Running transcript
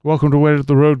Welcome to Where Did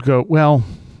the Road Go? Well,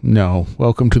 no.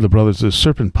 Welcome to the Brothers of the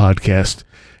Serpent podcast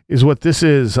is what this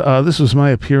is. This was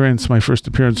my first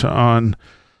appearance on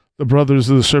the Brothers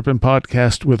of the Serpent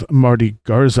podcast with Marty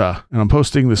Garza. And I'm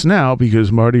posting this now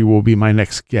because Marty will be my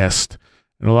next guest.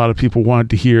 And a lot of people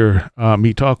wanted to hear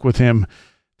me talk with him.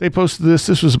 They posted this.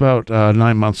 This was about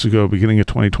 9 months ago, beginning of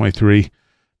 2023,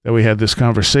 that we had this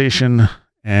conversation.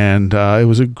 And it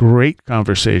was a great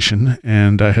conversation.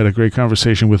 And I had a great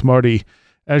conversation with Marty,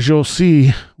 as you'll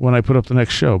see when I put up the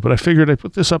next show. But I figured I'd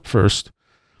put this up first,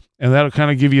 and that'll kind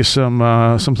of give you some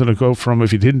something to go from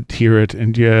if you didn't hear it.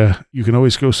 And yeah, you can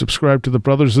always go subscribe to the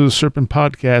Brothers of the Serpent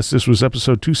podcast. This was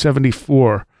episode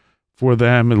 274 for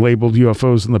them, labeled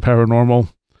UFOs and the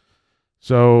Paranormal.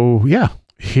 So yeah,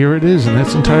 here it is in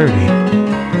its entirety.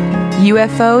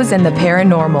 UFOs and the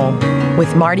Paranormal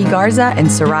with Marty Garza and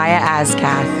Seriah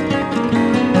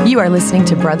Azkath. You are listening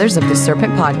to Brothers of the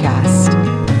Serpent podcast.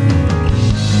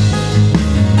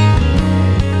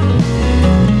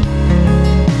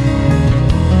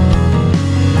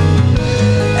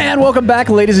 Welcome back,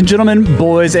 ladies and gentlemen,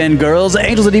 boys and girls,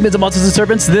 angels and demons and monsters and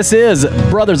serpents. This is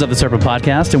Brothers of the Serpent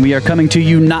podcast, and we are coming to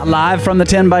you not live from the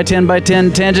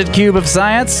 10x10x10 tangent cube of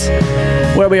science,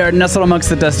 where we are nestled amongst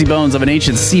the dusty bones of an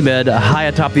ancient seabed high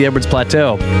atop the Edwards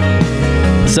Plateau.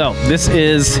 So, this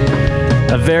is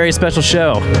a very special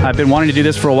show. I've been wanting to do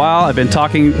this for a while. I've been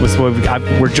talking with,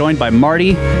 we're joined by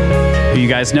Marty, who you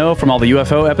guys know from all the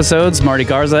UFO episodes, Marty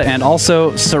Garza, and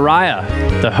also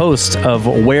Seriah, the host of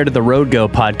Where Did the Road Go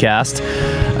podcast.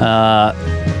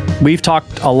 We've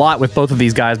talked a lot with both of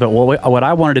these guys, but what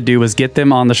I wanted to do was get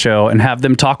them on the show and have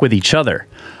them talk with each other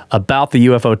about the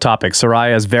UFO topic.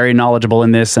 Seriah is very knowledgeable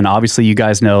in this, and obviously you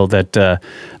guys know that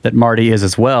that Marty is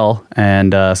as well.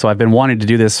 And so I've been wanting to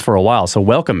do this for a while. So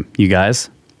welcome, you guys.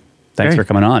 Thanks for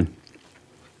coming on.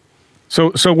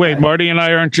 So wait, Marty and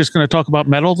I aren't just going to talk about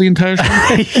metal the entire show?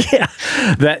 Yeah,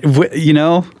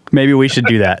 maybe we should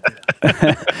do that.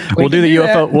 We'll do the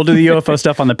UFO. We'll do the UFO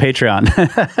stuff on the Patreon.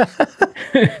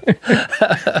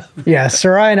 Yeah,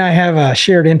 Seriah and I have a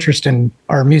shared interest in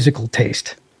our musical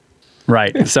taste.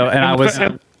 Right. So, and I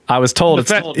was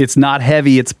told it's not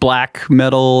heavy. It's black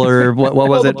metal, or what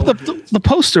was it? The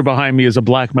poster behind me is a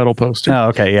black metal poster. Oh,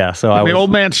 okay, yeah. So the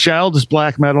Old Man's Child is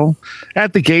black metal.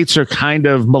 At the Gates are kind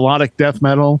of melodic death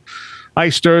metal.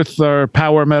 Iced Earth are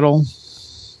power metal.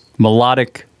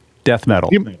 Melodic death metal.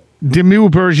 Dimmu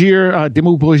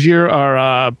Borgir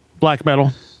are black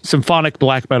metal. Symphonic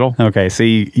black metal. Okay,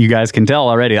 see, you guys can tell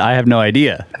already. I have no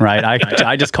idea, right?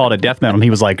 I just called it death metal, and he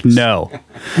was like, "No,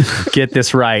 get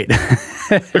this right."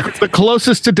 The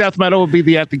closest to death metal would be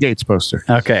the At the Gates poster.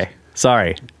 Okay,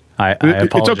 sorry. I apologize.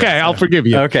 It's okay. I'll forgive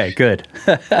you. Okay, good.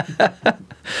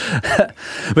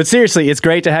 But seriously, it's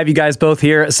great to have you guys both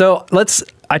here. So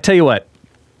I tell you what,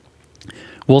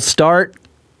 we'll start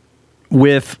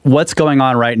with what's going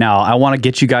on right now. I want to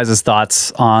get you guys'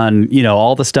 thoughts on,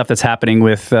 all the stuff that's happening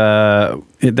with,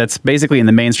 that's basically in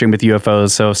the mainstream with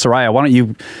UFOs. So Seriah, why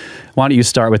don't you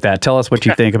start with that? Tell us what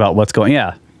you think about what's going,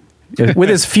 with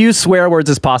as few swear words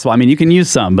as possible. I mean, you can use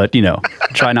some, but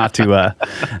try not to,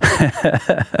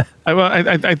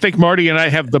 I think Marty and I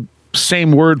have the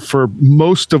same word for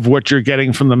most of what you're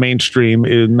getting from the mainstream,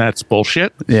 and that's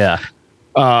bullshit. Yeah.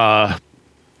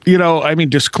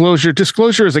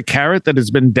 Disclosure is a carrot that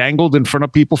has been dangled in front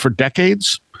of people for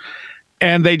decades,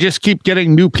 and they just keep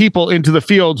getting new people into the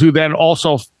field who then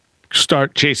also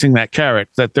start chasing that carrot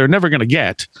that they're never going to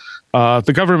get. If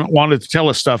the government wanted to tell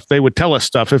us stuff, they would tell us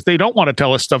stuff. If they don't want to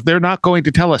tell us stuff, they're not going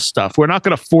to tell us stuff. We're not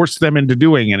going to force them into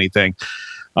doing anything.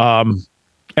 And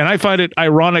I find it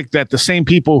ironic that the same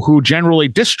people who generally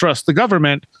distrust the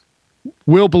government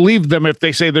will believe them if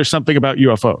they say there's something about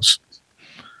UFOs.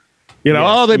 They've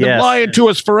been lying to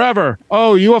us forever.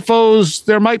 Oh, UFOs,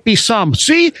 there might be some.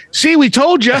 See, we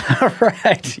told you.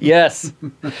 Right. Yes.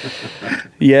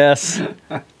 Yes.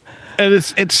 And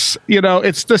it's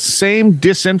the same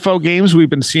disinfo games we've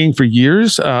been seeing for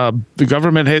years. The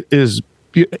government is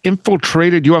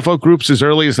infiltrated UFO groups as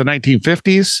early as the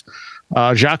 1950s.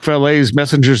 Jacques Vallée's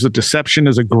Messengers of Deception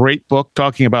is a great book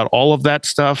talking about all of that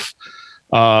stuff.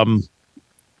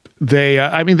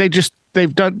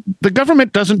 The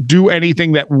government doesn't do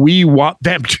anything that we want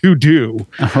them to do.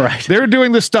 Right. They're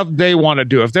doing the stuff they want to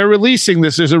do. If they're releasing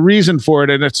this, there's a reason for it,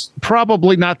 and it's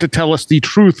probably not to tell us the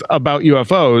truth about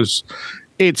UFOs.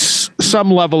 It's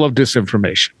some level of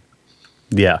disinformation.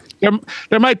 Yeah.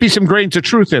 There might be some grains of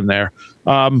truth in there.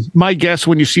 My guess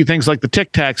when you see things like the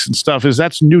Tic Tacs and stuff is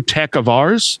that's new tech of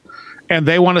ours, and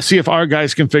they want to see if our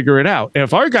guys can figure it out. And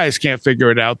if our guys can't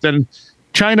figure it out, then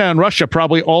China and Russia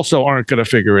probably also aren't going to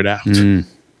figure it out.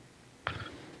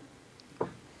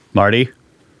 Marty?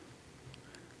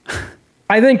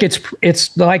 I think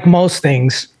it's like most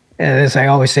things, as I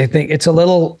always say. It's a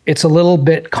little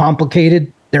bit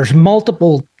complicated.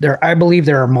 I believe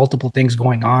there are multiple things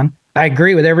going on. I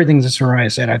agree with everything that Seriah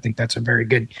said. I think that's a very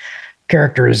good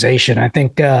characterization. I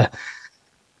think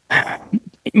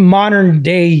modern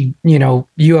day,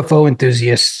 UFO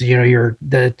enthusiasts,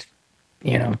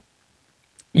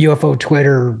 UFO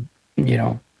Twitter,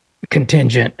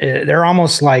 contingent. They're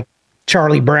almost like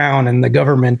Charlie Brown, and the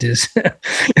government is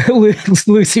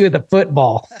Lucy with a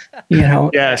football.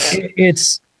 Yes,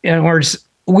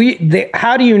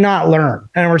 how do you not learn?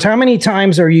 In other words, how many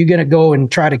times are you going to go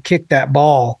and try to kick that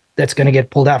ball that's going to get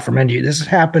pulled out from under you? This has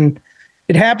happened.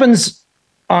 It happens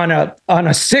on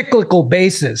a cyclical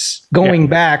basis, going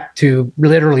back to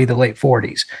literally the late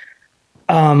 40s.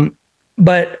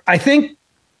 But I think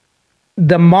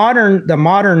the modern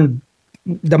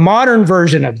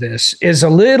version of this is a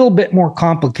little bit more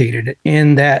complicated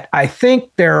in that I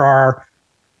think there are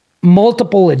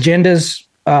multiple agendas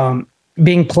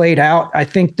being played out. I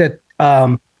think that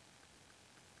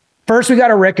first we got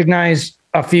to recognize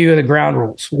a few of the ground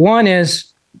rules. One is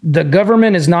the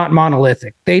government is not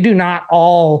monolithic. They do not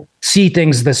all see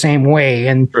things the same way.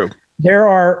 And True. there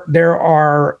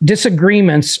are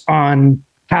disagreements on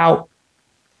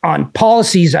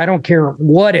policies. I don't care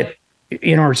what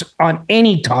on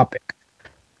any topic.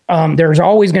 There's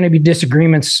always going to be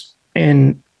disagreements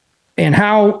in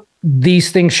how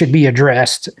these things should be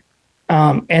addressed.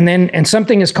 And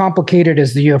something as complicated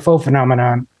as the UFO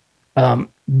phenomenon,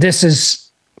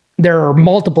 there are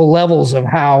multiple levels of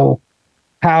how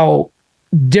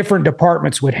different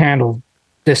departments would handle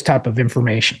this type of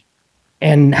information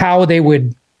and how they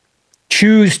would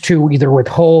choose to either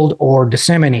withhold or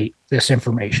disseminate this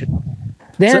information.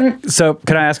 Then, so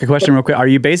can I ask a question real quick? Are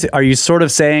you sort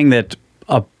of saying that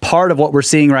a part of what we're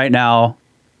seeing right now,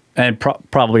 and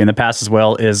probably in the past as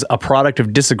well, is a product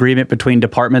of disagreement between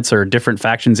departments or different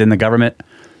factions in the government?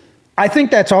 I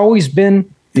think that's always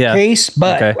been the case,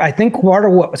 but okay. I think part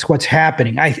of what's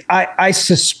happening, I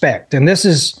suspect, and this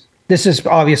is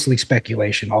obviously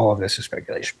speculation. All of this is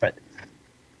speculation, but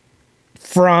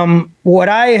from what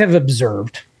I have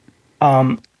observed,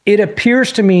 it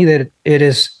appears to me that it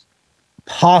is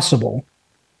possible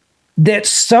that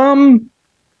some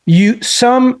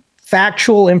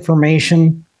factual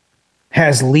information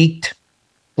has leaked,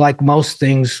 like most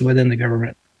things within the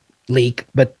government leak,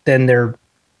 but then they're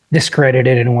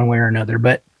discredited in one way or another.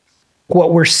 But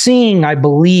what we're seeing, I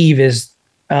believe, is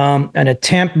an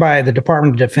attempt by the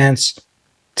Department of Defense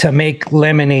to make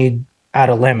lemonade out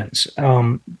of lemons.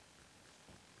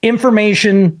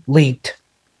 Information leaked.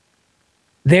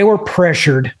 They were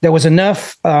pressured. There was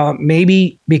enough,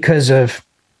 maybe because of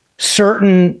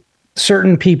certain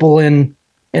people in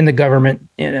the government,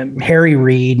 Harry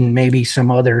Reid and maybe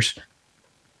some others.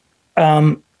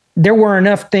 There were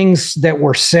enough things that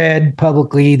were said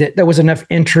publicly that there was enough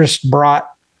interest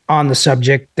brought on the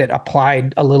subject that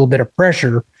applied a little bit of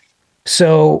pressure.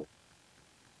 So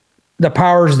the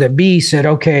powers that be said,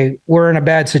 okay, we're in a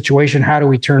bad situation. How do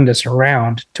we turn this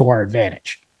around to our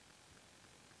advantage?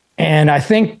 And I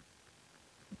think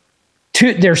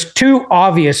there's two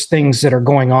obvious things that are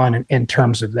going on in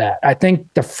terms of that. I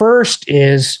think the first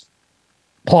is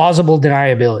plausible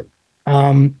deniability.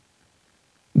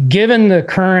 Given the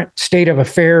current state of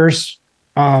affairs,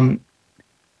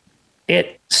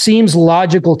 it seems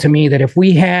logical to me that if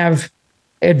we have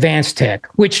advanced tech,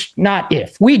 which not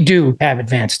if, we do have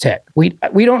advanced tech. We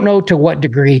don't know to what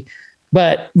degree,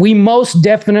 but we most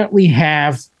definitely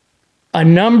have a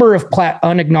number of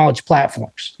unacknowledged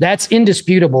platforms. That's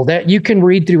indisputable. That you can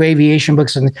read through aviation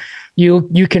books and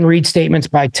you can read statements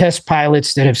by test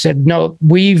pilots that have said, no,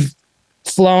 we've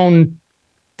flown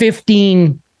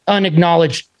 15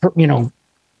 unacknowledged,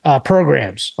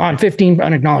 programs on 15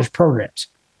 unacknowledged programs.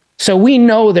 So we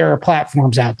know there are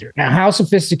platforms out there. Now, how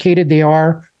sophisticated they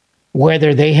are,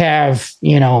 whether they have,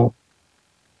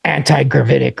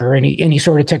 anti-gravitic or any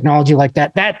sort of technology like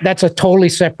that's a totally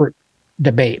separate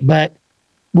debate. But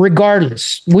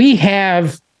regardless, we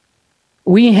have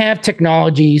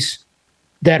technologies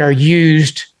that are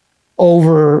used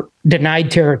over denied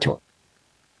territory.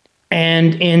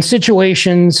 And in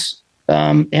situations,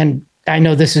 and I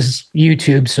know this is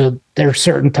YouTube, so there are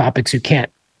certain topics you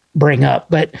can't bring up,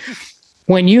 but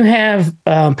when you have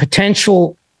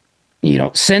potential,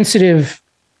 sensitive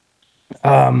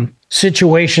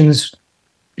situations,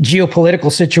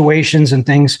 geopolitical situations and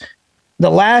things, the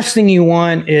last thing you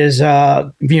want is,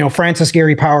 Francis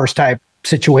Gary Powers type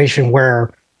situation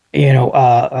where,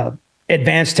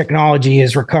 advanced technology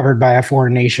is recovered by a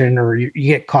foreign nation or you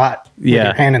get caught with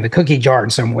your hand in the cookie jar in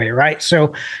some way, right?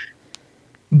 So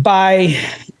by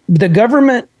the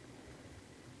government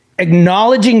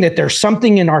acknowledging that there's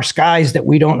something in our skies that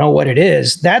we don't know what it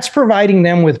is, that's providing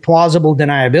them with plausible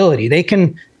deniability. They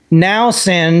can now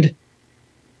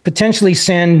potentially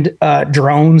send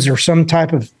drones or some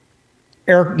type of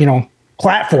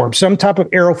platform, some type of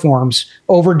aeroforms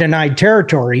over denied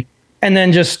territory, and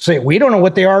then just say, we don't know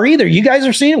what they are either. You guys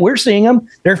are seeing it. We're seeing them.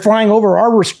 They're flying over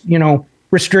our, restricted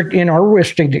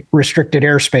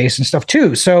airspace and stuff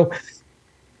too. So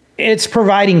it's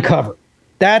providing cover.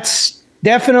 That's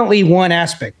definitely one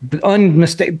aspect.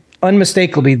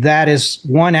 Unmistakably, that is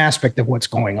one aspect of what's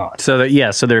going on. So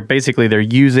they're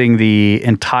using the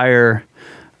entire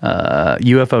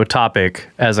UFO topic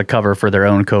as a cover for their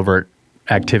own covert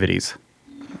activities.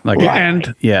 And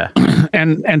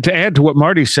to add to what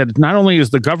Marty said, not only is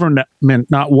the government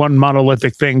not one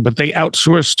monolithic thing, but they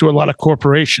outsource to a lot of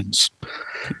corporations.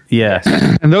 Yes.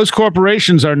 And those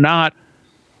corporations are not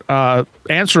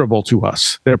answerable to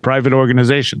us. They're private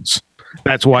organizations.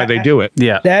 That's why they do it.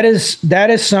 Yeah. That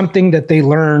is something that they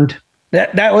learned.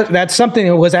 That's something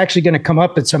that was actually going to come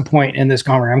up at some point in this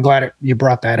conversation. I'm glad you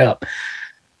brought that up.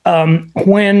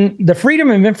 When the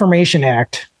Freedom of Information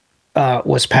Act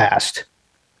was passed,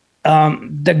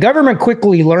 the government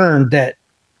quickly learned that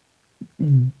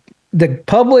the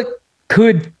public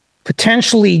could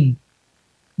potentially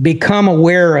become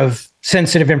aware of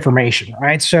sensitive information,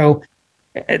 right? So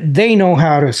they know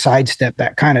how to sidestep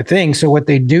that kind of thing. So what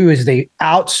they do is they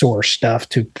outsource stuff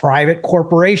to private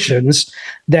corporations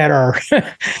that are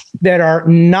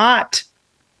not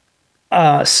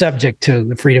subject to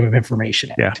the Freedom of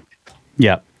Information Act.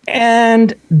 Yeah.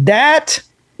 And that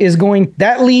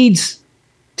leads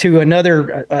to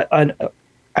another,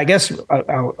 I guess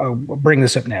I'll bring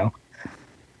this up now.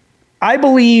 I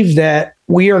believe that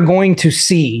we are going to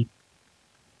see,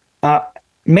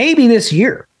 maybe this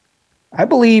year, I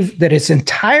believe that it's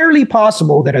entirely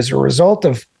possible that as a result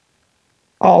of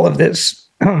all of this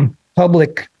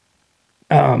public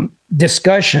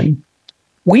discussion,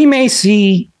 we may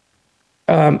see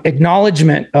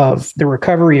acknowledgement of the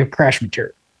recovery of crash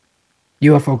material,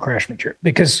 UFO crash material,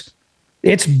 because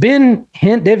they've been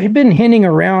hinting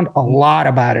around a lot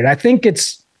about it. I think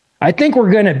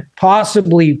we're going to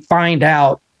possibly find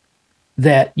out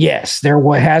that yes, there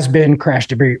has been crash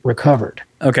debris recovered.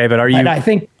 Okay, but are you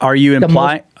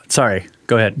implying? Sorry,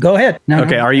 go ahead. Go ahead. No.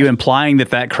 Are you implying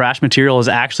that crash material is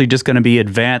actually just going to be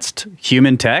advanced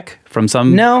human tech from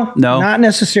some? No, not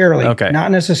necessarily. Okay, not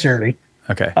necessarily.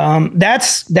 Okay.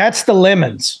 That's the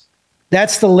lemons.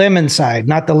 That's the lemon side,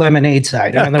 not the lemonade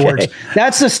side. In other words,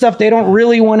 that's the stuff they don't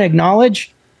really want to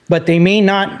acknowledge, but they may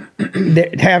not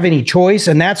have any choice.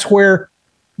 And that's where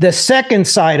the second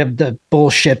side of the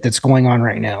bullshit that's going on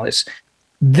right now is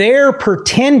they're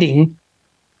pretending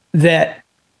that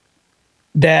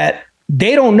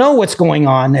they don't know what's going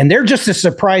on and they're just as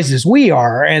surprised as we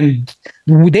are. And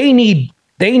they need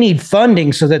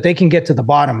funding so that they can get to the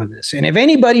bottom of this. And if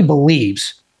anybody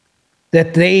believes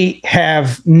that they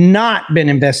have not been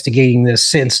investigating this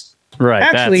since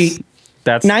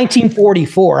that's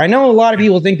 1944. I know a lot of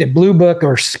people think that Blue Book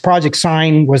or Project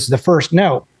Sign was the first.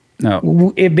 No.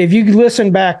 If you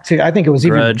listen back to, I think it was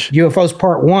Grudge. Even UFOs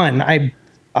Part 1,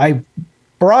 I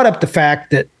brought up the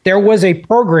fact that there was a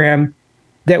program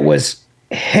that was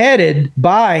headed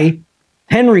by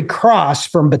Henry Cross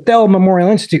from Bethel Memorial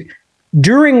Institute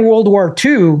during World War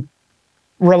II,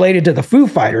 related to the Foo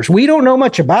Fighters. We don't know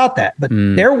much about that, but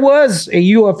there was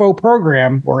a UFO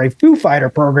program or a Foo Fighter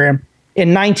program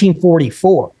in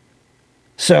 1944.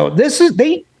 So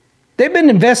they've been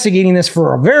investigating this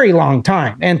for a very long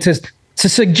time. And to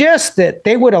suggest that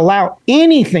they would allow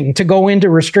anything to go into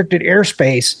restricted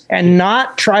airspace and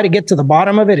not try to get to the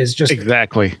bottom of it is just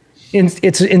exactly.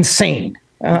 It's insane.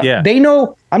 Yeah. They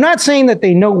know. I'm not saying that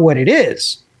they know what it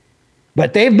is,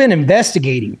 but they've been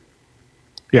investigating.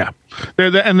 Yeah.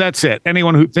 And that's it.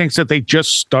 Anyone who thinks that they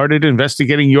just started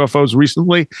investigating UFOs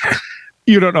recently,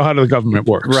 you don't know how the government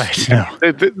works. Right. Yeah.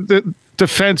 The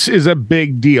defense is a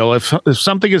big deal. If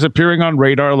something is appearing on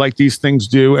radar like these things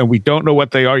do, and we don't know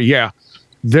what they are,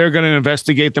 they're going to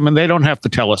investigate them, and they don't have to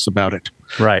tell us about it.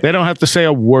 Right. They don't have to say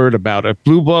a word about it.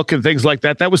 Blue Book and things like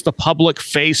that. That was the public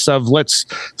face of let's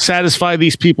satisfy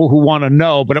these people who want to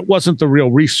know, but it wasn't the real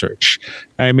research.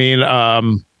 I mean,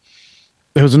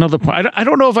 there was another point. I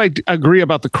don't know if I agree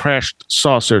about the crashed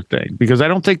saucer thing, because I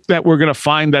don't think that we're going to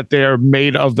find that they're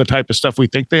made of the type of stuff we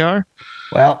think they are.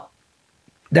 Well,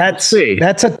 that's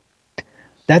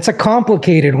a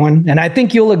complicated one, and I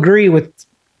think you'll agree with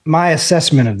my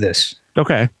assessment of this.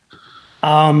 Okay.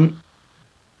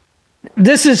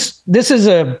 This is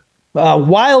a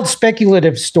wild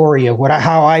speculative story of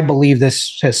how I believe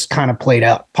this has kind of played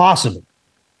out. Possible.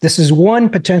 this is one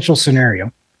potential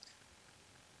scenario.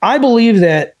 I believe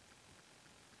that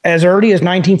as early as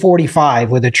 1945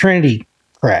 with the Trinity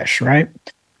crash, right?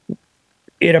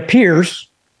 It appears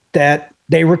that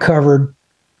they recovered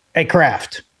a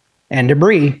craft and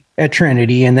debris at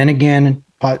Trinity, and then again,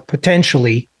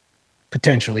 potentially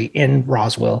in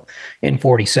Roswell in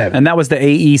 47. And that was the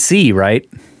AEC, right?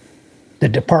 The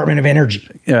Department of Energy.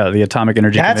 Yeah, the Atomic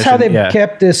Energy That's Commission. how they've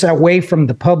kept this away from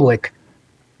the public,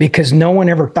 because no one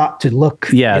ever thought to look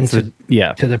to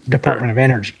the Department of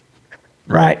Energy.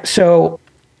 Right. So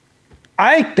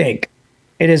I think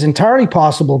it is entirely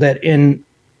possible that in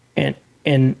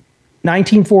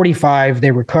 1945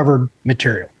 they recovered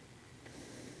material.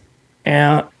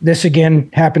 And this again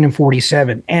happened in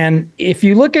 47. And if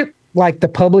you look at like the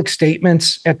public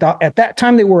statements at that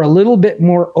time, they were a little bit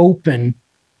more open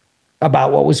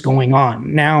about what was going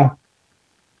on. Now,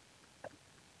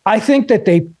 I think that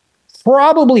they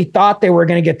probably thought they were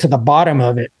going to get to the bottom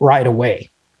of it right away.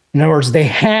 In other words, they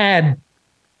had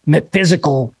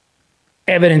physical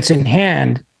evidence in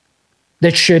hand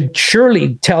that should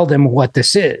surely tell them what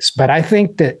this is. But I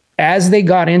think that as they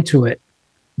got into it,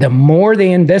 the more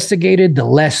they investigated, the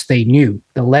less they knew,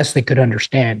 the less they could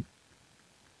understand.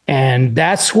 And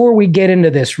that's where we get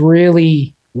into this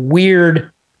really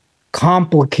weird,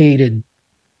 complicated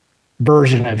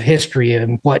version of history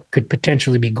and what could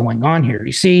potentially be going on here.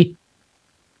 You see,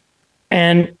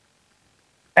 and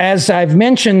as I've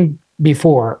mentioned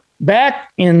before,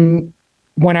 back in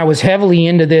when I was heavily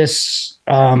into this,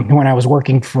 when I was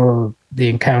working for the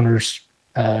Encounters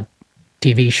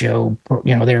TV show,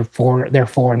 their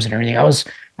forums and everything,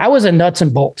 I was a nuts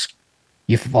and bolts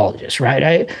ufologist,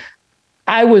 right?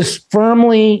 I was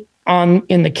firmly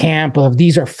in the camp of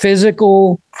these are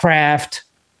physical craft,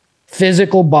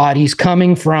 physical bodies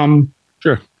coming from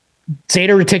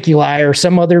Zeta Reticuli or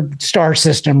some other star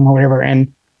system or whatever.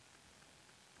 And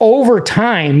over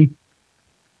time,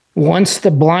 once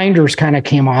the blinders kind of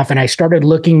came off and I started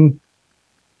looking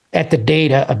at the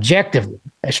data objectively,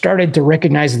 I started to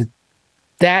recognize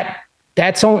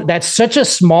that's such a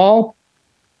small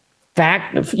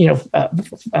fact,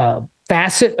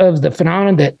 facet of the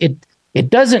phenomenon that it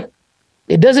doesn't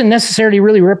necessarily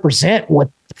really represent what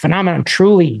the phenomenon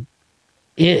truly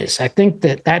is. I think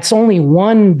that that's only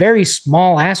one very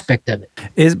small aspect of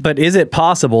it. But is it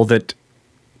possible that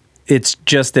it's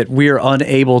just that we're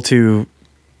unable to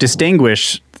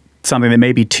distinguish something that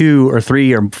may be 2 or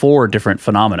 3 or 4 different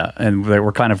phenomena, and that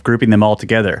we're kind of grouping them all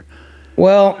together?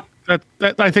 Well,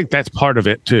 I think that's part of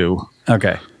it too.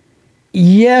 Okay.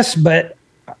 Yes, but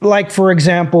like for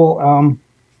example,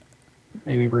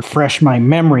 maybe refresh my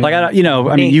memory. Like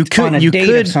you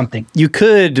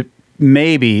could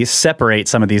maybe separate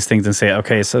some of these things and say,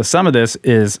 okay, so some of this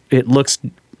it looks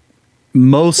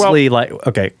mostly like.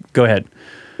 Okay, go ahead.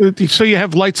 So you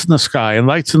have lights in the sky, and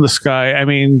lights in the sky, I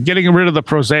mean, getting rid of the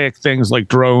prosaic things like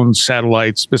drones,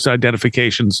 satellites,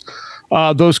 misidentifications,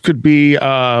 those could be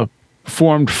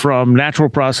formed from natural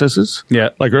processes,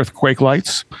 like earthquake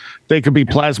lights. They could be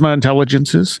plasma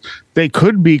intelligences. They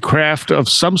could be craft of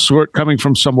some sort coming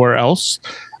from somewhere else,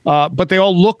 but they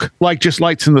all look like just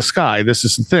lights in the sky. This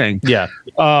is the thing. Yeah.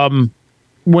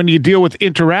 When you deal with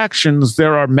interactions,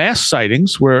 there are mass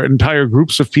sightings where entire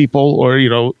groups of people, or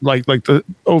like the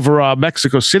over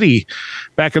Mexico City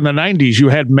back in the 90s, you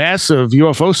had massive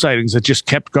UFO sightings that just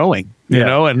kept going.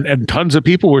 And tons of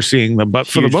people were seeing them. But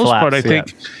for the most part, I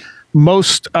think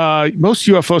most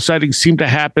UFO sightings seem to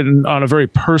happen on a very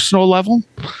personal level,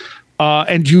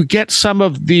 and you get some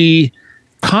of the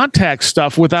contact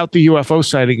stuff without the UFO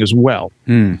sighting as well.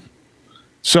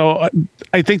 So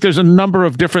I think there's a number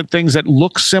of different things that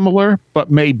look similar,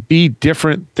 but may be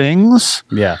different things.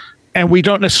 Yeah. And we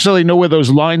don't necessarily know where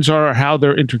those lines are or how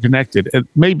they're interconnected. It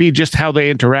may be just how they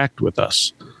interact with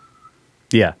us.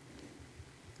 Yeah.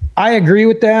 I agree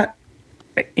with that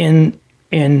in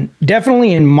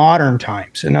definitely in modern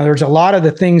times. In other words, a lot of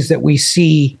the things that we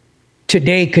see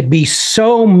today could be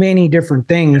so many different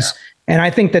things. Yeah. And I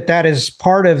think that is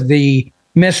part of the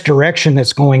misdirection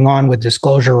that's going on with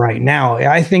disclosure right now.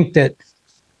 I think that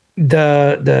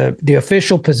the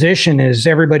official position is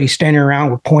everybody standing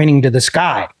around with pointing to the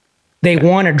sky. They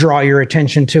want to draw your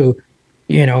attention to,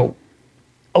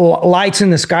 lights in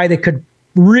the sky that could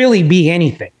really be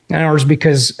anything. In other words,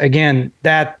 because again,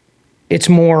 that it's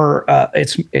more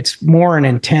an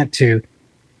intent to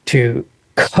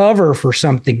cover for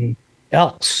something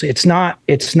else. It's not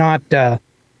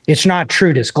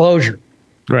true disclosure.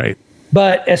 Right.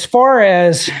 But as far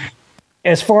as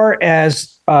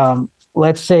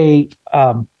let's say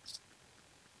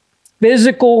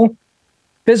physical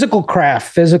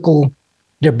craft, physical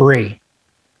debris,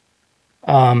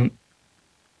 And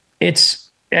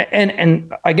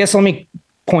I guess let me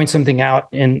point something out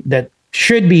and that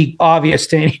should be obvious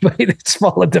to anybody that's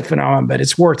followed the phenomenon, but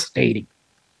it's worth stating.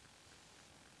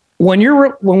 When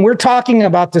we're talking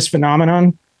about this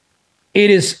phenomenon, it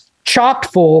is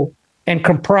chock full and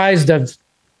comprised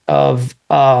of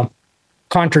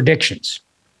contradictions.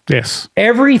 Yes.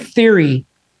 Every theory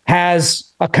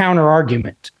has a counter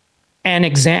argument and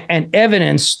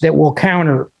evidence that will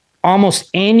counter almost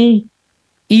any,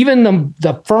 even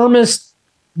the firmest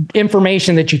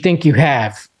information that you think you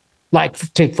have. Like,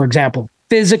 take, for example,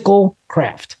 physical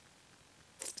craft.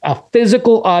 A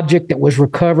physical object that was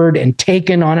recovered and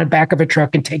taken on the back of a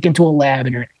truck and taken to a lab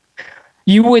and everything.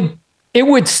 It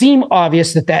would seem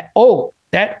obvious that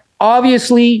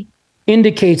obviously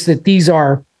indicates that these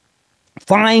are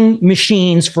flying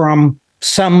machines from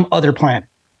some other planet.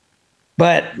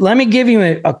 But let me give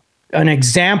you an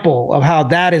example of how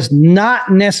that is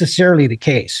not necessarily the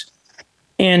case.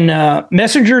 In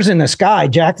Messengers in the Sky,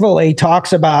 Jack Vallée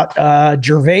talks about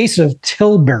Gervais of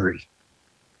Tilbury,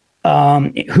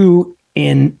 who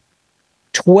in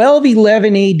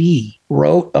 1211 AD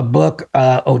wrote a book,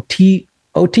 Otia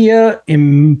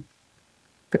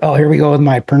here we go with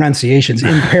my pronunciations,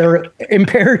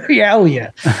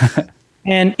 Imperialia.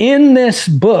 And in this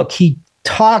book, he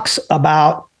talks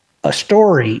about a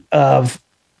story of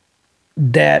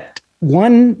that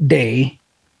one day,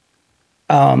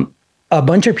 a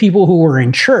bunch of people who were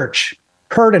in church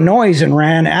heard a noise and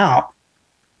ran out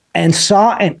and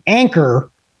saw an anchor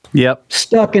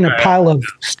stuck in a pile of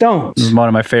stones. This is one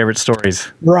of my favorite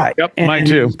stories. Right. Yep, mine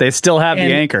too. They still have the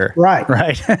anchor. Right.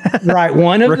 Right. Right.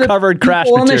 One of recovered the crash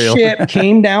people material on the ship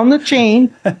came down the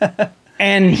chain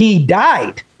and he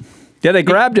died. Yeah, they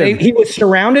grabbed him. He was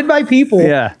surrounded by people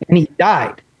and he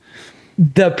died.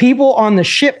 The people on the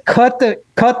ship cut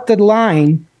the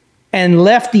line and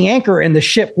left the anchor and the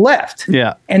ship left.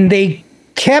 Yeah. And they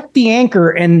kept the anchor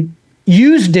and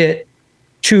used it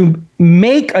to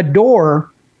make a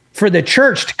door for the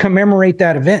church to commemorate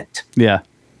that event. Yeah.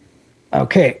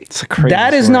 Okay. It's a crazy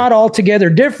that is story. not altogether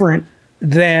different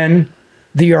than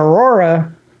the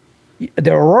Aurora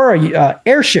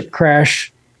airship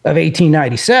crash of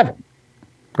 1897.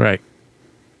 Right.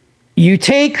 You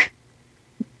take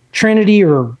Trinity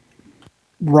or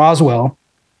Roswell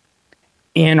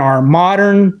in our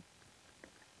modern,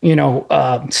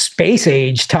 space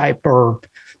age type or,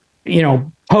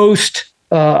 post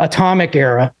atomic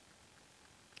era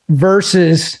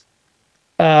versus,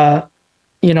 the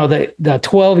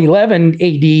 1211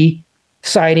 AD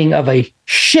sighting of a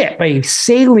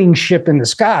sailing ship in the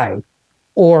sky,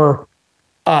 or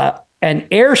an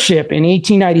airship in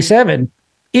 1897.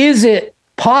 Is it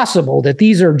possible that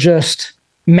these are just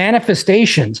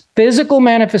manifestations, physical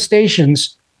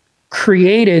manifestations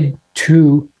created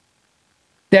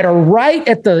that are right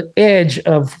at the edge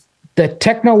of the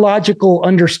technological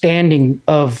understanding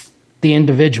of the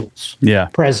individuals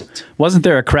present? Wasn't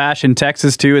there a crash in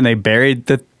Texas too, and they buried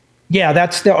the... Yeah,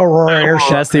 that's the Aurora airship.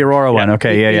 That's the Aurora one.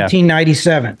 Okay, yeah.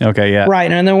 1897. Okay, yeah. Right.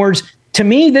 In other words, to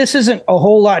me, this isn't a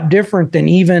whole lot different than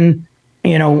even,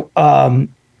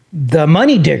 the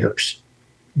money diggers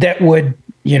that would,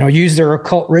 use their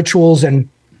occult rituals and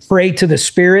pray to the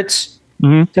spirits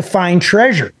to find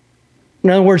treasure. In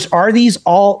other words, are these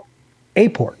all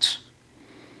apports?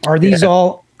 Are these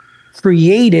all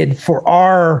created for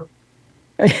our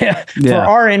for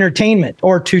our entertainment,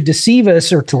 or to deceive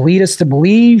us, or to lead us to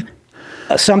believe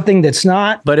something that's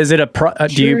not? But is it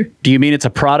do you mean it's a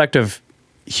product of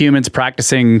humans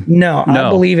practicing? No, I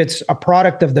believe it's a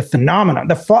product of the phenomenon.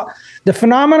 The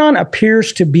phenomenon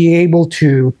appears to be able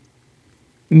to.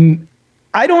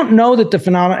 I don't know that the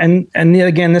phenomenon, and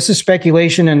again, this is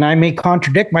speculation, and I may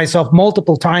contradict myself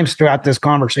multiple times throughout this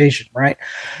conversation, right?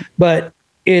 But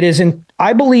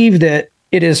I believe that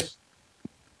it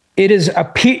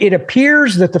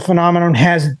appears that the phenomenon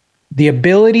has the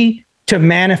ability to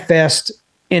manifest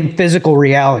in physical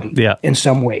reality in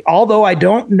some way. Although I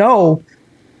don't know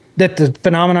that the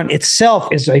phenomenon itself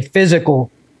is a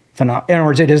physical phenomenon. In other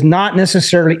words, it is not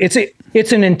necessarily,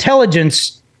 it's an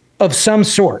intelligence of some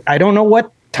sort. I don't know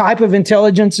what type of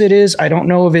intelligence it is. I don't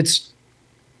know if it's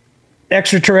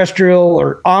extraterrestrial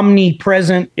or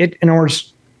omnipresent. In other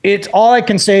words, it's all I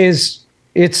can say is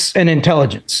it's an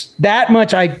intelligence. That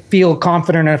much I feel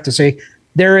confident enough to say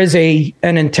there is an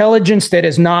intelligence that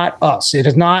is not us. It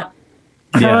is not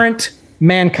current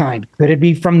mankind. Could it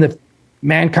be from the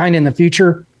mankind in the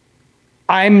future?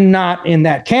 I'm not in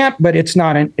that camp, but it's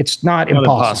not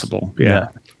impossible. Yeah.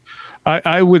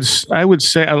 I would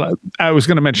say I was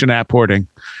going to mention apporting,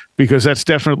 because that's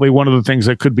definitely one of the things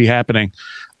that could be happening.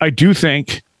 I do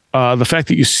think The fact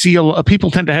that you see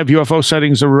people tend to have UFO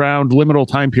sightings around liminal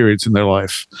time periods in their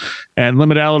life, and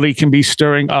liminality can be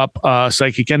stirring up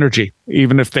psychic energy,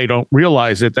 even if they don't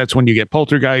realize it. That's when you get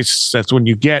poltergeists. That's when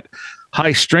you get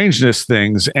high strangeness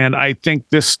things. And I think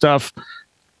this stuff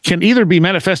can either be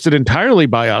manifested entirely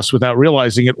by us without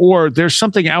realizing it, or there's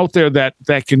something out there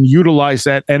that can utilize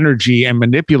that energy and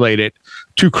manipulate it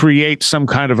to create some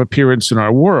kind of appearance in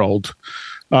our world.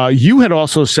 You had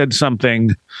also said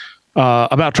something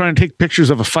about trying to take pictures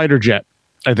of a fighter jet,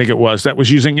 I think it was, that was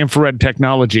using infrared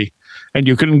technology, and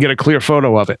you couldn't get a clear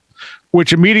photo of it,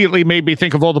 which immediately made me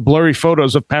think of all the blurry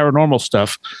photos of paranormal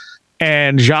stuff.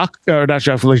 And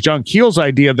John Keel's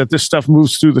idea that this stuff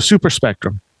moves through the super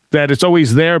spectrum, that it's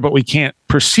always there, but we can't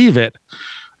perceive it.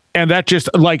 And that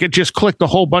just clicked a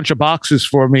whole bunch of boxes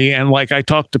for me. And like, I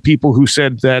talked to people who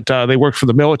said that they worked for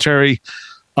the military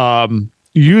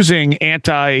using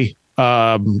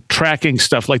tracking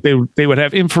stuff. Like they would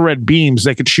have infrared beams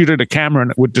they could shoot at a camera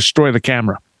and it would destroy the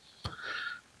camera,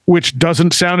 which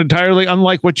doesn't sound entirely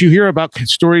unlike what you hear about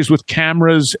stories with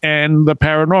cameras and the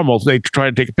paranormal. They try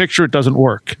to take a picture, it doesn't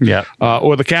work. Yeah.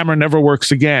 Or the camera never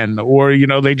works again, or,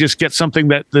 they just get something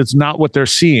that's not what they're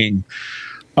seeing.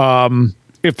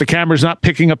 If the camera's not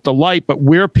picking up the light, but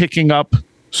we're picking up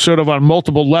sort of on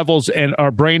multiple levels and our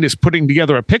brain is putting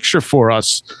together a picture for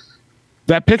us,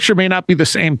 that picture may not be the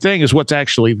same thing as what's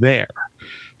actually there.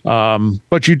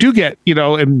 But you do get,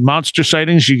 in monster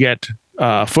sightings, you get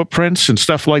footprints and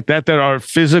stuff like that are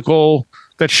physical,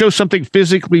 that show something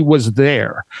physically was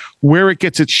there. Where it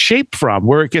gets its shape from,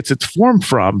 where it gets its form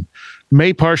from,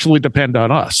 may partially depend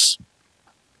on us.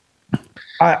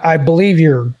 I believe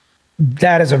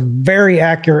that is a very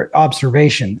accurate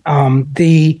observation.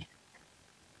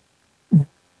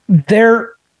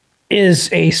 There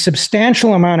is a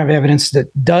substantial amount of evidence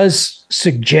that does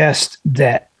suggest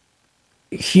that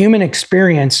human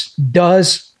experience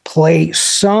does play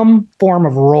some form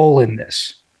of role in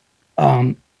this.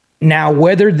 Now,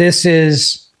 whether this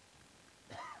is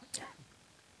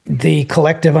the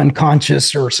collective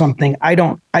unconscious or something, I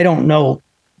don't know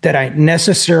that I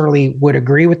necessarily would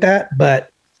agree with that, but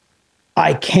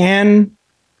I can,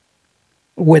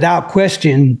 without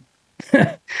question,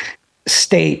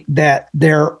 state that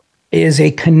there is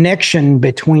a connection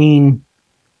between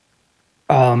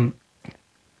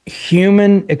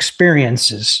human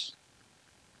experiences,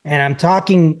 and I'm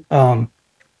talking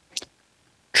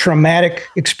traumatic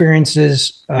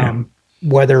experiences,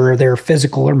 whether they're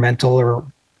physical or mental or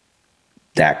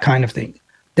that kind of thing.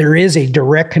 There is a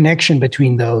direct connection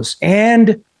between those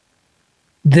and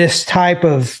this type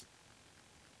of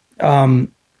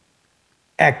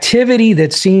activity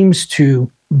that seems to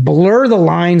blur the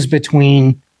lines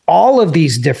between all of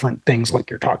these different things, like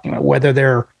you're talking about, whether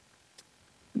they're,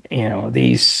 you're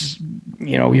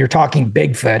talking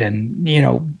Bigfoot and,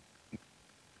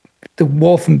 the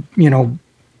wolf,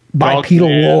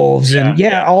 bipedal wolves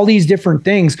and all these different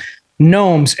things,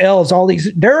 gnomes, elves, all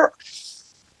these,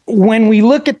 when we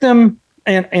look at them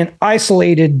and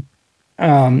isolated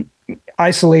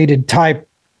type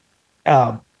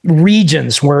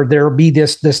regions where there'll be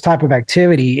this type of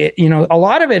activity, a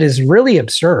lot of it is really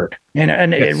absurd,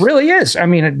 and it really is. I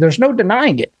mean, there's no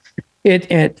denying it.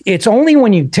 It's only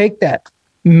when you take that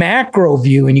macro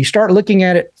view and you start looking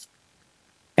at it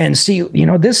and see,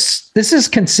 this is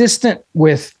consistent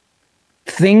with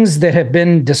things that have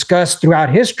been discussed throughout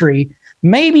history,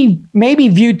 maybe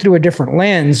viewed through a different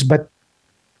lens, but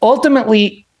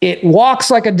ultimately it walks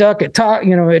like a duck.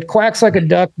 It quacks like a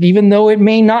duck, even though it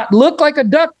may not look like a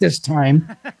duck this time.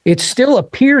 It still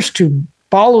appears to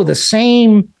follow the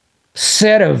same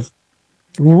set of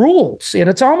rules. And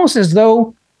it's almost as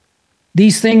though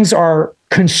these things are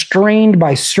constrained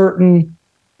by within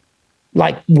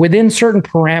certain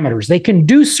parameters. They can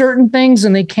do certain things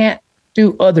and they can't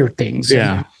do other things.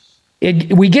 Yeah.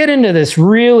 We get into this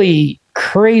really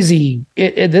crazy,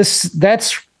 that's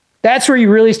where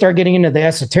you really start getting into the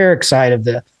esoteric side of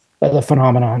the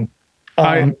phenomenon.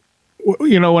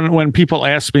 When people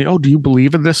ask me, "Oh, do you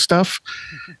believe in this stuff?"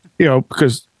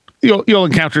 Because you'll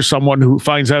encounter someone who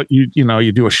finds out you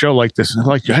do a show like this, and they're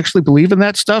like, "You actually believe in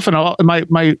that stuff?" And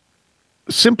my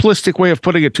simplistic way of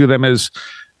putting it to them is,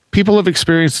 people have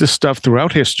experienced this stuff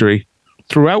throughout history,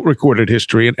 throughout recorded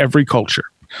history, in every culture.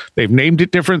 They've named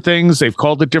it different things. They've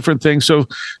called it different things. So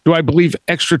do I believe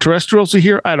extraterrestrials are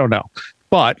here? I don't know.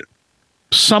 But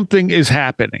something is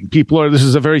happening. This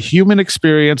is a very human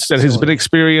experience that has been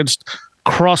experienced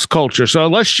cross culture. So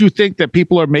unless you think that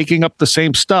people are making up the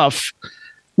same stuff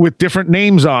with different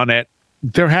names on it,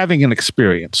 they're having an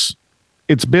experience.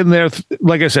 It's been there,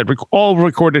 like I said, all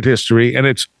recorded history, and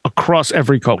it's across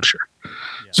every culture.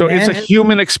 So it's a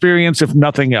human experience, if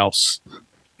nothing else.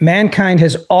 Mankind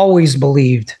has always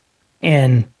believed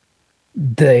in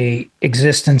the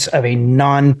existence of a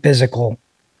non-physical,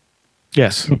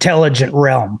 intelligent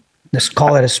realm. Just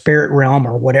call it a spirit realm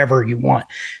or whatever you want.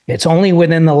 It's only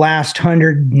within the last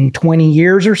 120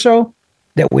 years or so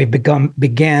that we've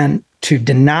began to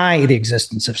deny the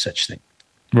existence of such thing.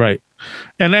 Right.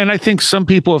 And I think some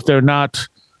people, if they're not,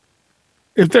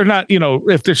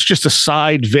 if there's just a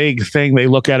side vague thing they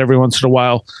look at every once in a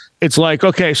while, it's like,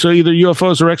 okay, so either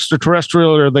UFOs are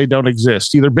extraterrestrial or they don't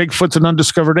exist. Either Bigfoot's an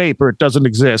undiscovered ape or it doesn't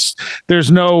exist. There's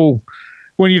no,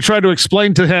 when you try to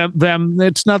explain to them,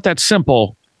 it's not that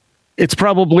simple. It's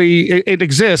probably, it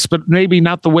exists, but maybe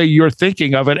not the way you're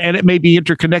thinking of it. And it may be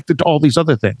interconnected to all these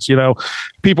other things.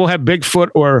 People have Bigfoot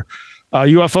or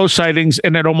UFO sightings,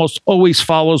 and it almost always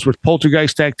follows with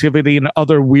poltergeist activity and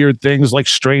other weird things like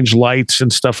strange lights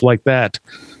and stuff like that.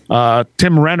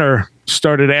 Tim Renner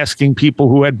started asking people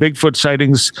who had Bigfoot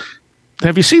sightings,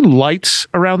 have you seen lights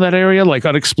around that area? Like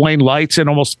unexplained lights. And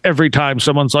almost every time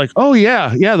someone's like, oh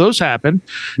yeah, those happen.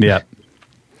 Yeah.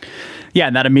 Yeah,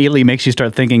 and that immediately makes you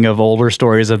start thinking of older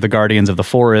stories of the Guardians of the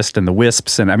Forest and the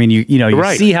Wisps. And I mean, you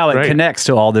see how it connects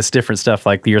to all this different stuff.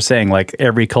 Like you're saying, like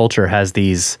every culture has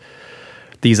these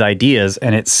ideas,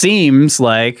 and it seems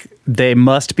like they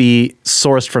must be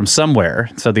sourced from somewhere.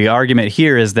 So the argument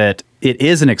here is that it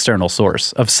is an external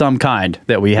source of some kind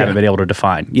that we haven't been able to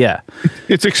define. Yeah.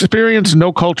 It's experience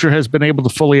no culture has been able to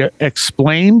fully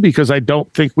explain, because I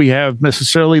don't think we have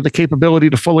necessarily the capability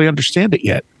to fully understand it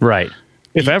yet. Right.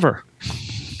 If ever.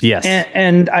 Yes.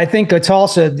 And I think it's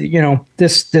also,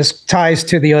 this ties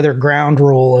to the other ground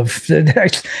rule of,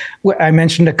 I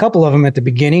mentioned a couple of them at the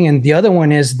beginning. And the other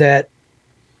one is that,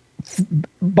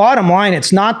 bottom line,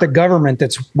 it's not the government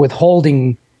that's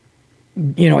withholding,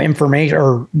 information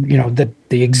or,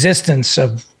 the existence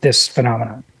of this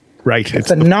phenomenon. Right. The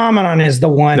phenomenon is the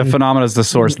one. The phenomenon is the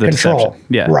source of the control. deception.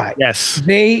 Yeah. Right. Yes.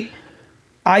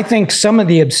 I think some of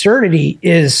the absurdity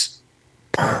is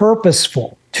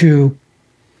purposeful to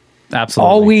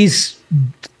absolutely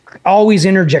always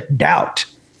interject doubt.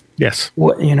 Yes.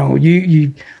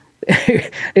 You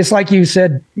it's like you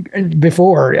said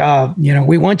before,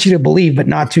 we want you to believe, but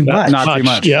not too much. Not too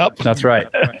much. Yep. That's right.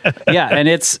 Yeah.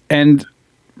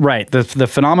 The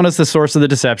phenomenon is the source of the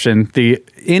deception.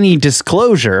 Any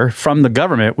disclosure from the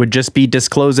government would just be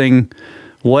disclosing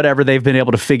whatever they've been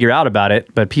able to figure out about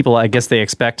it. But people, I guess they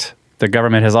expect the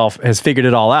government has figured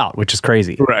it all out, which is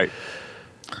crazy. Right.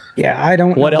 Yeah. I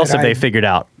don't know. What else have they figured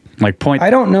out? Like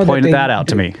I don't know. Point that out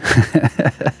to me.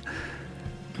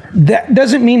 That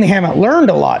doesn't mean they haven't learned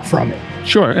a lot from it.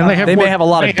 Sure. And they may have a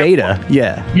lot of data.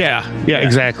 Yeah,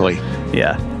 exactly.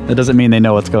 Yeah. That doesn't mean they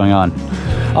know what's going on.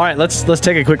 All right, let's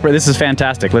take a quick break. This is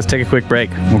fantastic. Let's take a quick break.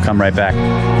 We'll come right back.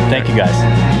 Thank you, guys.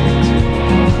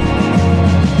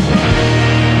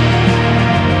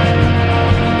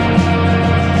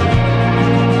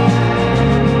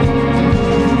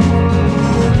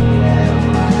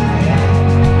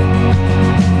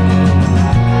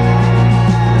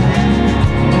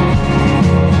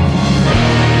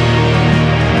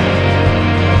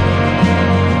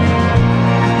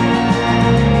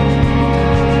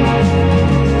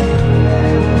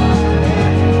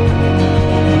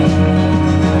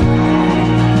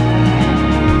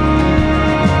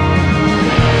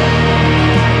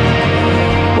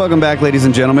 Welcome back, ladies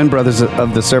and gentlemen, brothers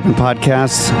of the Serpent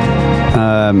podcast.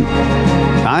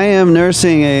 I am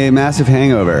nursing a massive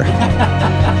hangover.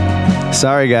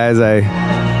 Sorry, guys.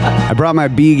 I brought my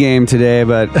B game today,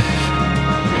 but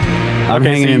I'm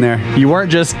hanging in there. You weren't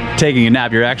just taking a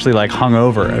nap. You're actually like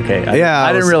hungover. Okay.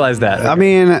 I didn't realize that. Okay. I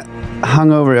mean,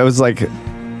 hungover. It was like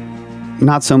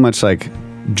not so much like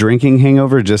drinking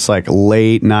hangover, just like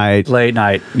late night. Late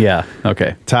night. Yeah.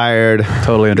 Okay. Tired.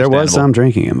 Totally understandable. There was some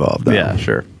drinking involved, though. Yeah,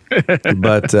 sure.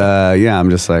 But I'm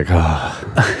just like,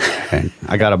 okay.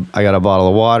 I got a bottle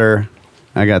of water.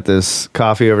 I got this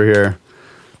coffee over here,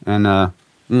 and I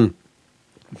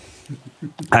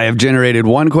have generated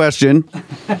one question.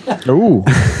 Ooh.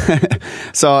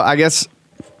 So I guess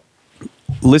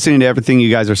listening to everything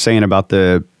you guys are saying about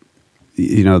the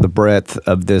breadth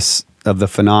of the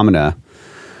phenomena,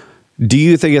 do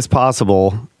you think it's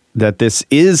possible that this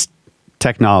is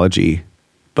technology,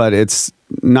 but it's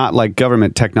not like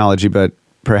government technology, but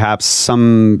perhaps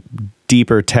some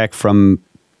deeper tech from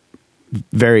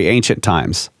very ancient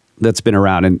times that's been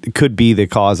around and it could be the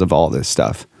cause of all this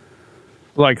stuff?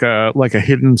 Like a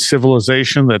hidden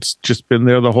civilization that's just been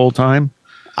there the whole time?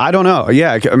 I don't know.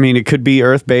 Yeah. I mean, it could be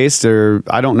Earth-based, or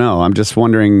I don't know. I'm just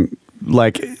wondering,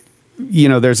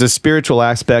 there's a spiritual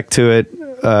aspect to it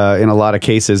in a lot of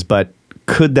cases, but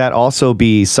could that also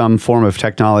be some form of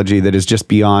technology that is just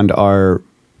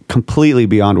completely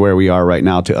beyond where we are right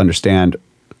now to understand?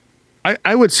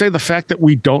 I would say the fact that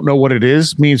we don't know what it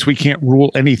is means we can't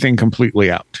rule anything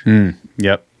completely out.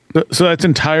 Yep. So that's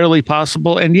entirely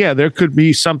possible. And yeah, there could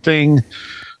be something,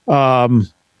 like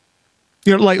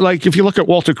if you look at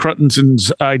Walter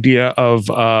Crutenson's idea of,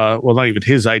 well, not even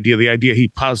his idea, the idea he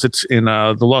posits in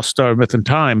The Lost Star, Myth and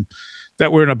Time,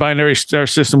 that we're in a binary star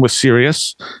system with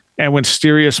Sirius. And when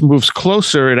Sirius moves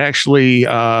closer, it actually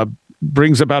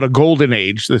brings about a golden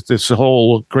age, this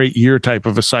whole great year type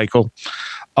of a cycle,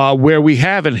 where we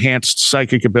have enhanced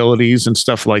psychic abilities and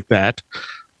stuff like that.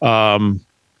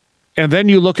 And then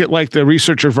you look at like the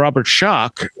researcher Robert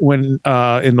Schoch, when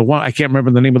in the one, I can't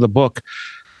remember the name of the book,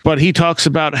 but he talks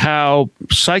about how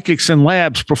psychics in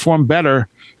labs perform better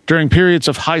during periods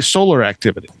of high solar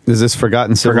activity. Is this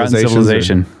Forgotten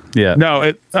Civilization? Yeah.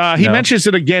 No, he mentions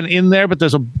it again in there, but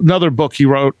there's another book he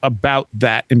wrote about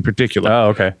that in particular. Oh,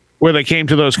 okay. Where they came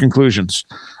to those conclusions.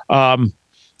 And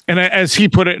as he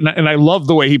put it, and I love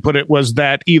the way he put it, was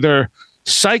that either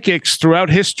psychics throughout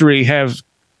history have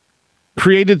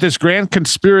created this grand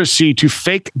conspiracy to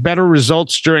fake better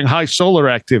results during high solar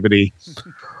activity,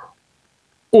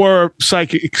 or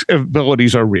psychic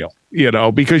abilities are real,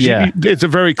 because it's a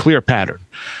very clear pattern.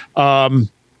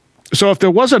 So if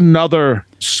there was another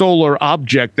solar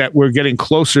object that we're getting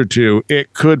closer to,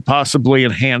 it could possibly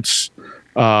enhance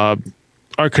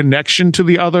our connection to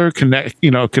the other,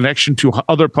 connection to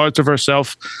other parts of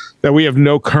ourselves that we have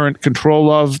no current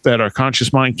control of, that our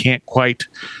conscious mind can't quite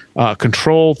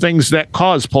control, things that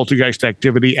cause poltergeist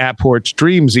activity, apports,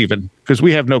 dreams even, because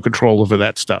we have no control over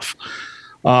that stuff.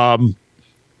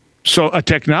 So a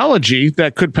technology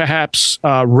that could perhaps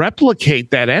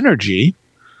replicate that energy,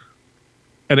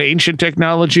 an ancient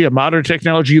technology, a modern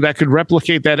technology that could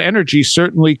replicate that energy,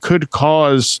 certainly could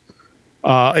cause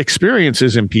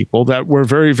experiences in people that were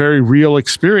very, very real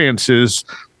experiences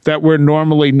that we're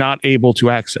normally not able to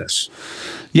access.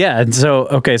 Yeah. And so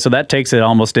that takes it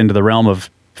almost into the realm of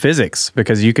physics,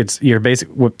 because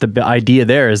the idea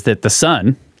there is that the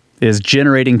sun is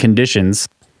generating conditions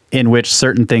in which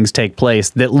certain things take place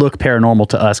that look paranormal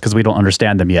to us because we don't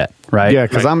understand them yet. Right. Yeah.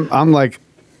 Cause I'm like,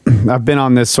 I've been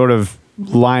on this sort of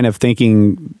line of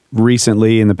thinking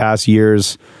recently in the past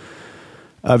years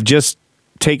of just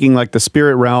taking like the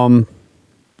spirit realm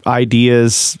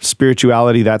ideas,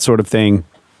 spirituality, that sort of thing,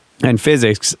 and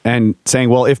physics, and saying,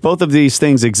 well, if both of these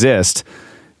things exist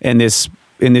in this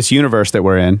universe that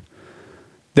we're in,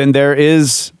 then there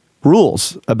is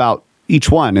rules about each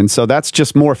one. And so that's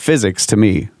just more physics to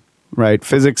me, right?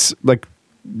 Physics, like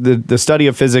the study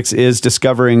of physics is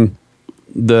discovering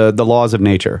the laws of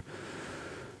nature.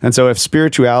 And so if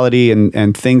spirituality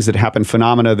and things that happen,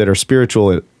 phenomena that are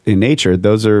spiritual in nature,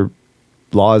 those are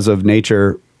laws of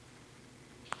nature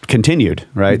continued,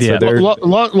 right? Yeah. So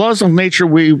laws of nature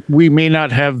we may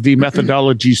not have the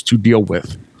methodologies to deal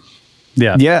with.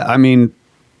 Yeah. Yeah, I mean,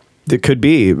 it could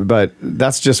be, but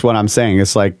that's just what I'm saying.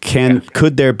 It's like,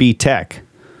 could there be tech?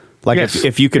 Like yes.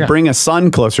 if you could bring a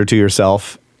sun closer to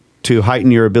yourself to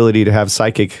heighten your ability to have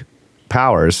psychic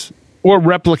powers, or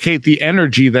replicate the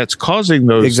energy that's causing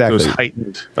those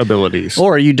heightened abilities.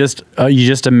 Or you just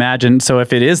imagine, so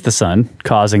if it is the sun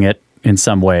causing it in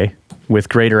some way with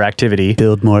greater activity,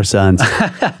 build more suns.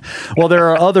 Well, there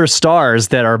are other stars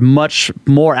that are much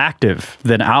more active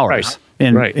than ours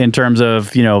in terms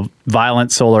of,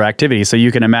 violent solar activity. So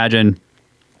you can imagine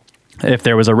if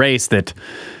there was a race that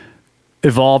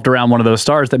evolved around one of those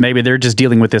stars, that maybe they're just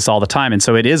dealing with this all the time. And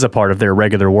so it is a part of their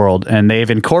regular world, and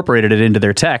they've incorporated it into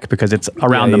their tech because it's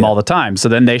around them all the time. So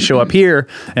then they show up here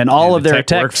and all of their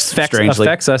tech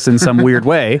affects us in some weird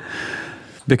way,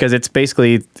 because it's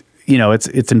basically,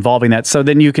 it's involving that. So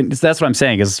then that's what I'm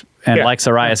saying is, and like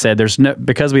Seriah said,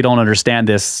 because we don't understand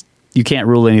this, you can't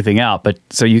rule anything out. But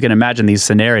so you can imagine these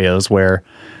scenarios where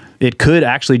it could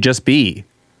actually just be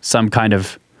some kind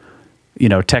of,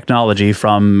 technology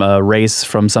from a race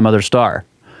from some other star.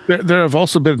 There have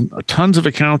also been tons of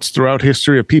accounts throughout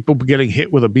history of people getting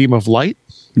hit with a beam of light.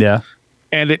 Yeah.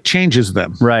 And it changes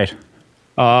them. Right.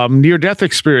 Near-death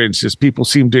experiences, people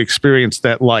seem to experience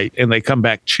that light and they come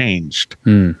back changed.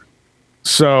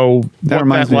 So what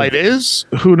that light is,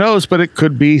 who knows, but it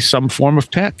could be some form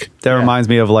of tech. That reminds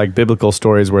me of like biblical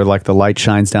stories where like the light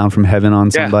shines down from heaven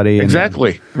on somebody.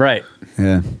 Exactly. Right.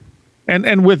 Yeah.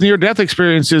 And with near-death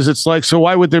experiences, it's like, so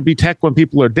why would there be tech when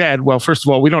people are dead? Well, first of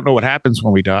all, we don't know what happens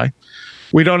when we die.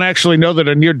 We don't actually know that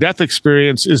a near-death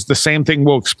experience is the same thing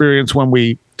we'll experience when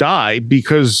we die,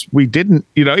 because we didn't,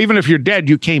 even if you're dead,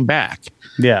 you came back.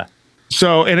 Yeah.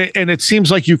 So, and it seems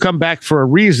like you come back for a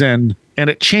reason and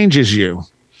it changes you.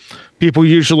 People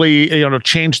usually,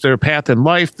 change their path in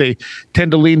life. They tend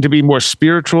to lean to be more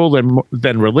spiritual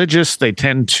than religious. They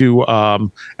tend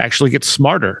to actually get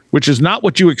smarter, which is not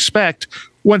what you expect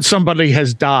when somebody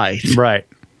has died. Right.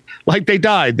 Like they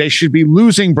died. They should be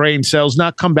losing brain cells,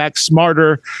 not come back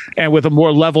smarter and with a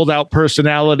more leveled out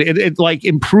personality. It like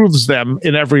improves them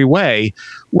in every way,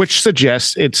 which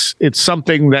suggests it's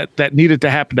something that needed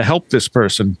to happen to help this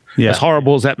person. Yeah. As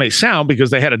horrible as that may sound, because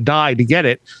they had to die to get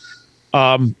it.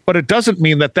 But it doesn't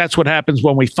mean that that's what happens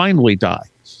when we finally die.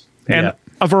 And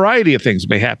a variety of things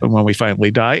may happen when we finally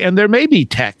die. And there may be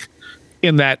tech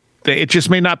in that. It just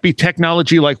may not be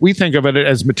technology like we think of it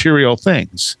as material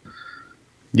things.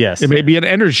 Yes. It may be an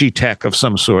energy tech of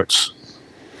some sorts.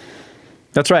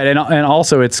 That's right. And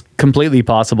also it's completely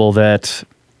possible that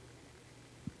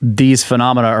these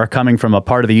phenomena are coming from a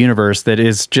part of the universe that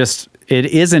is just, it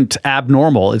isn't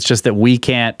abnormal. It's just that we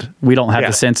don't have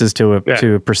the senses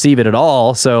to perceive it at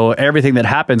all. So everything that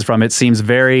happens from it seems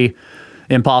very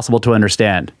impossible to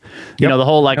understand. You know, the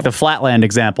whole, the flatland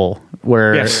example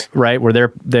where,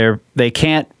 where they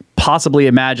can't possibly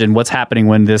imagine what's happening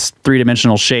when this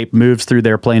three-dimensional shape moves through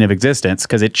their plane of existence,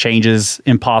 because it changes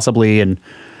impossibly,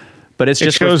 but it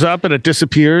just shows up and it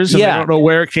disappears, and they don't know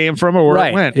where it came from or where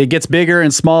it went. It gets bigger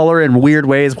and smaller in weird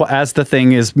ways as the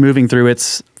thing is moving through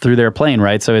their plane,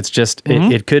 right? So it's just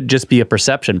it could just be a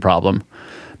perception problem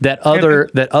that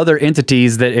other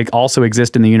entities that also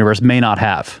exist in the universe may not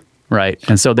have, right?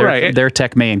 And so their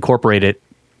tech may incorporate it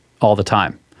all the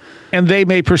time. And they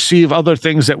may perceive other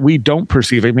things that we don't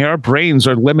perceive. I mean, our brains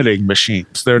are limiting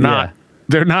machines. They're not.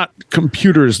 They're not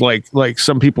computers like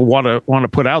some people want to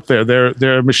put out there.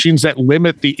 They're machines that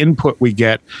limit the input we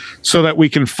get, so that we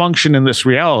can function in this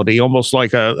reality, almost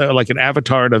like an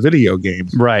avatar in a video game.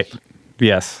 Right.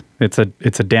 Yes. It's a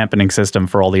dampening system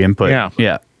for all the input.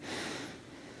 Yeah.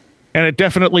 And it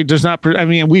definitely does not.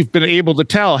 We've been able to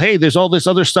tell, hey, there's all this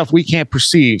other stuff we can't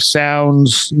perceive,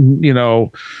 sounds,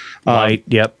 light,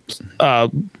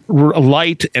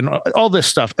 light, and all this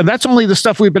stuff. And that's only the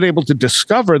stuff we've been able to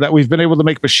discover, that we've been able to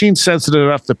make machines sensitive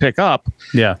enough to pick up.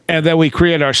 Yeah. And then we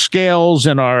create our scales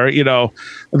and our,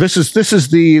 this is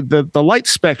the light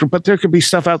spectrum, but there could be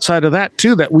stuff outside of that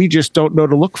too that we just don't know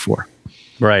to look for.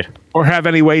 Right. Or have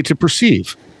any way to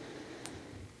perceive.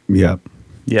 Yeah.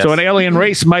 Yes. So an alien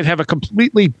race might have a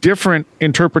completely different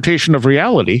interpretation of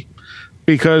reality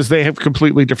because they have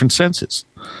completely different senses.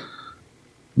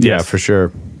 Yeah, for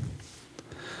sure.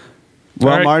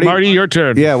 Well, right, Marty, your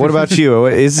turn. Yeah, what about you?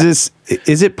 Is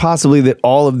it possibly that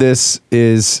all of this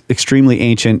is extremely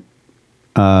ancient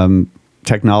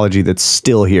technology that's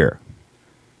still here?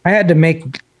 I had to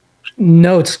make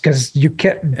notes because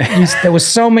there was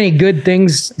so many good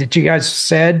things that you guys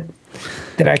said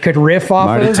that I could riff off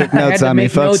Marty of. took I had notes to on me,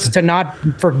 make folks. notes to not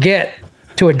forget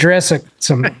to address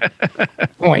some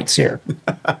points here.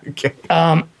 Okay.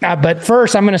 But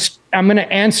first, I'm gonna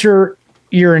answer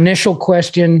your initial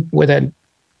question with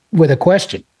a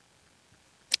question.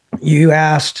 You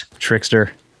asked,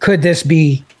 trickster, could this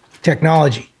be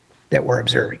technology that we're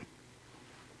observing?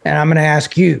 And I'm going to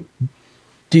ask you,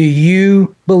 do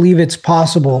you believe it's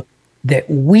possible that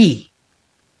we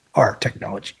are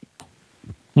technology?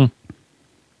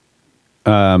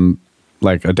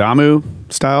 Like Adamu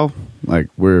style? Like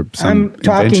we're some I'm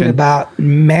talking invention? about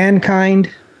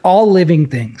mankind, all living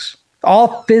things,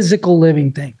 all physical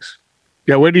living things.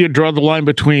 Yeah, where do you draw the line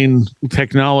between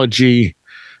technology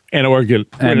and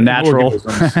natural?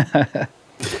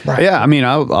 Right. Yeah,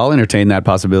 I'll entertain that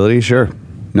possibility. Sure,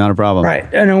 not a problem.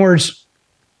 Right. In other words,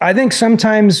 I think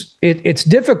sometimes it's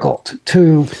difficult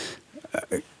to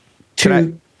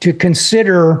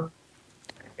consider.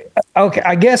 Okay,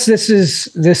 I guess this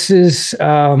is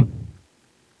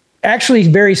actually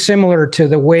very similar to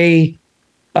the way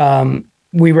I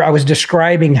was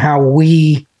describing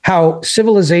how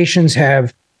civilizations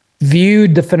have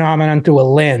viewed the phenomenon through a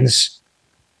lens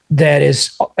that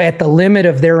is at the limit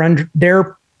of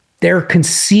their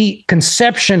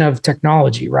conception of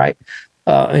technology, right?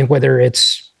 And whether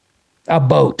it's a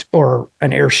boat or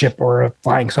an airship or a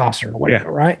flying saucer or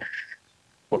whatever, right?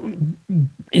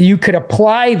 You could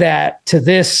apply that to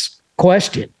this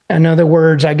question. In other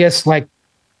words, I guess, like,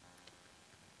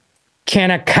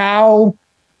 can a cow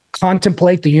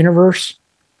contemplate the universe?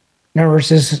 In other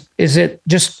words, is it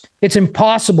just, it's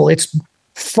impossible. It's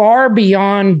far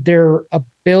beyond their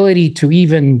ability to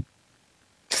even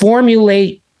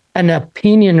formulate an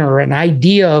opinion or an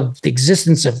idea of the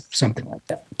existence of something like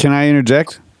that. Can I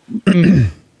interject?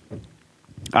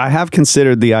 I have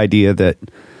considered the idea that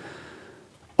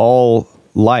all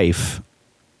life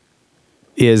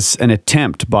is an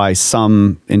attempt by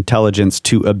some intelligence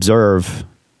to observe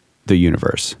the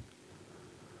universe.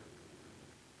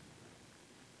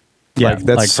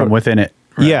 Yeah, like from within it.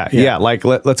 Right. Yeah. Like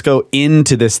let's go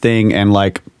into this thing and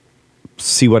like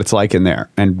see what it's like in there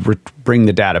and bring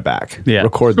the data back. Yeah.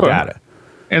 Record the data.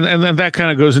 And then that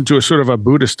kind of goes into a sort of a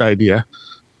Buddhist idea.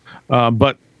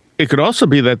 But it could also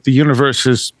be that the universe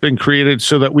has been created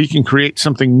so that we can create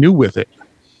something new with it.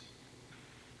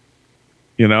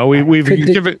 You know, we've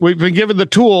been given the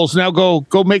tools. Now go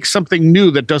make something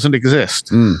new that doesn't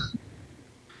exist.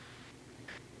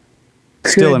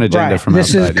 Still an agenda from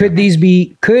outside.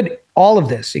 Could all of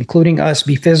this, including us,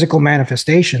 be physical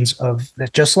manifestations of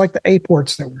that? Just like the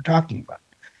aports that we're talking about,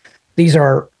 these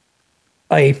are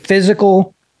a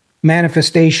physical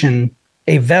manifestation,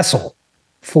 a vessel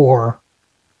for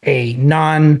a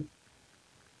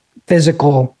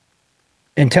non-physical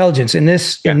intelligence. In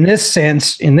this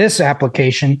sense, in this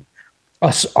application,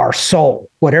 our soul,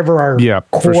 whatever our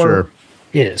core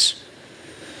is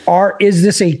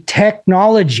this a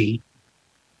technology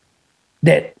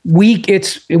that we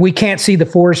can't see the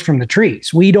forest from the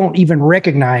trees? We don't even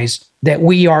recognize that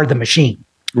we are the machine.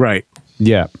 Right.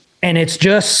 Yeah. And it's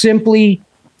just simply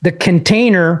the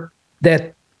container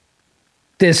that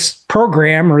this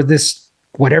program or this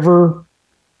whatever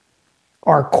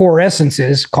our core essence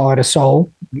is, call it a soul,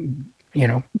 you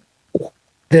know,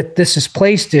 that this is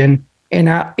placed in,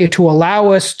 and to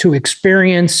allow us to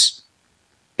experience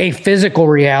a physical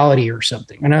reality or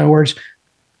something. In other words,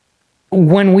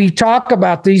 when we talk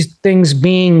about these things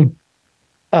being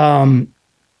from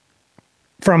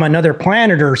another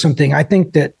planet or something, I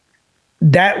think that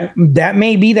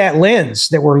may be that lens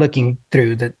that we're looking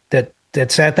through,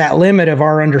 that's at that limit of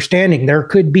our understanding. There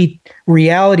could be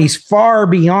realities far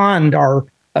beyond our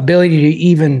ability to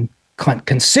even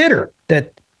consider,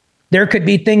 that there could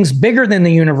be things bigger than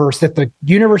the universe, that the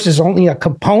universe is only a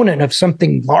component of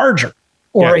something larger,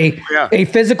 or a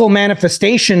physical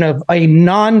manifestation of a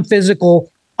non-physical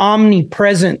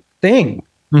omnipresent thing.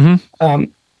 Mm-hmm.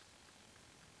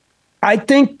 I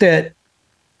think that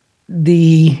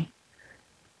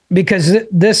because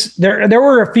there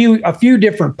were a few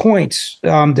different points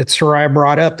that Seriah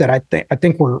brought up that I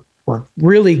think were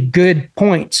really good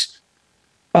points.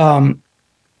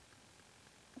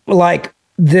 Like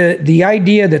the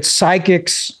idea that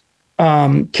psychics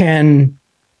can,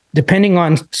 depending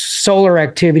on solar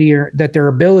activity, or that their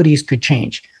abilities could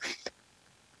change.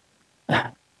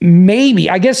 Maybe,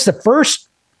 I guess the first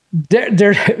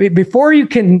before you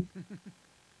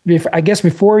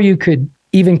could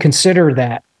even consider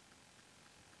that,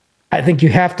 I think you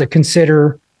have to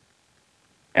consider,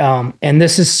 and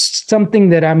this is something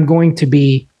that I'm going to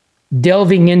be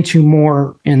delving into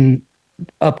more in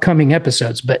upcoming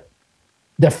episodes, but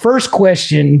the first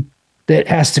question that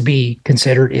has to be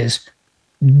considered is,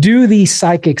 do these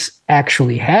psychics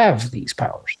actually have these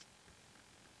powers?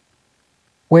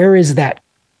 Where is that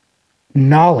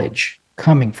knowledge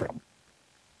coming from?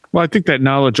 Well, I think that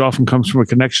knowledge often comes from a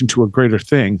connection to a greater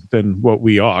thing than what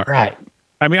we are. Right.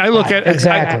 I mean, I look at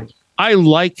exactly. I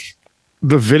like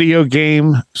the video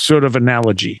game sort of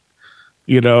analogy.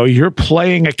 You know, you're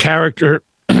playing a character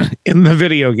in the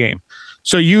video game.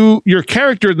 So your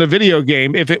character in the video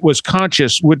game, if it was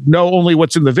conscious, would know only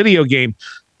what's in the video game,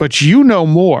 but you know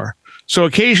more. So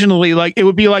occasionally, like, it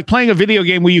would be like playing a video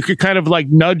game where you could kind of like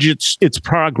nudge its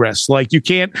progress. Like, you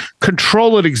can't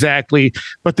control it exactly,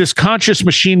 but this conscious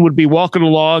machine would be walking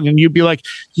along and you'd be like,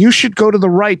 you should go to the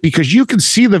right because you can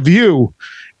see the view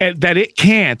and that it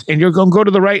can't. And you're going to go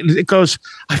to the right. And it goes,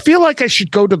 I feel like I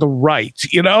should go to the right,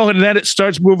 you know? And then it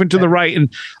starts moving to the right.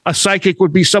 And a psychic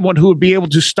would be someone who would be able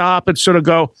to stop and sort of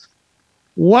go,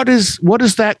 what is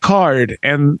that card?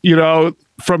 And, you know,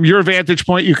 from your vantage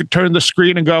point, you could turn the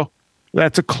screen and go,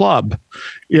 that's a club,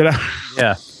 you know?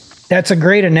 Yeah. That's a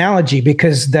great analogy,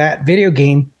 because that video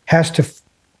game has to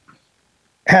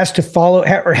follow,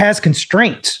 or has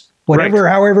constraints. Whatever,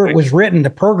 right. However it was written, the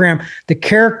program, the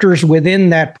characters within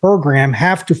that program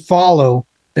have to follow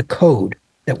the code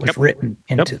that was written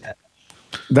into that.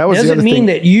 That was doesn't mean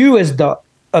that you, as the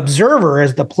observer,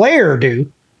 as the player,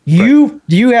 you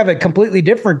have a completely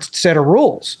different set of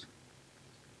rules,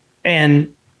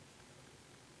 and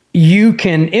you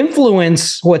can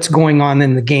influence what's going on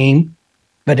in the game,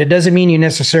 but it doesn't mean you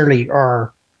necessarily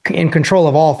are in control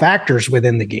of all factors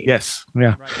within the game. Yes.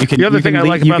 Yeah. You can, the other thing I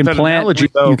like about that analogy,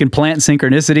 though, you can plant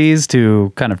synchronicities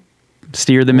to kind of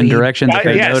steer them in directions that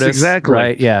they notice. Exactly.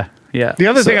 Right. Yeah. Yeah. The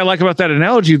other thing I like about that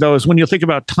analogy, though, is when you think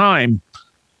about time,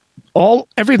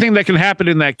 everything that can happen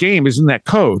in that game is in that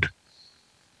code.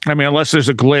 I mean, unless there's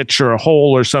a glitch or a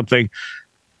hole or something,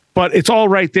 but it's all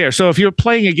right there. So if you're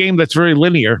playing a game that's very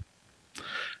linear,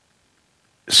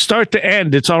 start to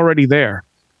end, it's already there.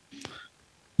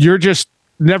 You're just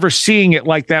never seeing it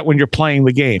like that when you're playing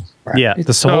the game. Right. Yeah,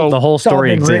 the whole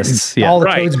story exists. Yeah. All the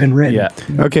code's been written. Yeah.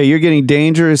 Okay, you're getting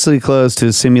dangerously close to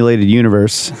a simulated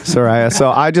universe, Seriah.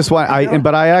 So I just want,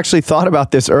 but I actually thought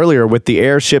about this earlier with the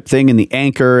airship thing and the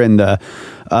anchor and the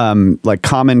like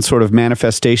common sort of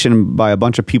manifestation by a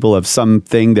bunch of people of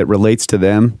something that relates to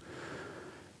them.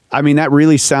 I mean, that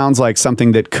really sounds like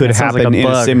something that could happen in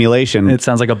a simulation. It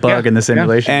sounds like a bug in the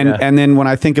simulation. And then when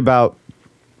I think about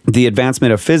the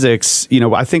advancement of physics,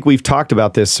 I think we've talked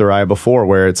about this, Seriah, before,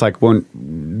 where it's like when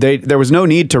there was no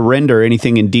need to render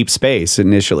anything in deep space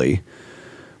initially.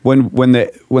 When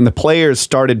the players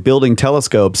started building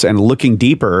telescopes and looking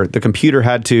deeper, the computer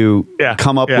had to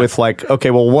come up with like,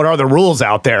 okay, well, what are the rules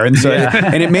out there? And so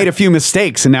and it made a few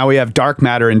mistakes, and now we have dark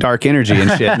matter and dark energy and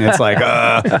shit. And it's like,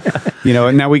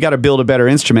 and now we got to build a better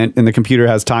instrument, and the computer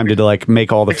has time to like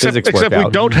make all the physics work out. Except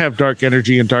we don't have dark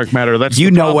energy and dark matter. That's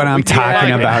what I'm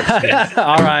talking about.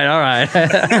 All right.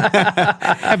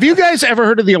 Have you guys ever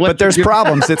heard of the electric? But there's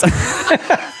problems.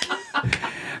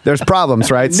 There's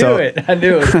problems, right? I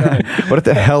knew it. What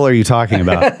the hell are you talking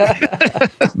about?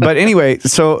 But anyway,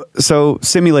 so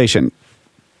simulation.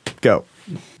 Go.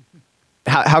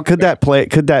 How could that play?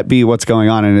 Could that be what's going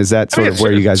on? And is that sort of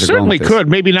where you guys are going with this? Certainly could.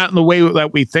 Maybe not in the way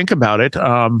that we think about it.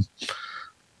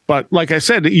 But like I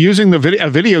said, using a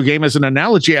video game as an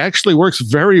analogy actually works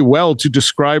very well to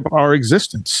describe our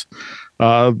existence.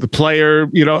 The player,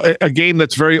 a game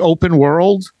that's very open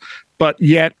world, but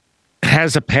yet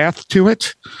has a path to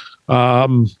it,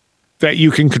 that you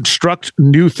can construct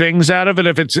new things out of it.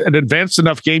 If it's an advanced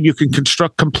enough game, you can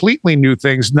construct completely new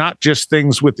things, not just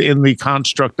things within the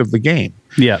construct of the game.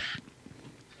 Yeah.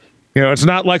 It's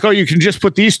not like, you can just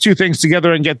put these two things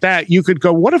together and get that. You could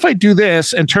go, what if I do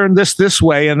this and turn this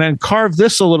way and then carve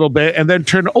this a little bit and then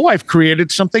I've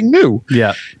created something new.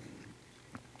 Yeah.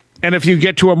 And if you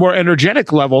get to a more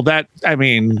energetic level, the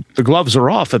gloves are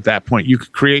off at that point. You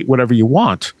could create whatever you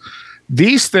want.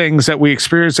 These things that we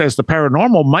experience as the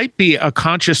paranormal might be a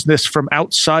consciousness from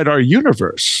outside our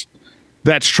universe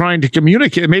that's trying to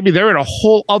communicate. Maybe they're in a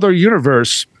whole other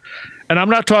universe. And I'm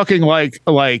not talking like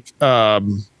a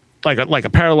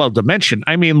parallel dimension.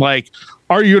 I mean, like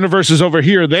our universe is over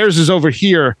here, theirs is over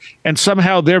here, and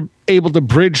somehow they're able to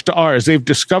bridge to ours. They've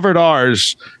discovered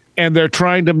ours, and they're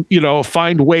trying to,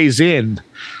 find ways in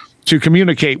to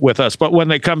communicate with us. But when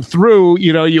they come through,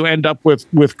 you end up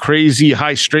with crazy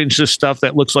high strangeness stuff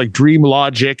that looks like dream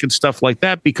logic and stuff like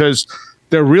that, because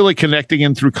they're really connecting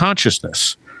in through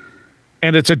consciousness.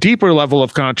 And it's a deeper level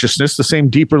of consciousness, the same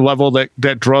deeper level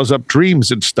that draws up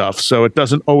dreams and stuff. So it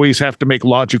doesn't always have to make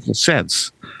logical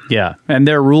sense. Yeah. And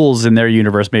their rules in their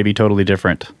universe may be totally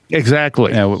different.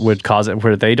 Exactly. Would cause it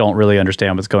where they don't really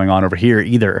understand what's going on over here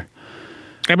either.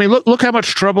 I mean, look how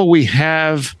much trouble we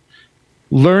have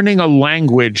learning a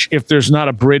language if there's not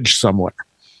a bridge somewhere.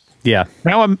 Yeah.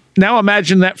 Now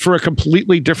imagine that for a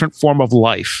completely different form of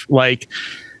life. Like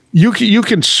you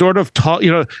can sort of talk,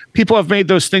 people have made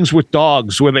those things with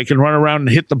dogs where they can run around and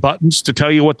hit the buttons to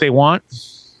tell you what they want.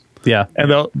 Yeah.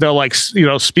 And they'll like,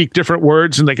 speak different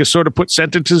words and they can sort of put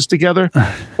sentences together.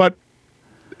 But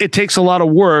it takes a lot of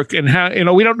work, and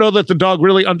we don't know that the dog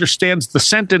really understands the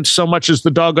sentence so much as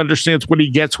the dog understands what he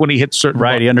gets when he hits certain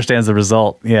buttons. He understands the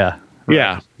result. Yeah.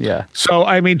 Right. Yeah. So,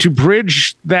 to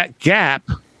bridge that gap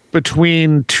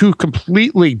between two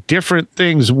completely different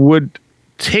things would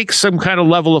take some kind of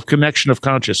level of connection of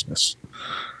consciousness.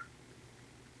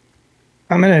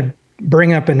 I'm going to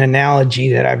bring up an analogy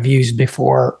that I've used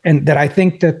before, and that I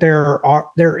think that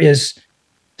there is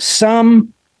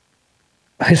some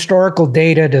historical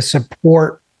data to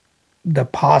support the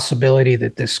possibility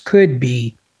that this could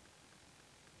be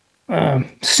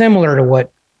similar to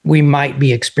what we might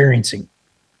be experiencing,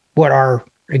 what our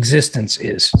existence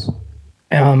is.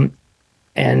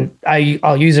 And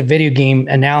I'll use a video game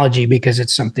analogy because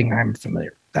it's something I'm familiar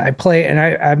with. I play, and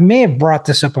I may have brought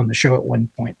this up on the show at one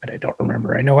point, but I don't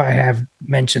remember. I know I have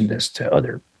mentioned this to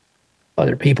other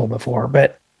people before,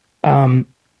 but and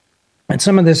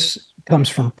some of this comes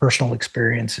from personal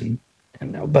experience,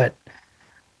 but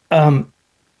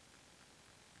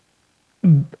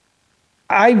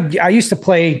I used to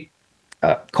play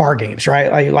car games,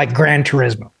 right? Like Gran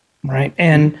Turismo, right?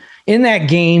 And in that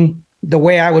game, the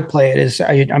way I would play it is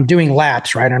I'm doing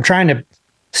laps, right? I'm trying to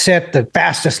set the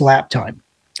fastest lap time.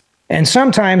 And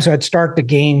sometimes I'd start the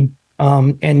game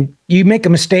and you make a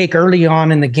mistake early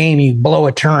on in the game, you blow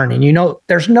a turn, and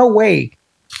there's no way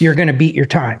you're going to beat your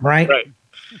time, right? Right.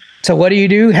 So what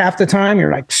do? Half the time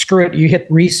you're like, screw it, you hit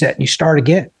reset and you start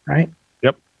again, right?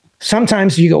 Yep.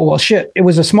 Sometimes you go, well, shit, it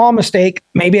was a small mistake.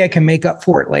 Maybe I can make up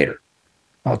for it later.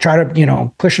 I'll try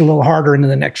to, push a little harder into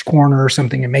the next corner or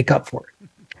something and make up for it.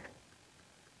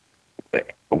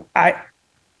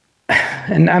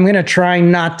 and I'm going to try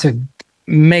not to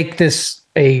make this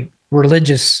a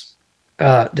religious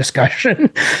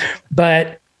discussion,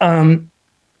 but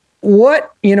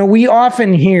we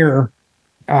often hear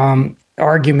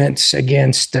arguments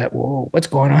against, whoa, what's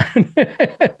going on?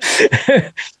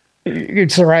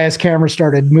 Seriah's camera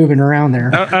started moving around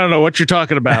there. I don't know what you're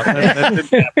talking about.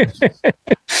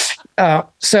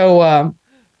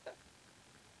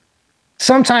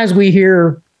 Sometimes we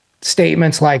hear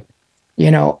statements like,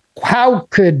 how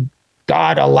could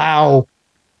God allow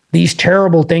these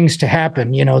terrible things to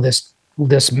happen?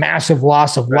 This massive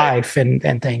loss of life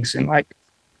and things. And like,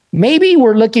 maybe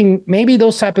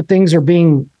those type of things are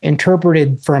being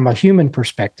interpreted from a human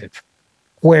perspective,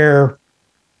 where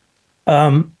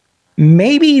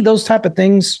maybe those type of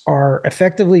things are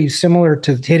effectively similar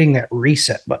to hitting that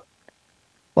reset button.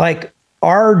 Like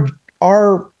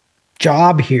our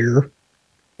job here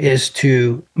is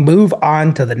to move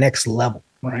on to the next level,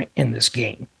 right, in this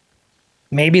game.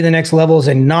 Maybe the next level is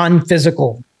a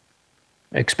non-physical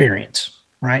experience,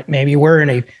 right? Maybe we're in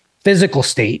a physical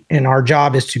state and our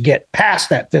job is to get past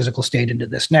that physical state into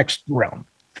this next realm,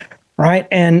 right?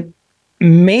 And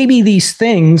maybe these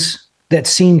things that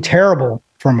seem terrible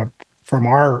from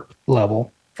our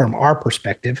level, from our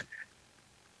perspective,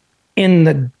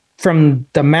 from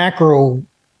the macro,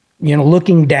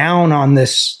 looking down on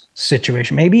this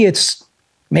situation, maybe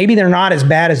they're not as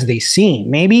bad as they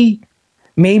seem. Maybe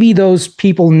those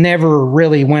people never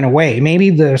really went away. Maybe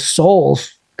the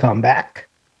souls come back.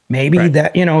 Maybe right.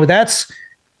 That's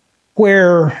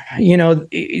where,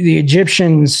 the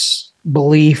Egyptians'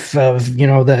 belief of,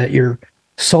 that your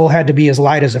soul had to be as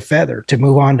light as a feather to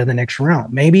move on to the next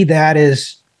realm. Maybe that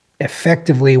is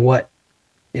effectively what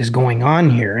is going on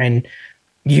here. And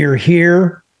you're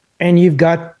here and you've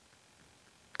got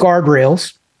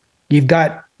guardrails, you've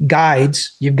got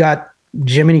guides, you've got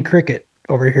Jiminy Cricket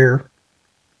over here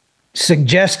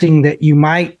suggesting that you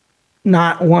might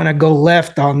not want to go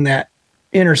left on that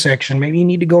intersection. Maybe you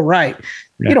need to go right.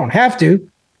 Yeah. You don't have to.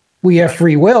 We have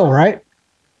free will, right?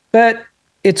 But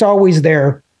it's always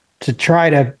there to try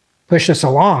to push us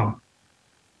along.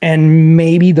 And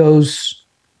maybe those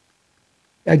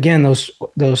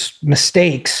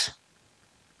mistakes,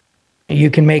 you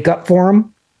can make up for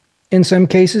them in some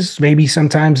cases. Maybe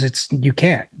sometimes you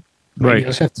can't. Maybe you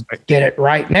just have to get it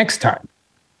right next time.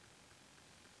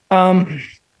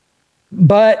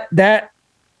 But that,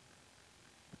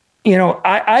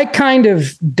 I kind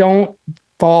of don't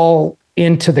fall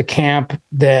into the camp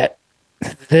that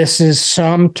this is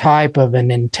some type of an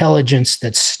intelligence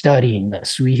that's studying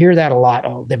this. We hear that a lot.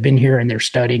 Oh, they've been here and they're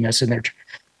studying us and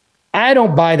I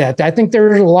don't buy that. I think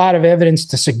there's a lot of evidence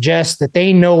to suggest that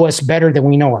they know us better than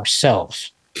we know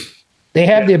ourselves. They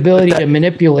have the ability to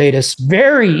manipulate us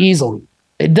very easily.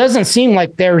 It doesn't seem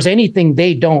like there's anything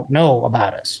they don't know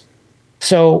about us.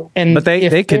 But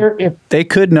they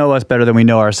could know us better than we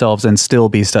know ourselves and still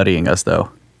be studying us, though.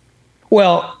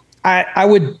 Well, I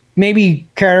would maybe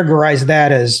categorize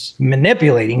that as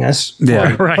manipulating us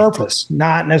for a purpose,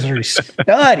 not necessarily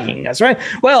studying us, right?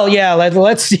 Well, yeah,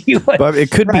 let's see what. But it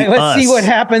could be. Let's see what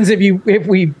happens if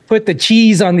we put the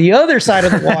cheese on the other side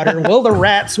of the water. Will the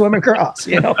rat swim across?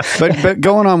 But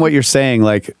going on what you're saying,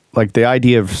 like the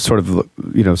idea of sort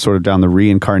of down the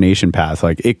reincarnation path,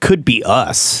 like it could be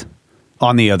us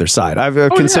on the other side. I've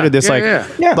considered this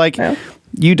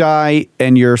you die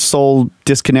and your soul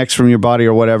disconnects from your body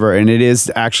or whatever, and it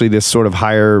is actually this sort of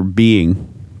higher being,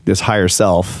 this higher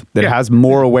self that has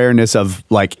more awareness of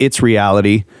like its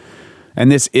reality, and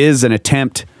this is an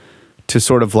attempt to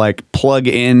sort of like plug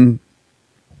into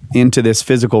this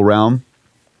physical realm.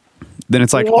 Then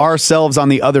it's like ourselves on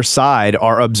the other side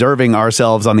are observing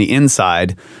ourselves on the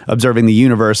inside, observing the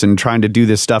universe and trying to do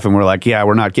this stuff, and we're like,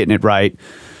 we're not getting it right.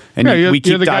 And we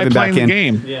keep diving back in.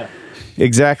 Game. Yeah,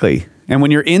 exactly. And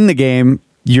when you're in the game,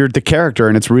 you're the character,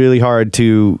 and it's really hard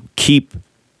to keep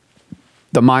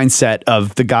the mindset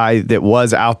of the guy that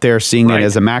was out there seeing it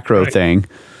as a macro thing.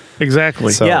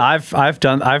 Exactly. So, yeah,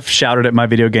 I've shouted at my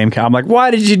video game. I'm like,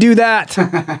 why did you do that?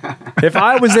 If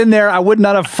I was in there, I would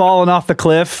not have fallen off the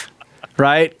cliff.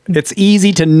 Right? It's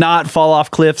easy to not fall off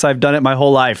cliffs. I've done it my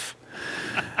whole life.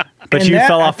 But you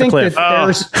fell off the cliff.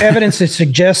 There's evidence that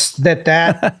suggests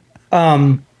that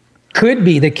could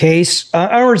be the case. In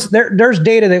other words, there's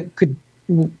data that could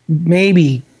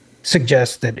maybe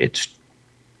suggest that it's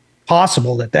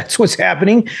possible that that's what's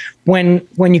happening when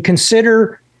you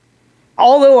consider.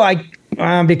 Although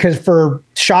because for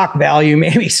shock value,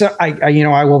 maybe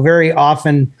I will very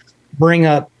often bring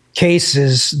up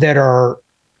cases that are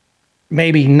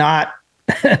maybe not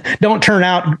don't turn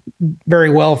out very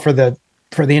well for the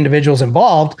for the individuals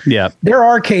involved. Yeah. There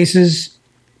are cases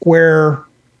where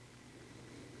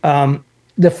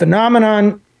the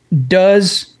phenomenon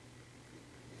does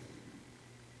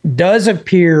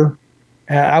appear,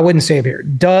 I wouldn't say appear,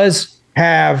 does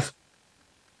have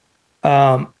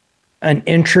an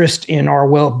interest in our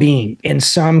well-being in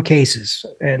some cases.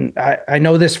 And I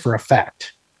know this for a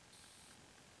fact,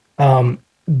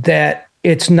 that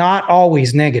it's not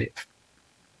always negative.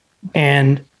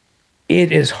 And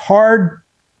it is hard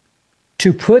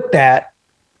to put that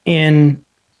in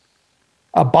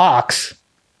a box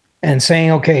and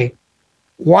saying, okay,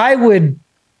 why would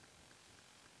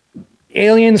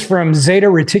aliens from Zeta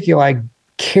Reticuli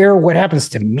care what happens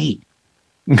to me?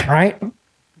 Right?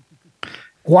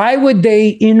 Why would they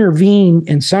intervene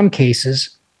in some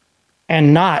cases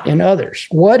and not in others?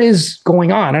 What is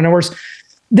going on? In other words,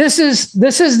 this is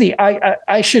the,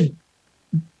 I should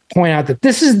point out that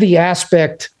this is the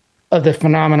aspect of the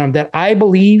phenomenon that I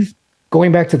believe,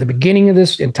 going back to the beginning of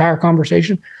this entire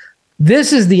conversation,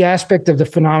 this is the aspect of the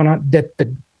phenomenon that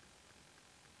the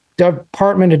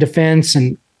Department of Defense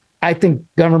and I think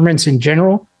governments in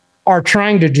general are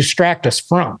trying to distract us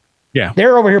from. Yeah.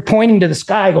 They're over here pointing to the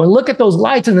sky, going, look at those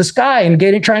lights in the sky, and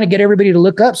trying to get everybody to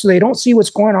look up so they don't see what's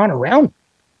going on around.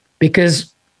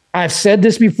 Because I've said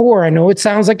this before, I know it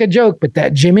sounds like a joke, but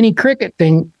that Jiminy Cricket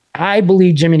thing, I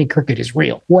believe Jiminy Cricket is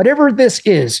real. Whatever this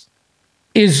is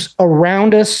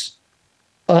around us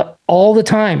all the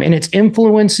time, and it's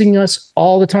influencing us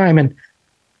all the time. And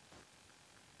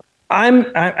I'm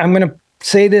going to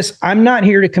say this, I'm not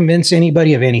here to convince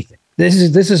anybody of anything. This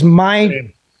is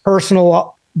my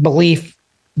personal belief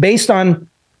based on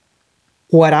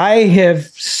what I have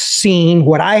seen,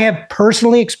 what I have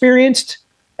personally experienced,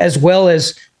 as well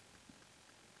as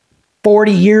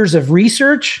 40 years of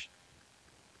research.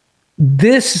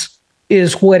 This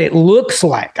is what it looks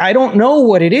like. I don't know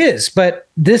what it is, but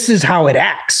this is how it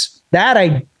acts. That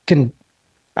I can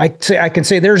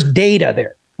say there's data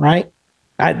there, right?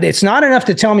 It's not enough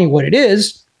to tell me what it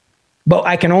is, but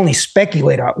I can only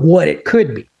speculate on what it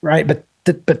could be, right? But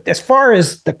as far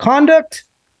as the conduct,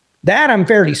 that I'm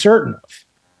fairly certain of.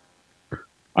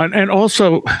 And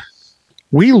also,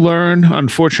 we learn,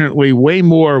 unfortunately, way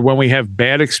more when we have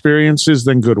bad experiences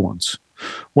than good ones.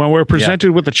 When we're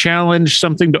presented with a challenge,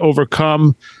 something to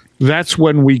overcome, that's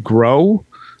when we grow.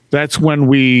 That's when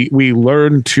we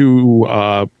learn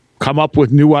to come up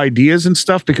with new ideas and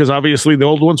stuff, because obviously the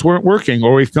old ones weren't working,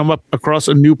 or we've come up across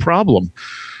a new problem.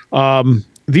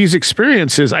 These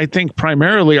experiences, I think,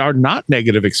 primarily are not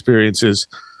negative experiences,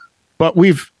 but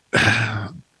we've,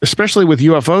 especially with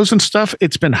UFOs and stuff,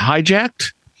 it's been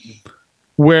hijacked,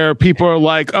 where people are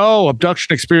like, oh,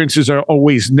 abduction experiences are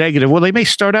always negative. Well, they may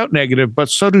start out negative, but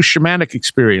so do shamanic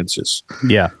experiences.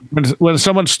 Yeah. When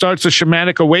someone starts a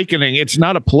shamanic awakening, it's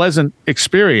not a pleasant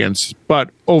experience, but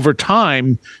over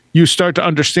time, you start to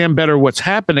understand better what's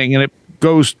happening, and it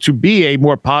goes to be a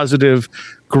more positive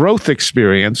growth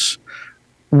experience,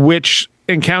 which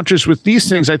encounters with these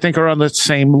things, I think, are on the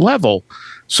same level.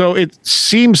 So it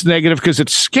seems negative because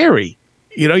it's scary.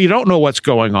 You know, you don't know what's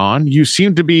going on. You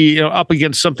seem to be up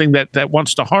against something that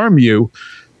wants to harm you.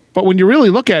 But when you really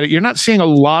look at it, you're not seeing a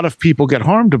lot of people get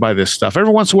harmed by this stuff.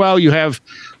 Every once in a while, you have,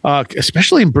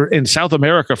 especially in South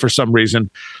America for some reason,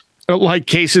 like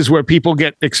cases where people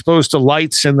get exposed to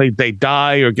lights and they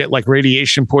die or get like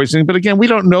radiation poisoning. But again, we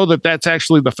don't know that that's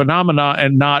actually the phenomena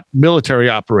and not military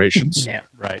operations. Yeah,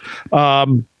 right.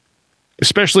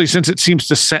 Especially since it seems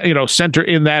to center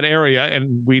in that area,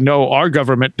 and we know our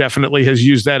government definitely has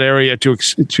used that area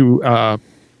to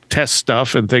test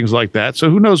stuff and things like that.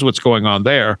 So who knows what's going on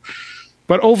there?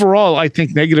 But overall, I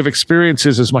think negative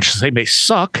experiences, as much as they may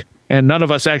suck, and none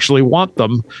of us actually want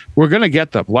them, we're going to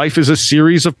get them. Life is a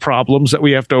series of problems that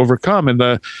we have to overcome, and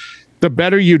the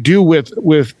better you do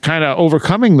with kind of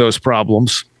overcoming those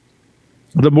problems,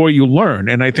 the more you learn.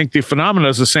 And I think the phenomena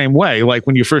is the same way. Like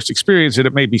when you first experience it,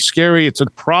 it may be scary. It's a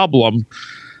problem.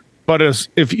 But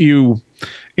if you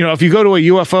go to a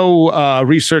UFO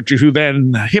researcher who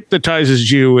then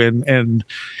hypnotizes you and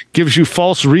gives you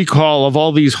false recall of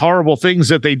all these horrible things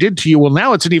that they did to you, well,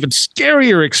 now it's an even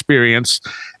scarier experience.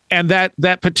 And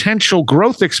that potential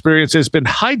growth experience has been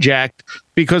hijacked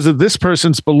because of this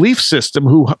person's belief system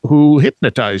who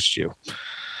hypnotized you.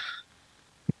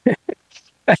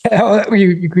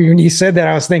 When you said that,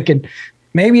 I was thinking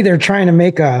maybe they're trying to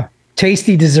make a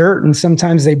tasty dessert, and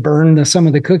sometimes they burn some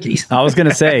of the cookies. I was going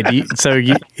to say,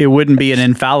 it wouldn't be an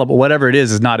infallible. Whatever it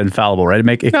is not infallible, right?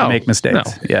 It can make mistakes. No.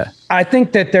 Yeah, I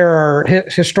think that there are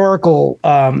historical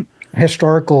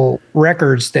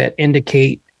records that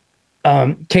indicate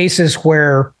cases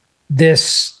where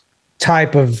this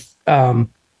type of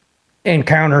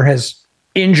encounter has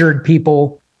injured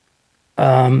people.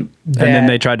 And then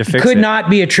they tried to fix it. Could not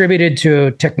be attributed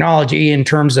to technology in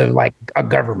terms of like a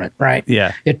government, right?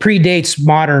 Yeah. It predates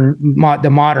the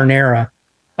modern era.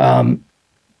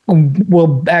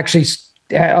 We'll actually,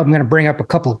 I'm going to bring up a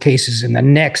couple of cases in the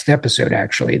next episode,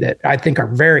 actually, that I think are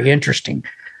very interesting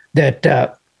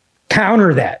that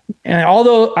counter that. And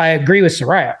although I agree with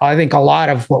Seriah, I think a lot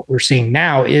of what we're seeing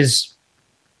now is,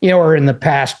 or in the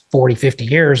past 40, 50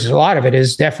 years, a lot of it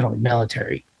is definitely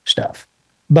military stuff.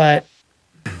 But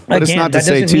again, that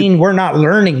doesn't mean we're not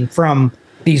learning from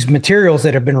these materials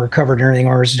that have been recovered and everything.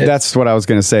 Or that's what I was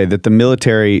going to say, that the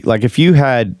military, like if you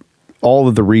had all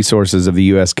of the resources of the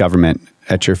U.S. government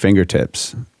at your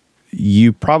fingertips,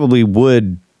 you probably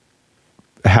would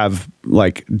have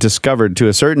like discovered to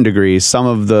a certain degree some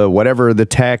of the whatever the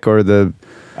tech or the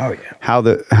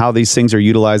how these things are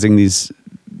utilizing these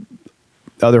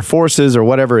other forces or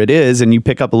whatever it is, and you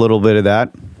pick up a little bit of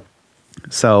that.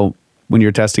 So when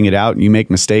you're testing it out, you make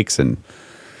mistakes and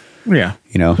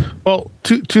well,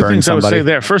 two things I would say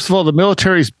there. First of all, the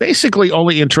military is basically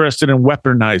only interested in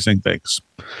weaponizing things.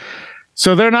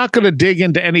 So they're not going to dig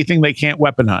into anything they can't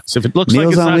weaponize. If it looks like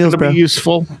it's not going to be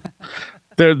useful,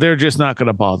 they're just not going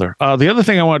to bother. The other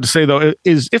thing I wanted to say, though,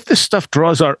 is if this stuff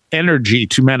draws our energy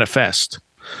to manifest,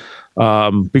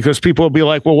 because people will be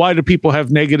like, well, why do people have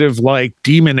negative like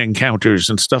demon encounters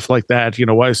and stuff like that?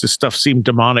 Why does this stuff seem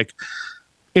demonic?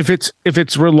 If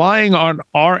it's relying on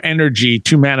our energy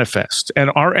to manifest,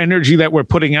 and our energy that we're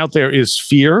putting out there is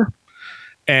fear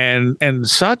and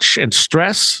such and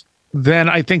stress, then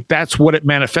I think that's what it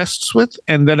manifests with,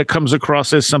 and then it comes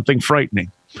across as something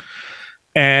frightening.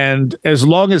 And as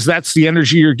long as that's the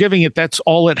energy you're giving it, that's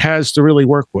all it has to really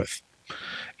work with.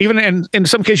 Even in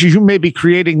some cases, you may be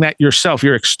creating that yourself.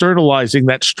 You're externalizing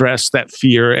that stress, that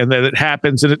fear, and then it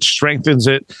happens and it strengthens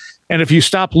it. And if you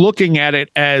stop looking at it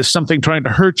as something trying to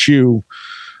hurt you,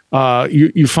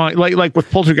 you find like with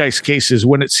poltergeist cases,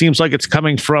 when it seems like it's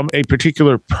coming from a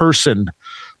particular person,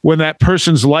 when that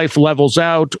person's life levels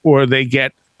out or they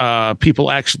get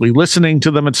people actually listening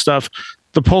to them and stuff,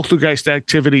 the poltergeist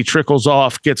activity trickles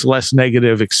off, gets less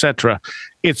negative, etc.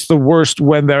 It's the worst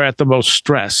when they're at the most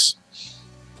stress.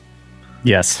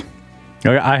 Yes.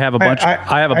 I have a bunch.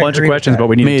 I have a bunch of questions, but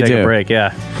we need to take a break.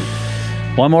 Yeah.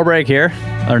 One more break here,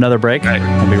 or another break. Right.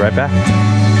 We'll be right back.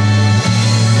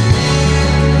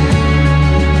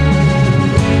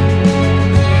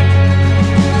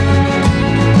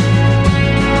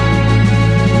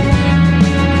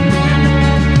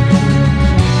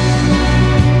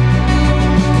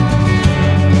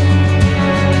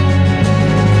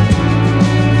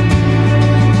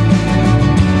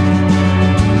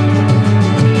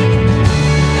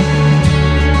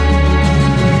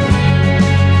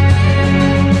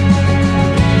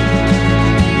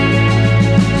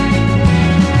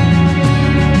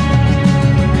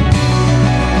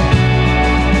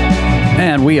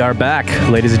 We are back,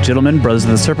 ladies and gentlemen, Brothers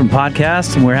of the Serpent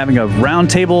podcast, and we're having a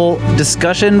roundtable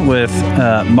discussion with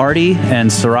Marty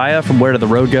and Seriah from Where Did the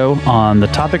Road Go on the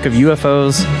topic of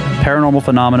UFOs, paranormal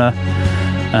phenomena,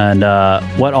 and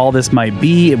what all this might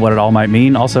be and what it all might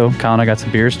mean. Also, Colin, I got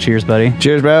some beers. Cheers, buddy.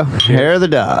 Cheers, bro. Hair of the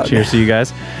dog. Cheers to you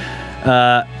guys.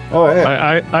 I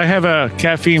have a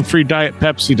caffeine-free Diet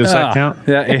Pepsi. Does that count?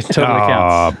 Yeah, it totally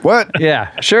counts. What?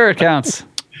 Yeah, sure it counts.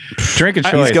 Drink a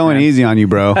choice. He's going easy on you,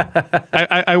 bro.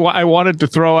 I wanted to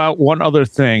throw out one other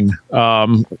thing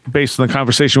based on the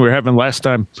conversation we were having last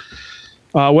time.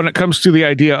 When it comes to the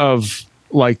idea of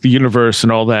like the universe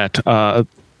and all that,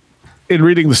 in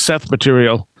reading the Seth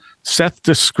material, Seth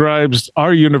describes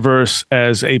our universe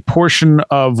as a portion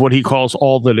of what he calls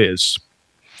all that is.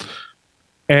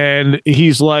 And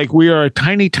he's like, we are a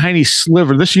tiny, tiny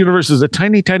sliver. This universe is a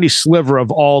tiny, tiny sliver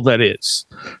of all that is.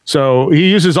 So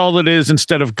he uses all that is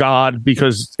instead of God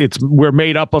because we're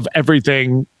made up of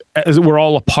everything. As we're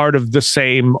all a part of the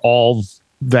same all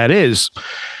that is.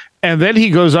 And then he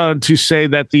goes on to say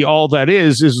that the all that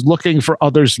is looking for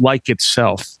others like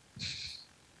itself.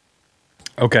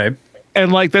 Okay.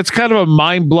 And like that's kind of a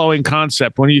mind-blowing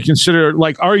concept when you consider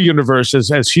like our universe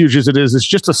as huge as it is. It's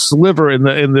just a sliver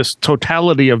in this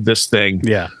totality of this thing.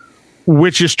 Yeah,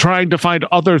 which is trying to find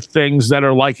other things that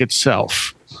are like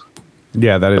itself.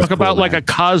 Yeah, that is. Talk about like a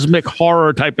cosmic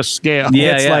horror type of scale.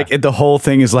 Yeah, it's like the whole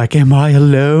thing is like, am I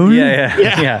alone?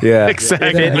 Yeah.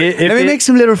 Exactly. Let me make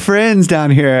some little friends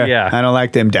down here. Yeah, I don't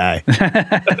like them die.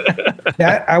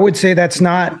 That I would say that's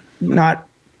not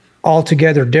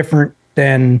altogether different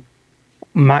than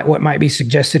what might be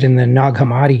suggested in the Nag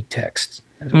Hammadi text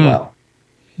as well.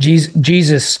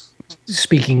 Jesus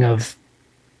speaking of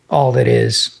all that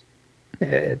is,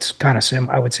 it's kind of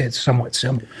I would say it's somewhat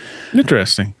similar.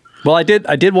 Interesting. Well, I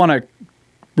did want to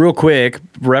real quick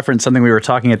reference something we were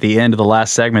talking at the end of the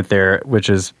last segment there, which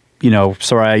is,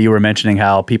 Seriah, you were mentioning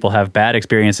how people have bad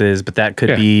experiences, but that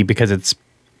could be because it's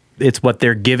what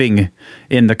they're giving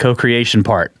in the co-creation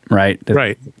part, right?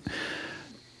 Right.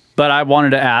 But I wanted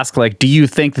to ask, do you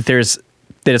think that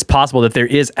it's possible that there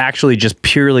is actually just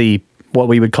purely what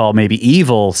we would call maybe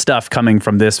evil stuff coming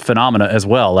from this phenomena as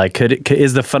well?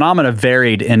 Is the phenomena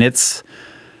varied in its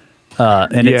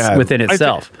within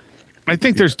itself? I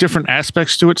think there's different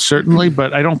aspects to it, certainly,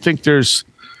 but I don't think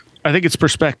I think it's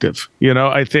perspective.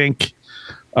 I think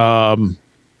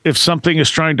if something is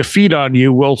trying to feed on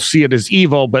you, we'll see it as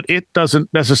evil, but it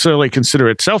doesn't necessarily consider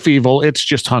itself evil. It's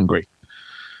just hungry.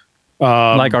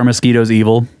 Like our mosquitoes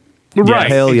evil? Right.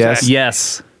 Hell yes.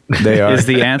 Yes. They are. Is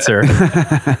the answer.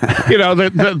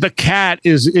 The cat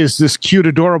is this cute,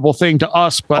 adorable thing to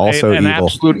us, but Also an evil.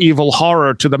 absolute evil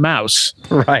horror to the mouse.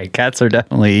 Right. Cats are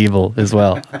definitely evil as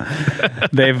well.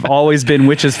 They've always been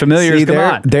witches' familiars. See, Come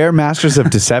on. they're masters of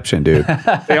deception, dude.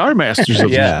 They are masters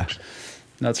of Yeah.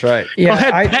 That's right. Go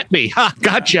ahead, pet me. Ha,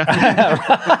 gotcha.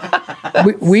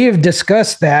 we have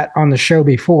discussed that on the show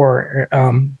before,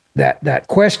 that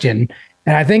question,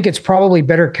 and I think it's probably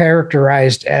better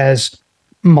characterized as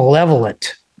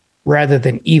malevolent rather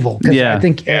than evil. Because I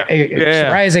think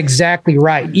Seriah is exactly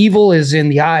right. Evil is in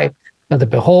the eye of the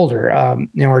beholder. In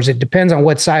other words, it depends on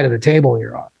what side of the table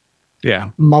you're on. Yeah.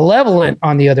 Malevolent,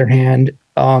 on the other hand,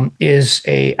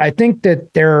 I think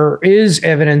that there is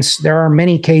evidence, there are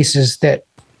many cases that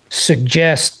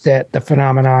suggest that the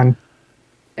phenomenon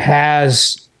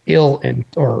has ill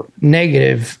or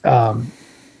negative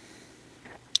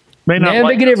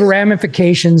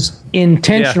ramifications,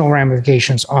 intentional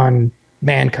ramifications on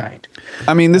mankind.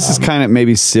 I mean, this is kind of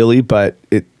maybe silly, but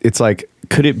it's like,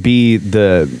 could it be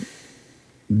the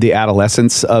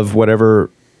adolescence of whatever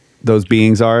those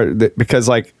beings are? Because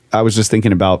I was just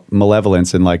thinking about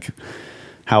malevolence and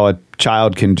how a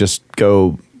child can just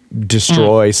go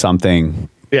destroy something.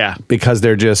 Yeah. Because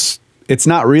it's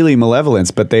not really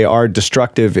malevolence, but they are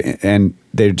destructive and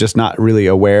they're just not really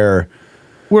aware.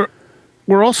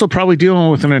 We're also probably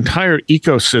dealing with an entire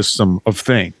ecosystem of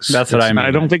things. That's what I mean.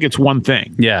 I don't think it's one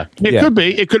thing. Yeah. It could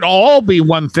be. It could all be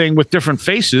one thing with different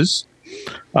faces.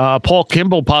 Paul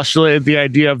Kimball postulated the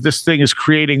idea of this thing is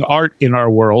creating art in our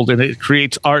world, and it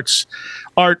creates art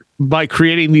by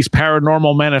creating these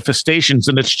paranormal manifestations,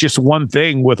 and it's just one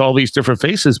thing with all these different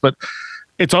faces. But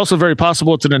it's also very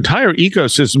possible it's an entire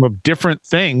ecosystem of different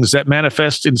things that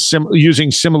manifest in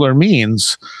using similar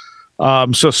means.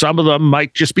 So some of them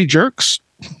might just be jerks.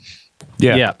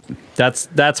 Yeah.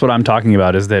 That's what I'm talking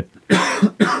about, is that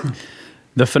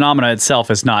the phenomena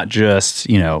itself is not just,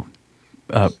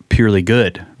 purely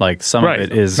good. Some of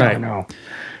it is. Right. No.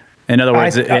 In other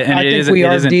words, I think we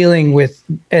are dealing with,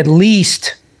 at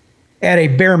least at a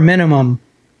bare minimum,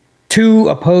 two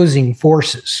opposing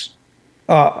forces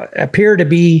appear to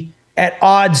be at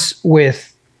odds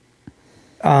with,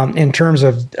 in terms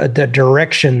of the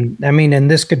direction. I mean, and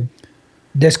this could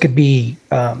be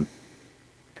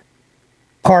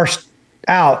parsed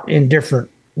out in different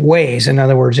ways. In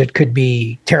other words, it could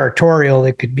be territorial,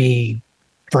 it could be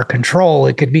for control,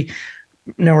 it could be,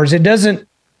 in other words, it doesn't,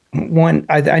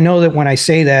 I know that when I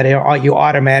say that, you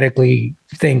automatically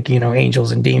think,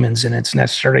 angels and demons, and it's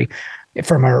necessarily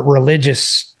from a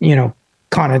religious,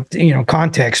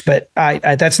 context, but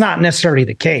that's not necessarily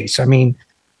the case. I mean,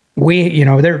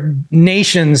 there are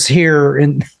nations here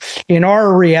in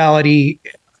our reality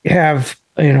have,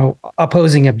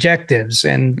 opposing objectives.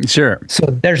 And sure. So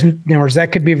that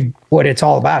could be what it's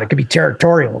all about. It could be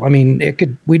territorial. I mean,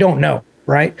 we don't know.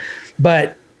 Right.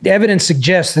 But the evidence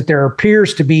suggests that there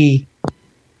appears to be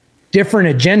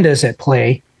different agendas at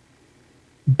play,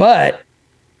 but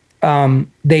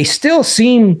they still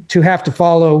seem to have to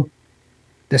follow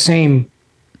the same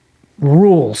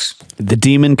rules. The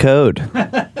demon code.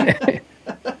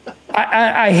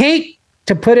 I hate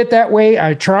to put it that way.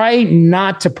 I try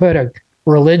not to put a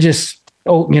religious,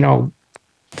 well,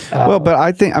 but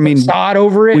I think, facade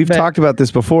over it. We've talked about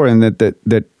this before, and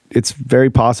that it's very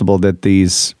possible that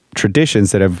these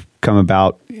traditions that have come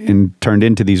about and turned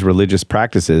into these religious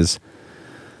practices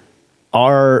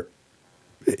are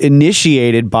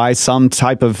initiated by some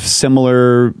type of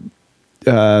similar,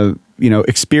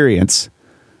 experience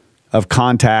of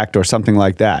contact or something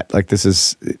like that.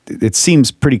 It seems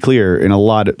pretty clear in a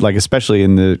lot of, especially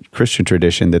in the Christian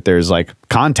tradition, that there's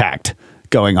contact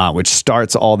going on, which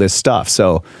starts all this stuff.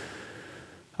 So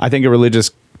I think a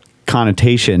religious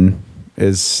connotation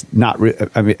is not,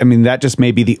 I mean, that just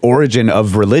may be the origin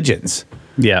of religions.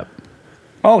 Yeah.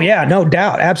 Oh yeah, no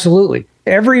doubt. Absolutely.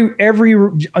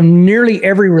 nearly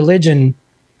every religion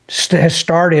has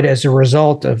started as a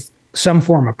result of some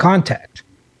form of contact.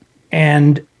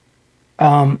 And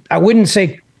I wouldn't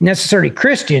say necessarily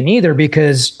Christian either,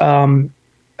 because in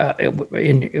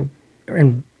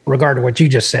regard to what you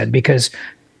just said, because,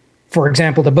 for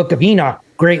example, the Book of Enoch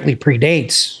greatly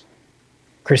predates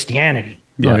Christianity.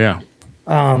 Oh, yeah.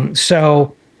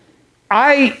 So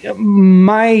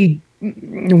my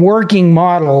working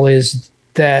model is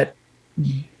that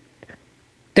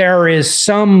there is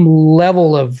some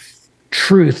level of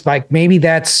truth, like maybe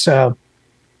that's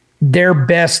their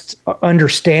best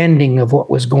understanding of what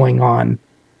was going on.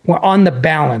 Well, on the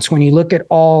balance, when you look at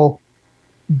all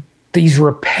these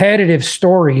repetitive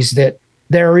stories, that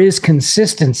there is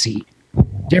consistency,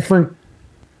 different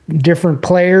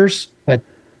players, but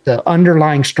the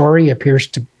underlying story appears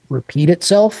to repeat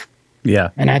itself. Yeah.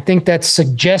 And I think that's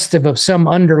suggestive of some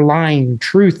underlying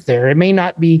truth there. It may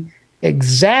not be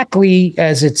exactly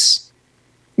as it's,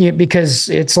 because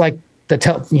it's like the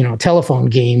telephone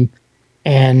game,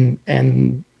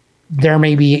 and there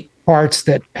may be parts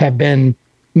that have been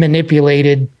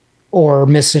manipulated or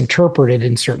misinterpreted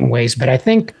in certain ways, but I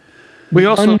think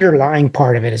the underlying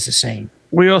part of it is the same.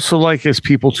 We also like, as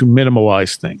people, to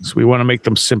minimalize things. We want to make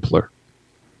them simpler.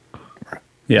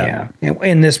 Yeah.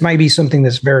 And this might be something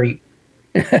that's very,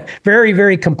 very,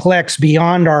 very complex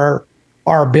beyond our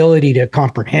ability to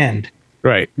comprehend.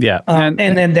 Right. Yeah. And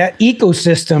then that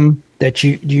ecosystem that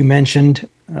you mentioned,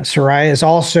 Seriah, is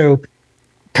also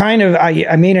kind of,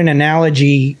 I made an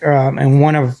analogy in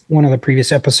one of the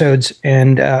previous episodes,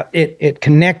 and it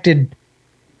connected.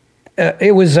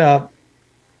 It was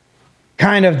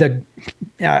kind of the,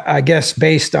 I guess,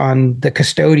 based on the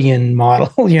custodian model,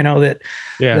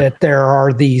 that there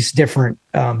are these different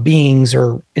beings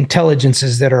or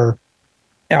intelligences that are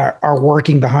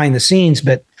working behind the scenes,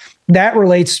 but that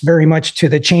relates very much to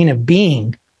the chain of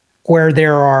being, where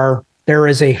there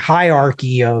is a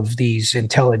hierarchy of these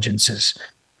intelligences,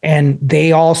 and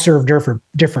they all serve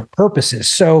different purposes.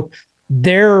 So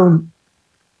their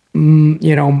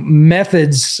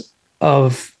methods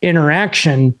of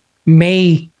interaction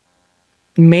may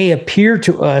appear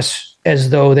to us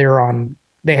as though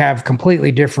they have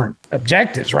completely different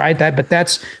objectives, right? But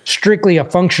that's strictly a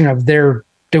function of their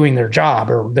doing their job,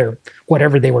 or their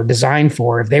whatever they were designed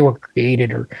for, if they were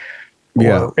created, or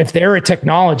if they're a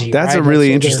technology. That's right? a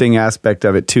really interesting aspect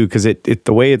of it too, because it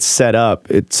the way it's set up,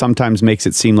 it sometimes makes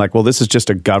it seem like, well, this is just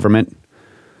a government,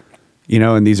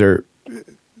 and these are,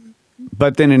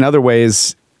 but then in other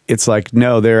ways, it's like,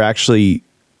 no, they're actually,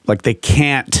 like, they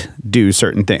can't do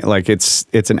certain things. Like it's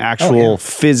an actual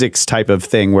physics type of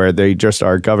thing where they just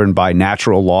are governed by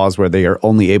natural laws, where they are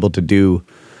only able to do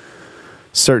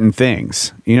certain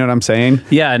things. You know what I'm saying?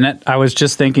 Yeah, and I was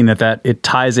just thinking that it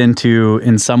ties into,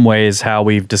 in some ways, how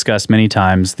we've discussed many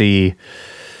times, the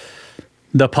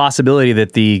possibility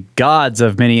that the gods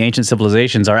of many ancient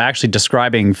civilizations are actually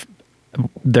describing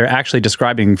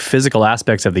physical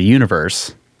aspects of the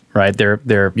universe, right?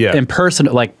 They're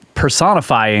impersonal, like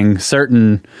personifying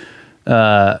certain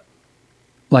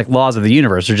like laws of the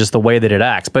universe, or just the way that it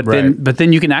acts. But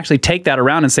then you can actually take that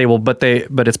around and say, well, but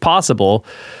it's possible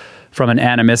from an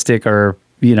animistic or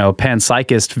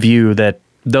panpsychist view that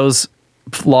those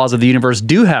laws of the universe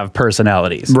do have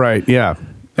personalities. Right. Yeah.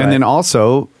 And then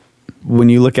also, when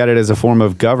you look at it as a form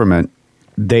of government,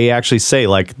 they actually say,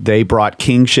 like, they brought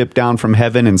kingship down from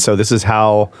heaven, and so this is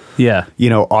how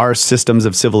our systems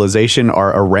of civilization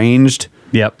are arranged.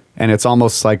 Yep. And it's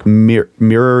almost like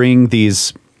mirroring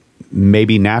these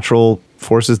maybe natural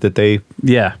forces that they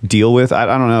deal with. I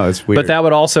don't know. It's weird. But that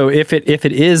would also, if it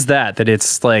is that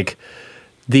it's like,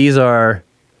 these are,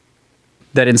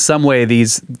 that in some way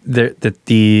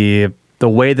the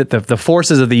way that the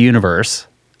forces of the universe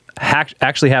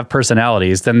actually have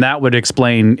personalities, then that would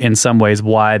explain in some ways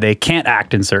why they can't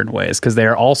act in certain ways, because they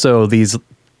are also these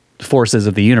forces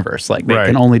of the universe. Like, they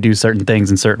can only do certain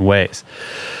things in certain ways.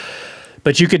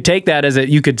 But you could take that as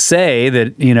you could say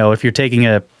that, if you're taking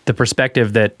the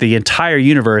perspective that the entire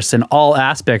universe and all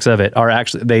aspects of it are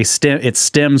actually, it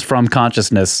stems from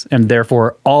consciousness, and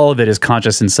therefore all of it is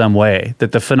conscious in some way,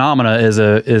 that the phenomena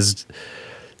is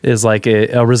like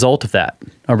a result of that,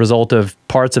 a result of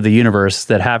parts of the universe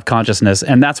that have consciousness,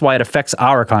 and that's why it affects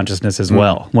our consciousness as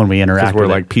well when we interact with it.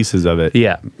 We're like pieces of it.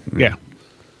 Yeah. Yeah.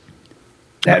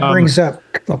 That brings up.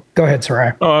 Oh, go ahead,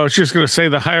 Seriah. I was just going to say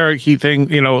the hierarchy thing.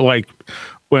 Like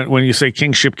when you say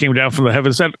kingship came down from the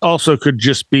heavens, that also could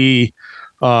just be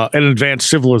an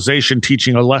advanced civilization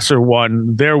teaching a lesser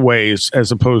one their ways,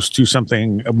 as opposed to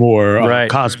something more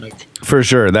cosmic. For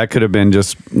sure, that could have been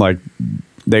just like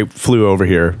they flew over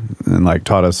here and like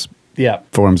taught us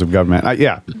forms of government.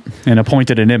 And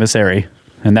appointed an emissary,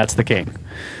 and that's the king.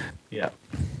 Yeah.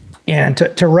 And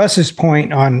to Russ's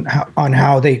point on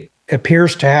how they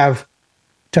appears to have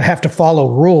to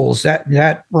follow rules,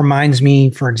 that reminds me,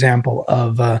 for example,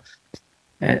 of the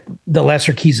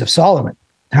Lesser Keys of Solomon,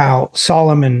 how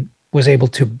Solomon was able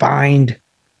to bind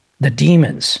the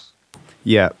demons.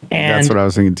 Yeah, that's what I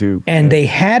was thinking too. And they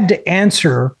had to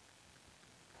answer.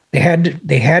 They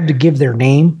had to give their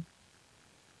name.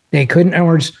 They couldn't. In other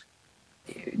words,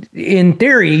 in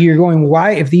theory, you're going,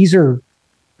 why, if these are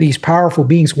these powerful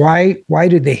beings, why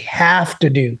did they have to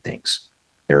do things?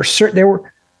 They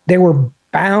were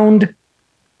bound,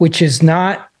 which is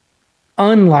not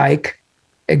unlike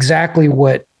exactly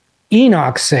what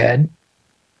Enoch said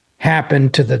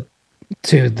happened to the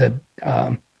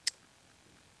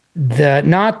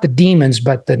not the demons,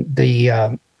 but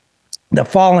the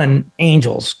fallen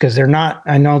angels, because they're not.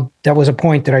 I know that was a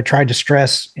point that I tried to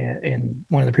stress in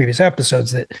one of the previous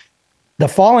episodes, that the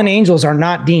fallen angels are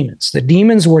not demons. The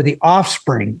demons were the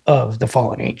offspring of the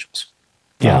fallen angels.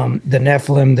 Yeah. The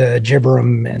Nephilim, the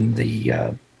Gibberim, and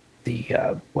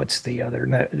what's the other?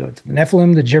 The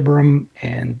Nephilim, the Gibberim,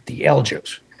 and the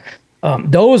Eldros.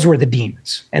 Those were the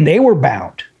demons, and they were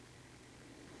bound.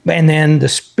 And then the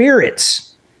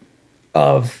spirits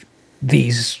of the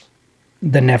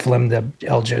Nephilim, the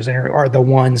Eldros, are the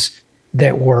ones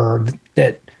that were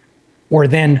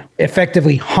then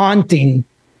effectively haunting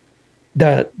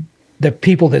the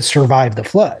people that survived the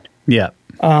flood. Yeah.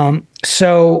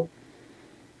 So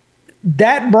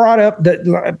that brought up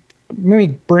let me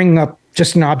bring up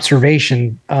just an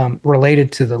observation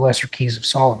related to the Lesser Keys of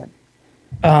Solomon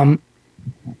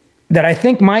that I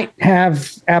think might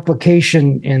have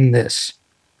application in this.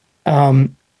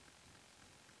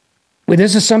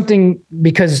 This is something,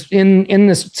 because in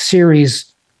this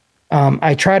series,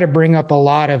 I try to bring up a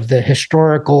lot of the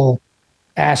historical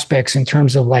aspects in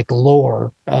terms of like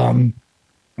lore,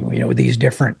 these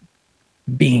different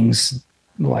beings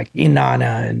like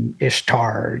Inanna and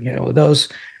Ishtar, those,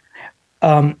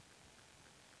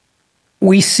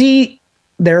 we see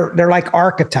they're like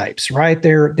archetypes, right?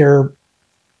 They're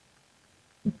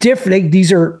different.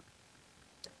 These are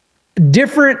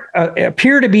different,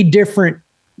 appear to be different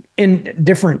in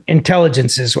different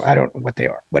intelligences. I don't know what they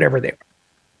are, whatever they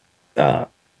are.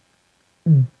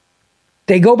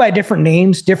 They go by different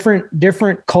names.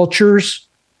 Different cultures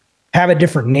have a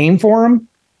different name for them,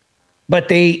 but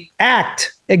they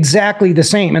act exactly the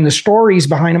same, and the stories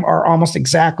behind them are almost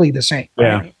exactly the same.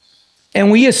 Yeah. Right?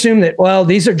 And we assume that, well,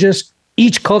 these are just,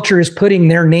 each culture is putting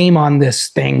their name on this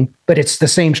thing, but it's the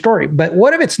same story. But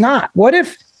what if it's not? What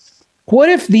if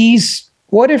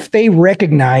they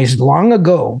recognized long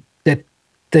ago that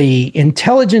the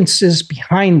intelligences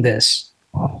behind this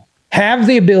have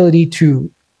the ability to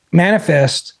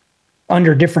manifest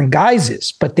under different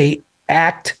guises, but they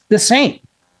act the same?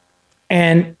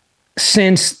 And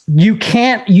since you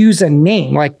can't use a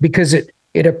name, like, because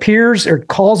it appears or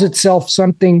calls itself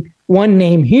something, one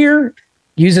name here,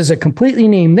 uses a completely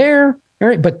name there,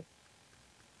 right? But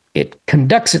it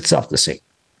conducts itself the same.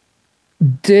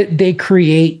 They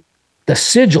create the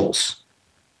sigils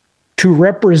to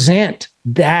represent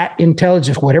that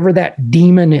intelligence, whatever that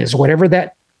demon is, whatever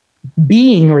that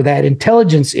being or that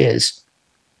intelligence is,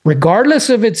 regardless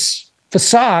of its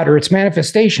facade or its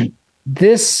manifestation.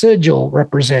 This sigil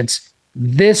represents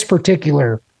this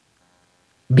particular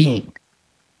being.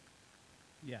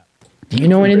 Yeah. Do you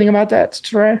know anything about that,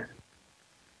 Seriah?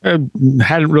 I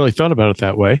hadn't really thought about it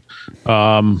that way.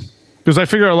 Because I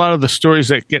figure a lot of the stories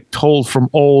that get told from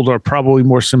old are probably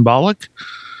more symbolic.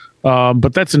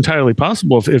 But that's entirely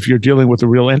possible if you're dealing with a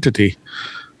real entity.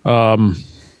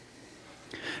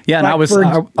 Yeah, and I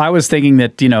was thinking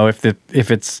that,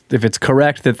 if it's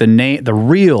correct that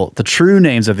the true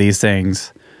names of these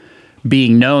things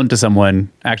being known to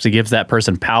someone actually gives that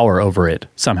person power over it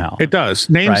somehow. It does.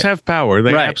 Names have power.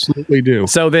 They absolutely do.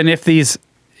 So then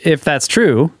if that's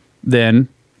true, then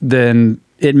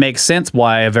it makes sense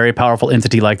why a very powerful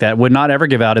entity like that would not ever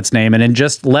give out its name and then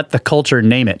just let the culture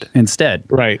name it instead.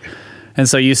 Right. And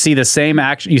so you see the same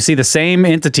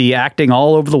entity acting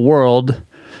all over the world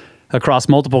across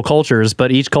multiple cultures,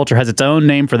 but each culture has its own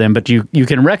name for them, but you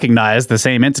can recognize the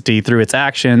same entity through its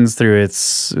actions, through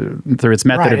its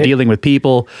method of dealing with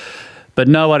people. But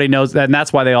nobody knows that, and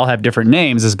that's why they all have different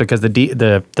names, is because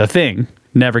the thing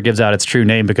never gives out its true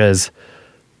name, because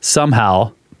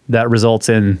somehow that results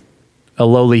in a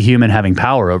lowly human having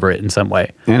power over it in some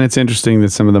way. And it's interesting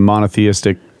that some of the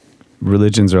monotheistic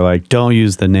religions are like, don't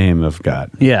use the name of God.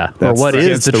 Yeah. Or what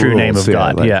is the true name of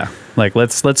God? Like, yeah. Like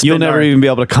let's You'll never even be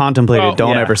able to contemplate it.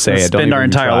 Don't ever say let's it. Don't spend our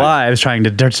even entire try. lives trying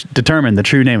to determine the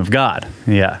true name of God.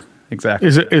 Yeah, exactly.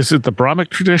 Is it the Brahmic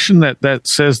tradition that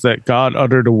says that God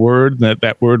uttered a word,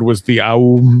 that word was the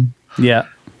Aum, Yeah.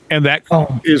 and that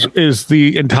is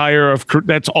the entire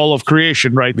that's all of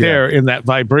creation right there in that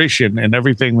vibration, and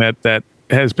everything that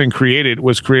has been created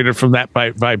was created from that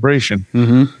vibration.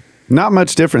 Not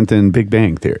much different than Big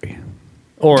Bang Theory.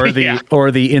 Or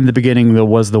the in the beginning there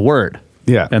was the Word.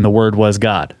 Yeah. And the Word was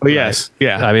God. Oh, yes.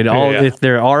 Yeah. I mean, if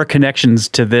there are connections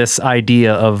to this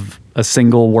idea of a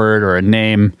single word or a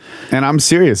name. And I'm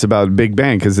serious about Big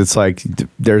Bang because it's like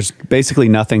there's basically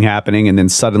nothing happening, and then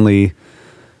suddenly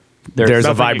there's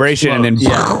a vibration, and then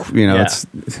it's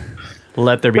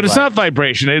let there be. But it's not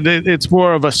vibration. It's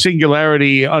more of a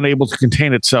singularity unable to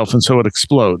contain itself, and so it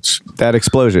explodes. That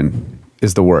explosion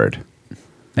is the word.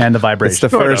 And the vibration.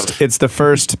 It's the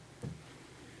first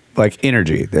like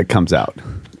energy that comes out.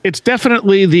 It's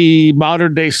definitely the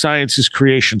modern day science's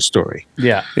creation story.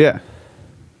 Yeah. Yeah.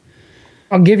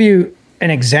 I'll give you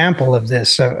an example of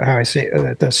this, how I say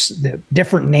the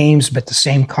different names, but the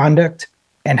same conduct,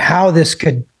 and how this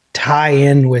could tie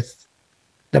in with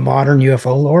the modern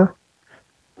UFO lore.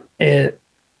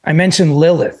 I mentioned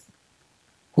Lilith,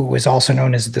 who was also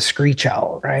known as the Screech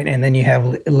Owl, right? And then you have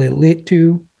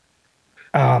Lilitu,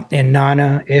 and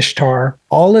Nana, Ishtar.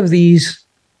 All of these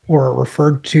were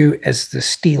referred to as the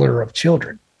stealer of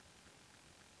children.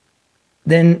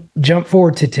 Then jump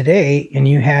forward to today, and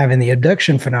you have in the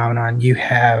abduction phenomenon, you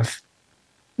have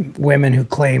women who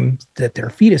claim that their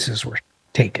fetuses were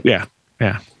taken. Yeah.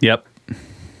 Yeah. Yep.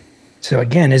 So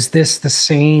again, is this the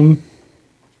same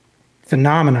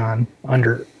phenomenon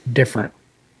under different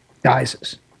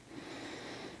guises?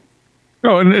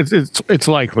 Oh, and it's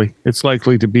likely. It's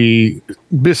likely to be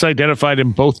misidentified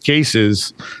in both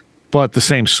cases, but the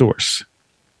same source.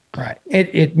 Right.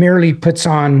 It merely puts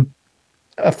on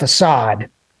a facade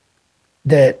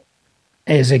that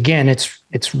is, again,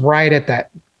 it's right at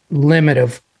that limit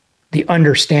of the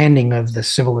understanding of the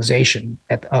civilization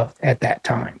at that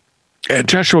time.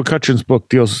 Joshua Cutchin's book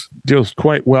deals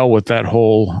quite well with that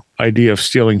whole idea of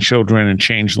stealing children and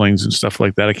changelings and stuff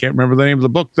like that. I can't remember the name of the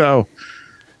book though.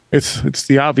 It's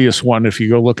the obvious one if you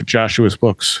go look at Joshua's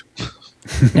books.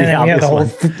 And then we have the whole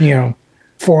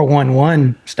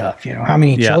 411 stuff. How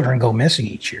many children go missing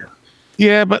each year?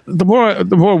 Yeah, but the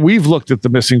more we've looked at the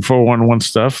missing 411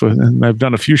 stuff, and I've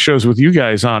done a few shows with you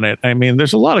guys on it. I mean,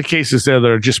 there's a lot of cases there that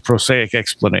are just prosaic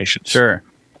explanations. Sure.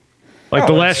 Like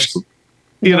the last,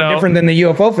 different than the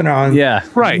UFO phenomenon. Yeah.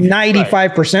 Right.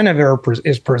 95% of it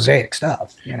is prosaic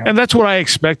stuff. And that's what I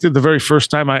expected the very first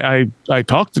time I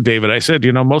talked to David. I said,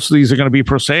 most of these are going to be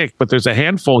prosaic, but there's a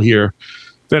handful here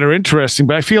that are interesting.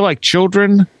 But I feel like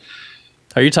children.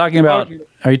 Are you talking about?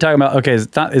 Okay,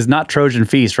 it's not Trojan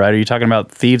Feast, right? Are you talking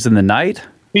about Thieves in the Night?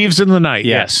 Thieves in the Night.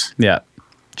 Yes. Yeah.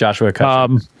 Joshua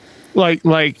Cutchin.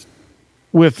 Like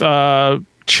with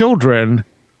children.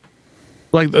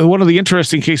 Like one of the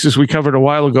interesting cases we covered a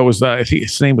while ago was I think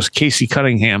his name was Casey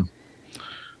Cunningham,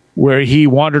 where he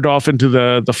wandered off into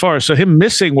the forest. So him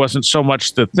missing wasn't so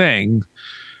much the thing,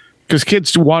 because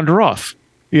kids wander off.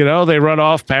 They run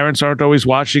off. Parents aren't always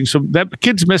watching. So that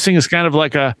kid's missing is kind of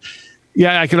like I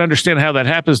can understand how that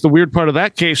happens. The weird part of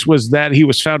that case was that he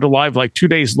was found alive like 2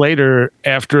 days later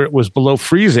after it was below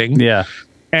freezing. Yeah.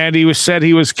 And he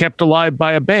was kept alive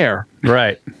by a bear.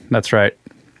 Right. That's right.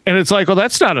 And it's like, well,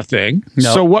 that's not a thing.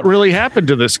 No. So what really happened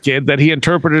to this kid that he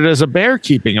interpreted as a bear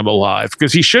keeping him alive?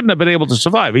 Because he shouldn't have been able to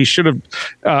survive. He should have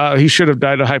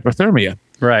died of hypothermia.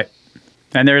 Right.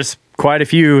 And there's quite a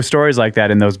few stories like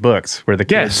that in those books where the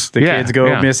kids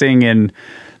go missing, and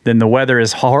then the weather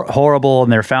is horrible,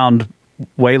 and they're found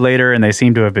way later, and they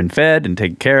seem to have been fed and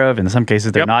taken care of. In some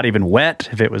cases, they're not even wet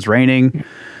if it was raining.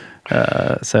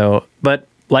 But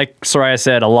like Seriah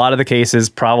said, a lot of the cases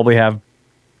probably have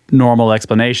normal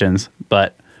explanations,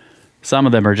 but some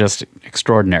of them are just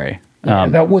extraordinary.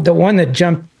 The one that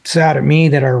jumps out at me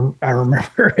that I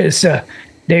remember is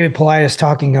David Politis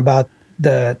talking about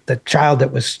the child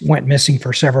that went missing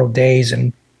for several days,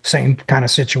 and same kind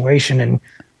of situation. And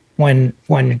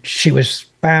when she was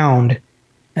found,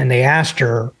 and they asked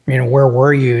her, where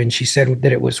were you? And she said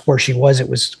that it was where she was. It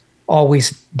was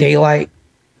always daylight,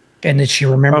 and that she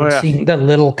remembered seeing the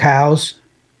little cows.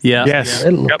 Yeah. Yes.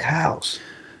 The little cows.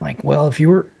 Like, well, if you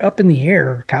were up in the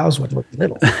air, cows would look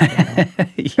little.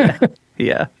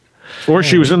 Yeah. Or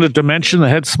she was in a dimension that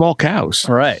had small cows.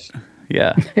 Right.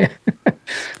 Yeah.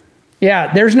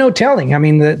 Yeah, there's no telling. I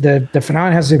mean, the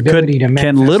phenomenon has the ability to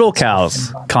can little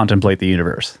cows contemplate the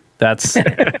universe? That's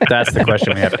the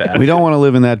question we have to ask. We don't want to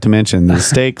live in that dimension. The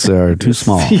stakes are too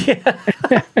small.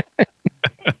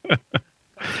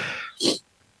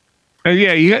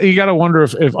 Yeah, you got to wonder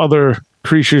if other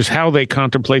creatures, how they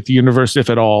contemplate the universe, if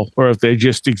at all, or if they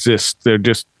just exist. They're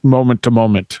just moment to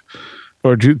moment.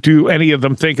 Or do any of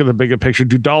them think of the bigger picture?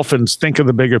 Do dolphins think of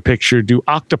the bigger picture? Do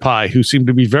octopi, who seem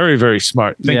to be very, very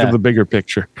smart, think of the bigger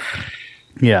picture?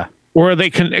 Yeah. Or are they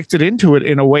connected into it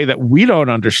in a way that we don't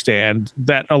understand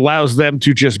that allows them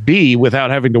to just be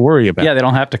without having to worry about it? Yeah, they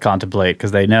don't have to contemplate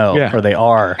because they know or they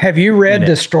are. Have you read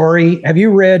the story? Have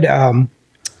you read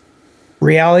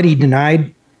Reality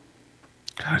Denied?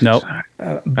 Nope.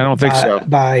 I don't think so.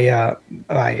 By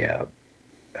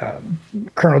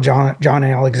Colonel John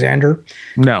Alexander.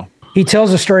 No. He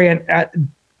tells a story, and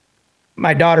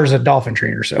my daughter's a dolphin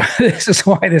trainer, so this is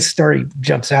why this story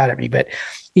jumps out at me. But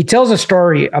he tells a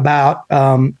story about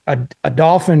a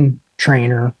dolphin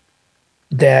trainer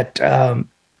that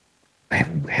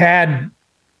had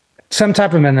some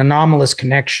type of an anomalous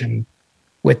connection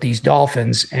with these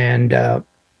dolphins, and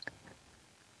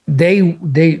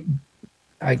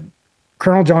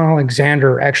Colonel John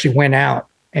Alexander actually went out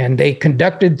and they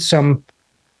conducted some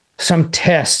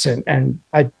tests, and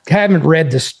I haven't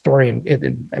read this story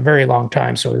in a very long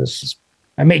time, so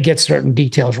I may get certain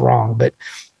details wrong, but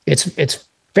it's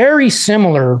very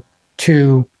similar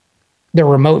to the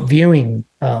remote viewing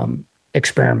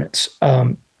experiments.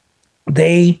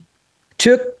 They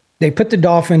put the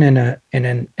dolphin in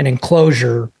an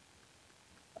enclosure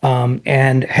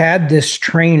and had this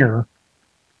trainer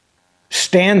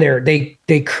stand there.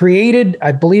 They created,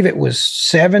 I believe it was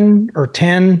 7 or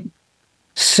 10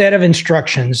 set of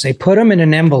instructions. They put them in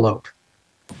an envelope.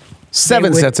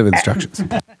 7 sets of instructions.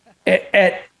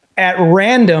 At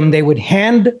random, they would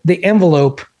hand the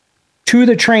envelope to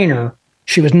the trainer.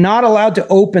 She was not allowed to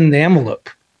open the envelope.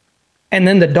 And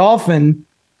then the dolphin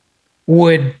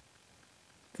would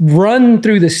run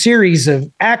through the series of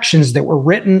actions that were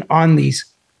written on these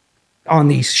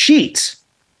sheets,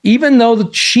 even though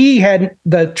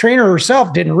the trainer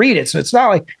herself didn't read it. So it's not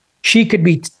like she could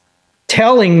be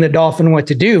telling the dolphin what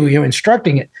to do,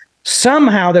 instructing it.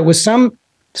 Somehow there was some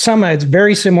it's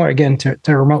very similar again to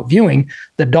remote viewing.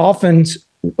 The dolphin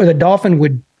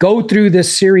would go through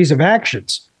this series of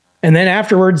actions, and then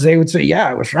afterwards they would say, "Yeah,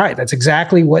 I was right. That's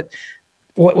exactly what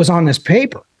was on this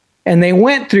paper." And they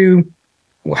went through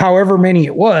however many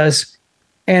it was,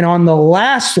 and on the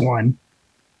last one,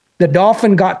 the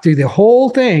dolphin got through the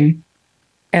whole thing,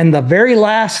 and the very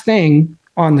last thing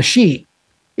on the sheet,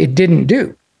 it didn't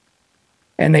do.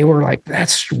 And they were like,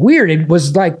 "That's weird." It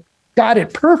was like, got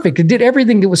it perfect. It did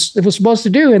everything it was supposed to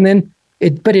do. And then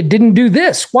but it didn't do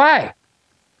this. Why?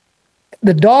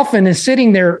 The dolphin is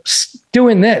sitting there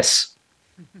doing this,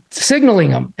 signaling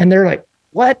them. And they're like,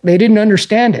 what? They didn't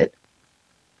understand it.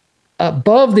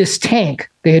 Above this tank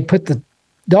they had put the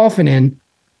dolphin in,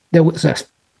 there was a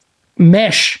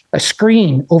mesh, a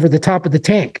screen over the top of the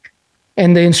tank.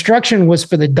 And the instruction was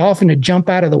for the dolphin to jump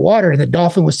out of the water. And the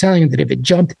dolphin was telling him that if it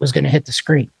jumped, it was going to hit the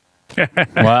screen.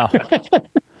 Wow.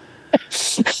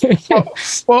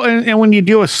 Well, and when you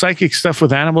deal with psychic stuff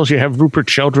with animals, you have Rupert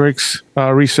Sheldrake's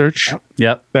research.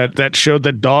 Yep. That showed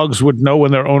that dogs would know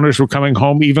when their owners were coming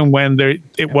home, even when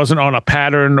it wasn't on a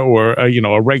pattern or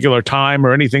a regular time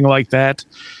or anything like that.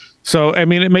 So, I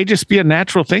mean, it may just be a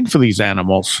natural thing for these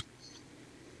animals.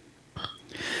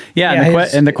 Yeah,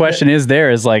 and the question is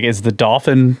the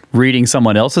dolphin reading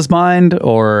someone else's mind,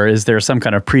 or is there some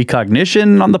kind of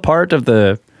precognition on the part of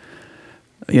the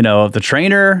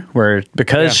trainer, where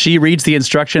because she reads the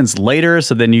instructions later,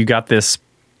 so then you got this,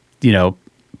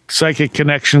 psychic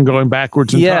connection going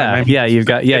backwards in time. You've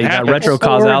got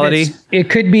retrocausality. It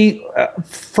could be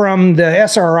from the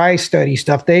SRI study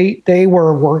stuff.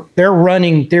 Their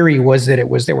running theory was that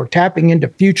they were tapping into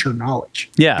future knowledge.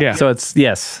 Yeah. So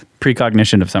it's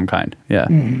precognition of some kind. Yeah.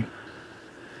 Mm-hmm.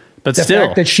 But the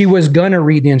fact that she was going to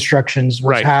read the instructions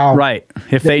was how. Right.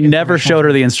 If they never showed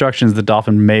her the instructions, the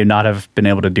dolphin may not have been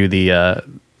able to do the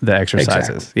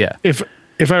exercises. Exactly. Yeah.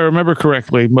 If I remember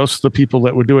correctly, most of the people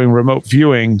that were doing remote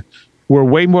viewing were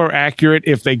way more accurate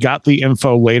if they got the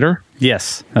info later.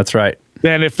 Yes, that's right.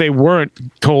 Than if they weren't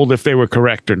told if they were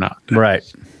correct or not. Right.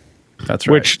 That's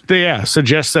right. Which,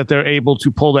 suggests that they're able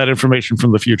to pull that information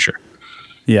from the future.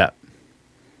 Yeah.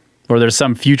 Or there's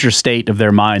some future state of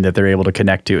their mind that they're able to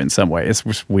connect to in some way. It's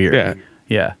just weird. Yeah.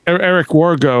 Yeah. Eric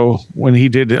Wargo, when he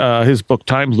did his book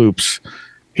Time Loops,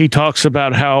 he talks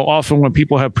about how often when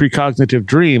people have precognitive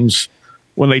dreams,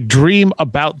 when they dream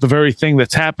about the very thing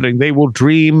that's happening, they will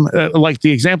dream like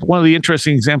the example. One of the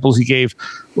interesting examples he gave,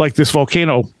 like this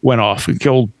volcano went off and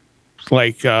killed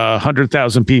like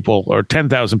 100,000 people or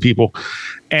 10,000 people.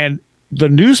 And the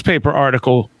newspaper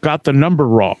article got the number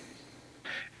wrong.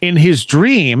 in his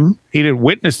dream, he didn't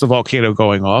witness the volcano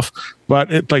going off,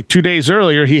 but like 2 days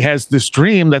earlier, he has this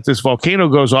dream that this volcano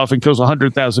goes off and kills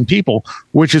 100,000 people,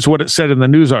 which is what it said in the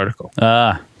news article.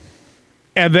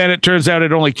 And then it turns out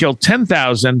it only killed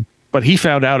 10,000, but he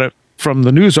found out it from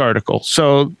the news article.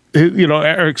 So,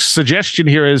 Eric's suggestion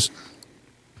here is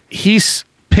he's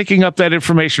picking up that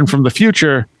information from the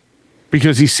future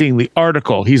because he's seeing the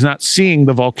article. He's not seeing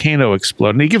the volcano explode.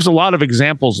 And he gives a lot of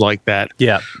examples like that.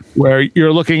 Yeah. Where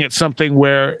you're looking at something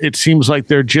where it seems like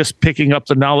they're just picking up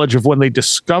the knowledge of when they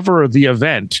discover the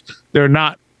event. They're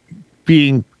not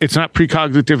it's not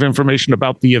precognitive information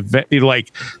about the event,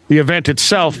 like the event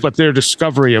itself, but their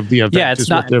discovery of the event. Yeah, it's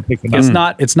not, what they're picking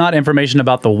up. It's not information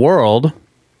about the world.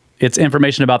 It's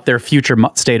information about their future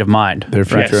state of mind. Their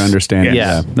future understanding.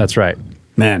 Yeah, that's right.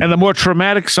 Man. And the more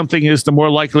traumatic something is, the more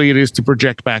likely it is to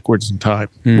project backwards in time.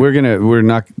 We're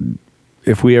not,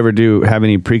 if we ever do have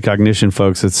any precognition,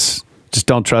 folks, it's just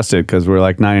don't trust it because we're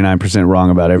like 99%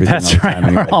 wrong about everything. That's right.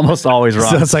 Anyway. We're almost always wrong.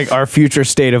 So it's like our future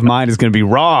state of mind is going to be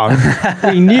wrong.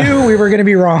 We knew we were going to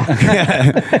be wrong.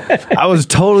 I was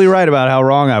totally right about how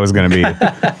wrong I was going to be.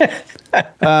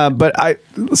 But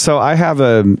I have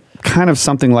a kind of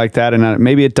something like that, and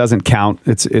maybe it doesn't count.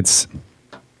 It's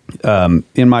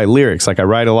in my lyrics. Like I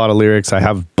write a lot of lyrics. I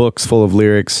have books full of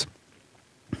lyrics,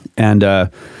 and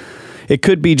it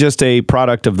could be just a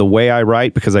product of the way I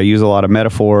write because I use a lot of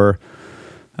metaphor.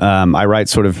 I write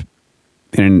sort of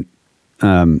in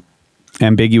an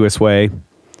ambiguous way,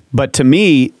 but to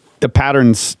me, the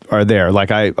patterns are there. Like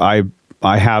I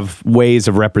have ways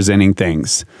of representing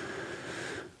things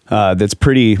that's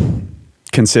pretty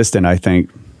consistent, I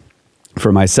think,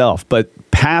 for myself. But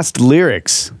past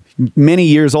lyrics, many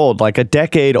years old, like a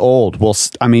decade old,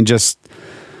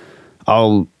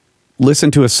 I'll listen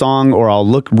to a song or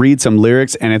I'll read some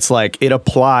lyrics, and it's like it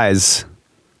applies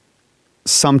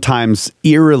sometimes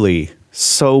eerily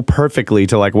so perfectly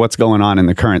to like what's going on in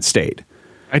the current state.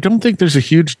 I don't think there's a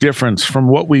huge difference from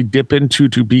what we dip into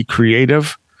to be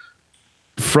creative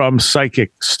from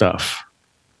psychic stuff.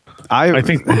 I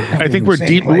think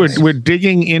we're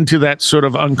digging into that sort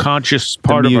of unconscious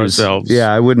part of ourselves.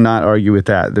 Yeah, I would not argue with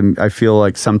that. I feel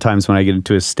like sometimes when I get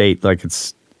into a state, like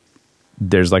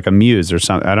there's like a muse or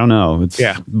something. I don't know.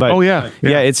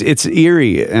 It's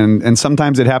eerie, and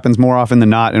sometimes it happens more often than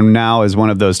not. And now is one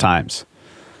of those times.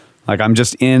 Like I'm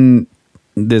just in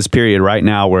this period right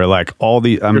now where like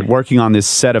I'm working on this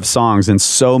set of songs, and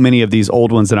so many of these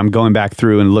old ones that I'm going back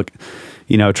through and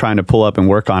trying to pull up and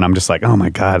work on. I'm just like, oh my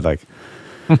God, like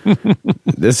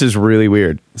this is really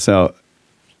weird. So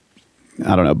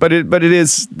I don't know, but it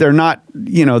is. They're not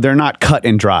cut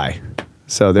and dry.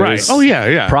 So there's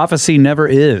right. Prophecy never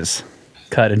is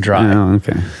cut and dry. Oh,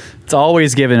 okay. It's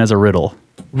always given as a riddle.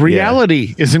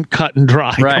 Reality isn't cut and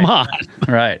dry. Right. Come on.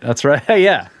 Right. That's right.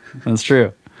 Yeah, that's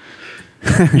true.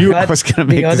 I was going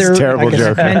to make this terrible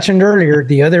joke. I mentioned earlier,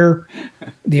 the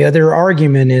other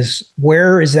argument is,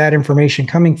 where is that information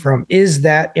coming from? Is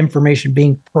that information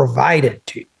being provided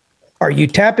to you? Are you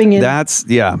tapping in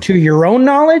to your own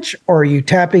knowledge, or are you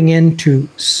tapping into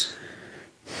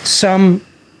some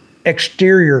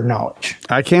exterior knowledge?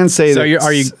 I can say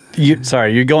that. So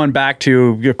you're going back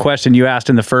to your question you asked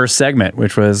in the first segment,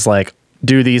 which was like,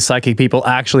 do these psychic people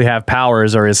actually have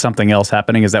powers, or is something else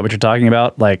happening? Is that what you're talking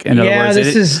about? Like, in other words,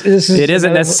 it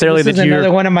isn't necessarily that you're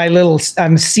another one of my little.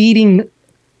 I'm seeding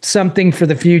something for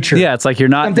the future. Yeah, it's like you're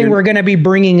not something we're going to be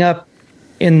bringing up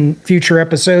in future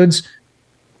episodes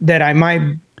that I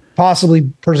might possibly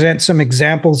present some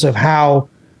examples of how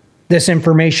this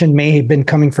information may have been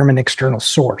coming from an external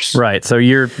source. Right. So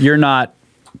you're not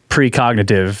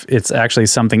precognitive. It's actually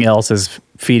something else is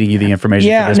feeding you the information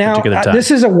for this particular time.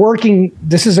 This is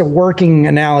a working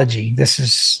analogy. This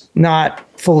is not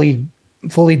fully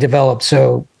developed,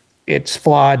 so it's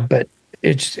flawed, but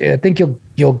I think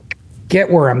you'll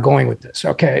get where I'm going with this.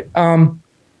 Okay. And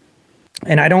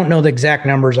I don't know the exact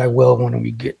numbers. I will when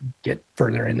we get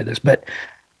further into this, but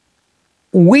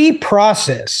we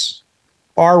process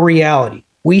our reality.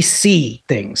 We see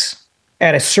things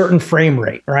at a certain frame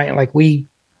rate, right? Like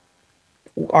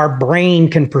our brain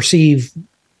can perceive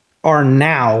our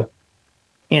now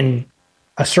in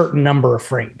a certain number of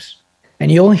frames. And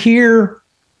you'll hear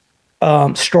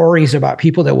stories about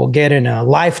people that will get in a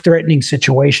life-threatening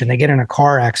situation. They get in a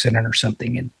car accident or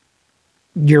something, and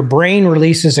your brain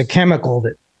releases a chemical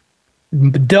that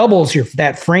doubles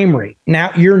that frame rate.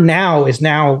 Now your now is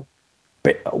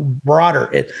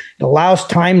broader. It allows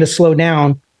time to slow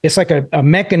down. It's like a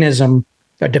mechanism,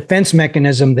 a defense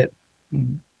mechanism that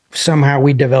somehow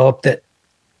we developed that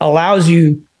allows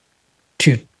you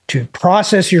to to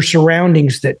process your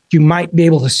surroundings that you might be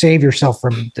able to save yourself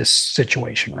from this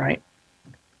situation, right?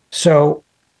 So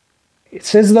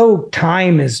it's as though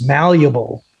time is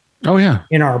malleable. Oh yeah.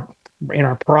 In our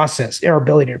process, our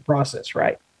ability to process,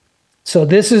 right? So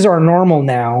this is our normal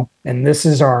now, and this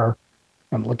is our,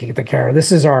 I'm looking at the camera,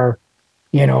 this is our,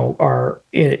 our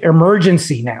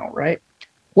emergency now, right?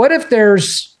 What if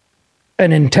there's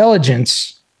an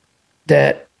intelligence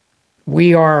that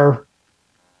we don't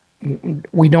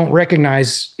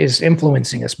recognize is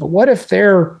influencing us, but what if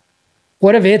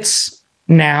its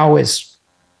now is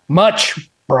much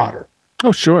broader?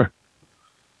 Oh, sure.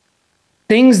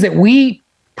 Things that we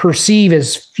perceive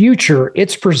as future,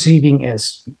 it's perceiving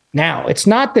as now. It's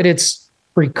not that it's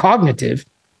precognitive.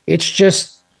 It's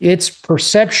just its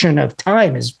perception of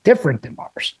time is different than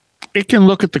ours. It can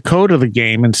look at the code of the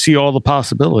game and see all the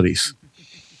possibilities.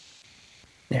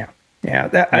 Yeah.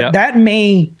 That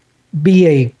may be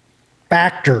a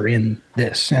factor in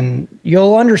this, and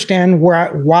you'll understand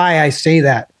why I say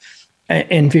that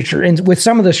in future. And with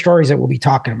some of the stories that we'll be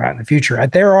talking about in the future,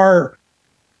 there are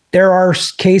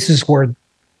cases where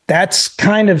that's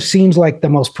kind of seems like the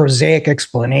most prosaic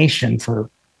explanation for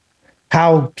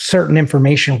how certain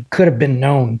information could have been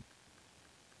known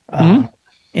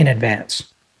in advance.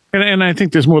 And I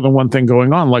think there's more than one thing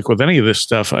going on, like with any of this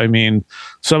stuff. I mean,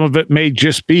 some of it may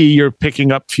just be you're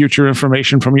picking up future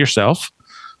information from yourself,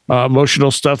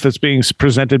 emotional stuff that's being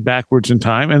presented backwards in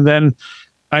time. And then,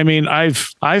 I mean,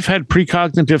 I've had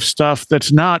precognitive stuff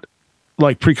that's not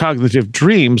like precognitive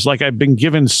dreams, like I've been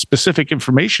given specific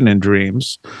information in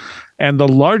dreams. And the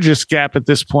largest gap at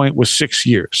this point was 6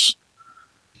 years.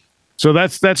 So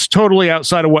that's totally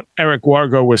outside of what Eric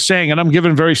Wargo was saying. And I'm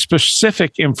given very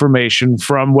specific information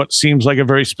from what seems like a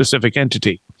very specific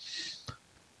entity.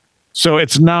 So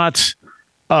it's not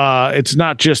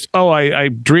just, I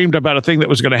dreamed about a thing that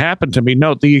was going to happen to me.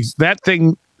 No, that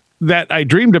thing that I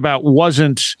dreamed about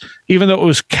wasn't, even though it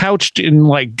was couched in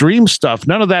like dream stuff,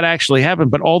 none of that actually happened,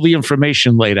 but all the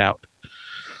information laid out.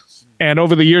 And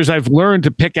over the years, I've learned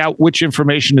to pick out which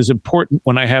information is important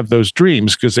when I have those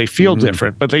dreams because they feel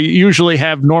different, but they usually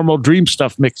have normal dream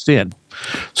stuff mixed in.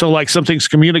 So like something's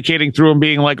communicating through and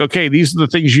being like, okay, these are the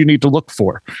things you need to look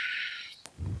for.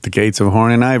 The gates of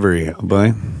horn and ivory,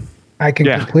 boy. I can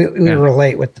completely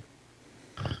relate with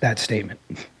that statement.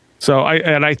 So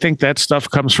I think that stuff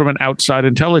comes from an outside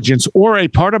intelligence or a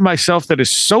part of myself that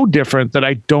is so different that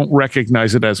I don't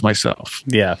recognize it as myself.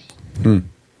 Yeah.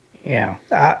 Yeah.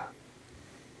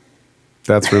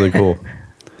 That's really cool.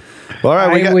 Well, all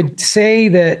right, I would say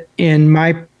that in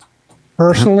my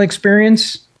personal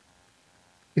experience,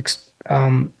 it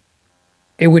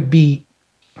would be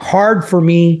hard for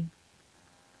me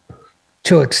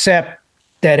to accept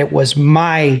that it was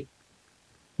my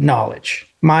knowledge,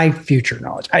 my future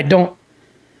knowledge.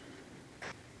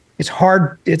 It's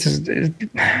hard.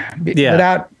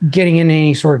 Without getting into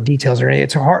any sort of details or anything,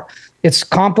 it's hard. It's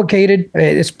complicated.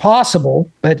 It's possible,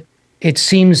 but it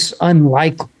seems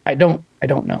unlikely. I don't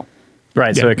know.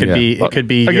 Right. So it could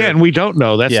be. Again, we don't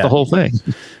know. That's the whole thing.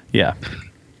 Yeah.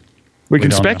 We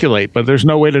can speculate, but there's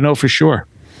no way to know for sure.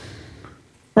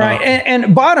 Right.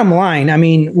 And bottom line, I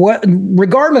mean,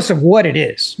 regardless of what it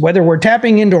is, whether we're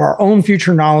tapping into our own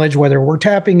future knowledge, whether we're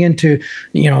tapping into,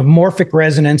 morphic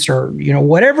resonance or,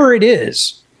 whatever it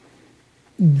is,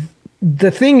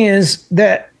 the thing is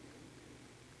that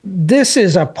this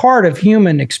is a part of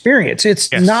human experience.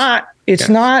 It's not,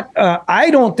 I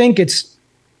don't think it's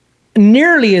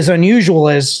nearly as unusual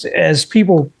as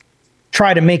people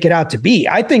try to make it out to be.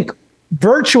 I think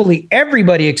virtually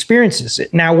everybody experiences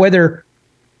it. Now, whether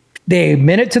they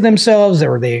admit it to themselves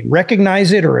or they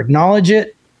recognize it or acknowledge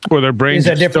it, or their brain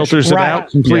just filters it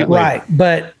out completely. Right.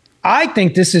 But I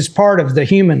think this is part of the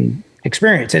human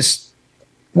experience.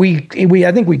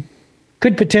 I think we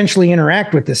could potentially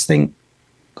interact with this thing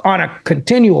on a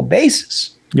continual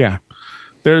basis. Yeah.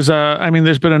 There's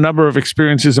been a number of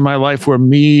experiences in my life where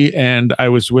me and I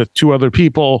was with two other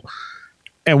people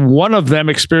and one of them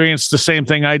experienced the same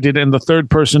thing I did and the third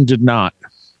person did not.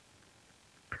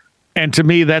 And to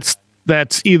me, that's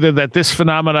either that this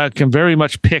phenomena can very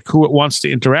much pick who it wants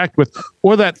to interact with,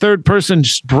 or that third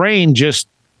person's brain just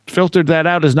filtered that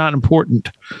out as not important.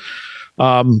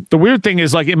 The weird thing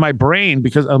is, like in my brain,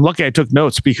 because I'm lucky I took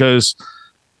notes, because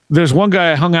there's one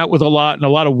guy I hung out with a lot and a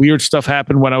lot of weird stuff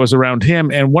happened when I was around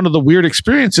him. And one of the weird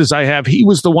experiences I have, he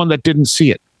was the one that didn't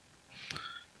see it.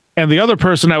 And the other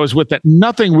person I was with that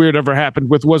nothing weird ever happened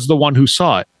with was the one who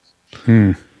saw it.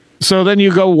 So then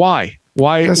you go, why?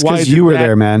 Why? That's why because did you were that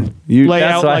there, man. You, lay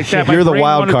That's out why like that? My you're the brain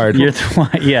wild wanted card. to- You're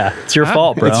yeah, it's your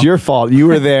fault, bro. It's your fault. You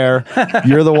were there.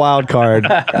 You're the wild card.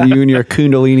 You and your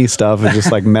Kundalini stuff have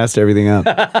just like messed everything up.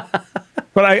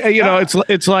 But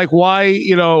it's like why,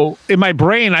 in my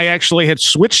brain, I actually had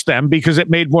switched them because it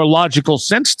made more logical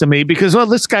sense to me because,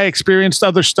 this guy experienced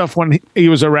other stuff when he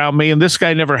was around me and this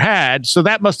guy never had. So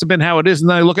that must have been how it is. And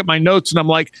then I look at my notes and I'm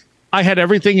like, I had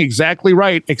everything exactly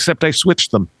right, except I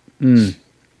switched them.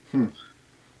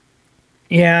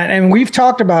 Yeah, and we've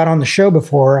talked about on the show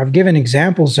before. I've given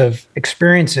examples of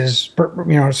experiences,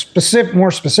 more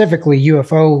specifically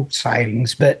UFO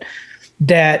sightings, but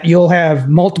that you'll have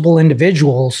multiple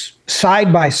individuals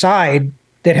side by side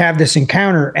that have this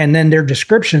encounter, and then their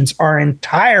descriptions are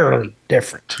entirely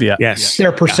different. Yeah. Yes.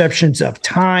 Their perceptions of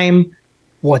time,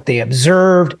 what they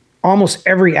observed, almost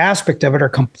every aspect of it are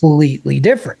completely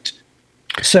different.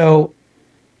 So,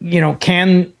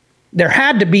 there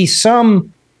had to be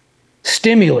some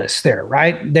stimulus there,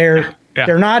 right? They're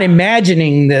not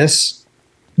imagining this,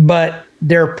 but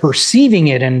they're perceiving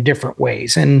it in different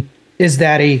ways. And is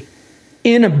that a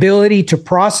inability to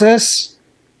process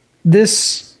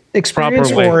this experience,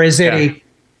 Properly,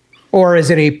 or is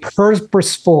it a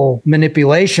purposeful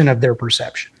manipulation of their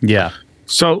perception? Yeah.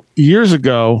 So years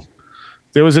ago,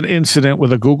 there was an incident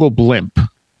with a Google blimp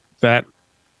that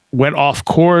went off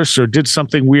course or did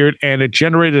something weird, and it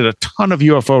generated a ton of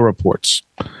UFO reports.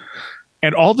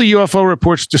 And all the UFO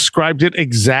reports described it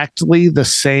exactly the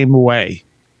same way.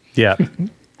 Yeah.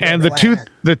 And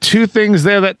the two things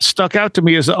there that stuck out to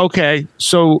me is, okay,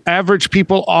 so average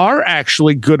people are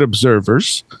actually good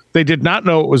observers. They did not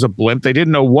know it was a blimp. They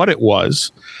didn't know what it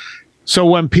was. So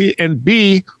when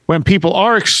when people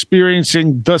are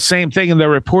experiencing the same thing and they're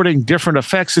reporting different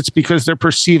effects, it's because they're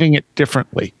perceiving it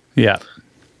differently. Yeah.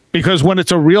 Because when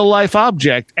it's a real life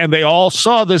object and they all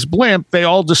saw this blimp, they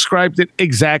all described it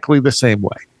exactly the same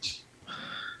way.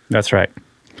 That's right.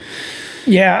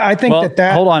 Yeah, I think Well,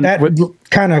 that hold on.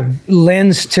 kind of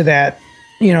lends to that.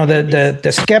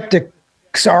 The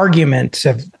skeptics' arguments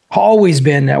have always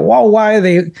been that, well, why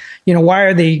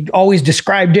are they always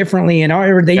described differently, and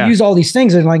they use all these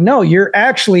things? And like, no, you're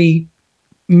actually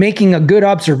making a good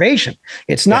observation.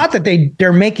 It's not that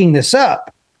they're making this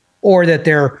up or that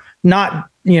they're not,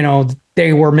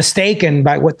 they were mistaken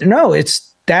by what. No,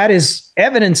 that is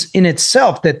evidence in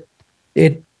itself that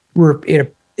it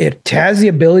has the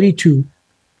ability to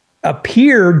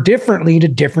appear differently to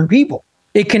different people.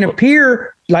 It can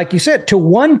appear, like you said, to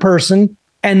one person,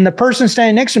 and the person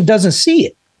standing next to him doesn't see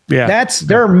it. Yeah,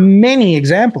 there are many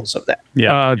examples of that.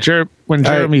 Yeah. When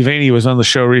Jeremy Vaney was on the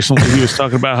show recently, he was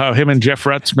talking about how him and Jeff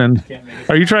Rutzman.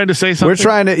 Are you trying to say something? We're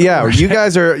trying to. Yeah, you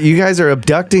guys are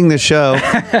abducting the show.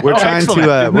 We're trying excellent.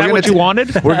 to. Isn't that what you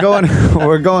wanted? We're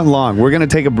going long. We're going to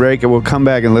take a break and we'll come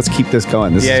back and let's keep this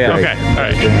going. This is great. Okay. All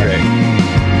right. Great.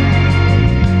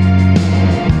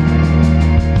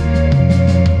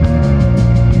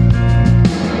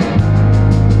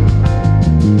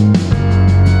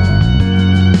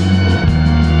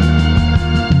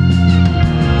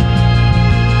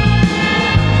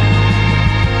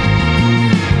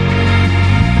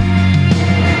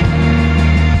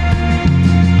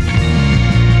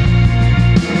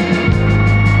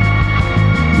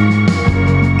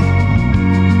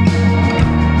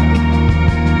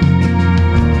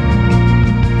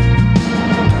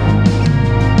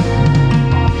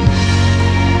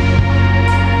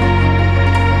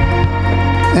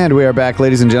 And we are back,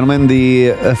 ladies and gentlemen.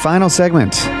 The final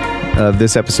segment of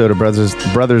this episode of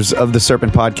Brothers of the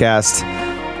Serpent podcast.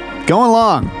 Going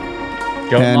long.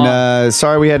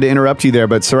 Sorry we had to interrupt you there,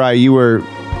 but Seriah, you were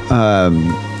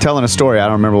telling a story. I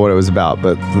don't remember what it was about,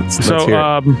 but let's hear it.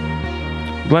 I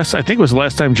think it was the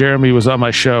last time Jeremy was on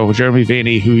my show, Jeremy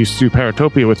Vaney, who used to do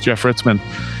Paratopia with Jeff Ritzman.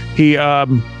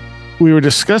 We were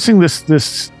discussing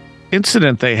this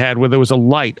incident they had where there was a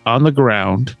light on the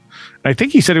ground. I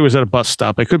think he said it was at a bus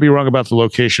stop. I could be wrong about the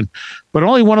location, but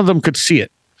only one of them could see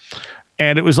it.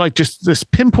 And it was like just this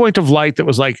pinpoint of light that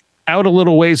was like out a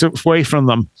little ways away from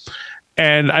them.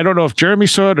 And I don't know if Jeremy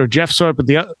saw it or Jeff saw it, but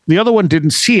the other one didn't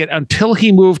see it until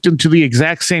he moved into the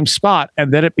exact same spot,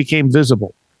 and then it became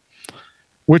visible,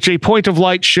 which a point of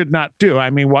light should not do.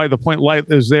 I mean, why the point light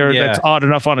is there, that's odd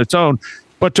enough on its own,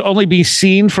 but to only be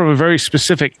seen from a very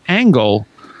specific angle.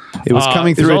 It was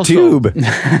coming through a tube.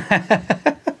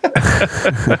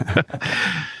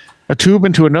 A tube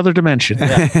into another dimension.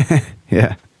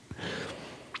 Yeah.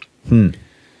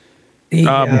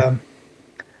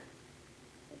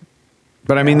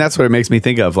 But I mean, that's what it makes me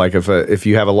think of. Like if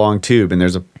you have a long tube and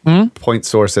there's a point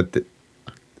source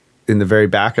in the very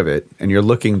back of it, and you're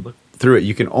looking through it.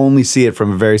 You can only see it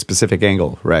from a very specific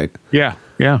angle, right? Yeah.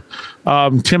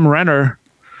 Tim Renner,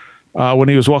 when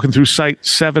he was walking through Site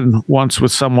 7 once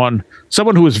with someone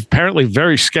who was apparently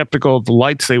very skeptical of the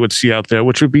lights they would see out there,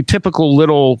 which would be typical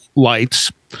little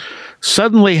lights,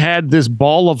 suddenly had this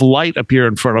ball of light appear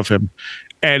in front of him.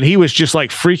 And he was just like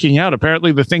freaking out.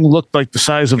 Apparently the thing looked like the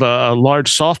size of a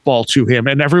large softball to him,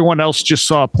 and everyone else just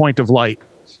saw a point of light.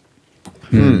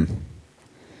 Can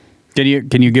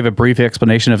you give a brief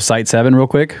explanation of Site 7 real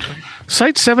quick?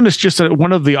 Site 7 is just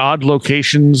one of the odd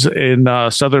locations in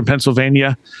southern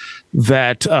Pennsylvania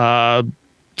that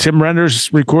Tim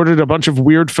Renner's recorded a bunch of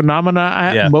weird phenomena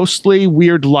at, mostly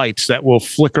weird lights that will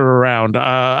flicker around.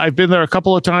 I've been there a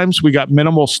couple of times. We got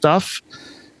minimal stuff,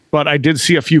 but I did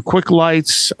see a few quick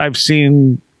lights. I've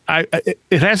seen, it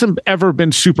hasn't ever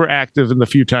been super active in the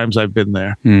few times I've been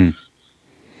there.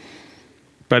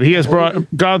 But he has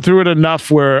gone through it enough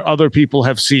where other people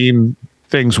have seen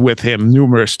things with him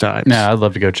numerous times. Yeah, I'd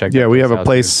love to go check. Yeah, we have a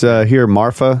place here,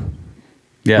 Marfa.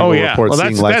 Yeah. Oh yeah. Well,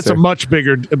 that's a much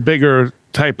bigger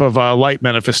type of light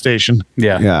manifestation.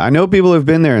 Yeah. I know people have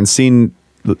been there and seen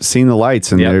the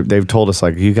lights, and they've told us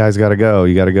like, you guys got to go.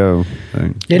 You got to go.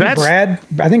 Didn't Brad?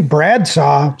 I think Brad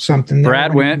saw something.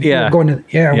 Brad went. We're going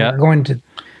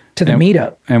to the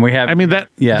meetup, and we have. I mean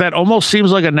that almost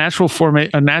seems like a natural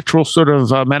sort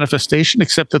of manifestation,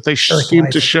 except that they seem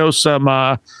to show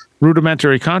some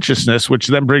rudimentary consciousness, which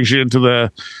then brings you into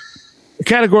the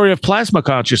category of plasma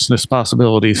consciousness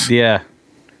possibilities. Yeah,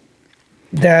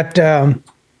 that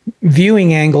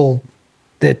viewing angle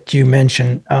that you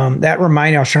mentioned, that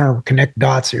reminded. I was trying to connect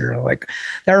dots here. Like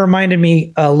that reminded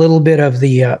me a little bit of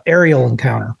the aerial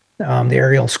encounter, the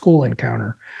aerial school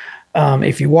encounter.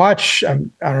 If you watch, I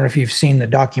don't know if you've seen the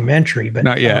documentary, but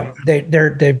not yet.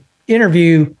 They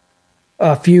interview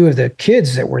a few of the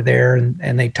kids that were there,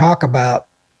 and they talk about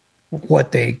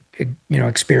what they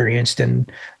experienced,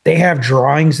 and they have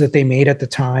drawings that they made at the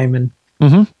time, and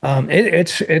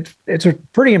it's a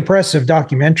pretty impressive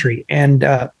documentary.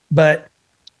 And but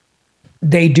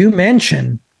they do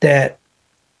mention that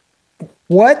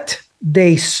what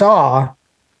they saw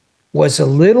was a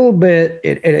little bit,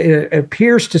 it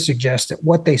appears to suggest that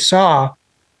what they saw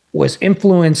was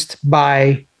influenced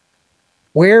by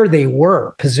where they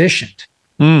were positioned.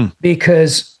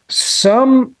 Because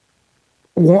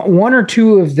one or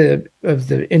two of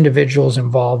the individuals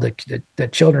involved, the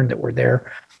children that were there,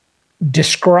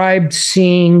 described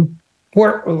seeing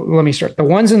where, let me start. The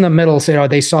ones in the middle said,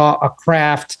 they saw a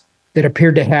craft that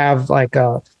appeared to have like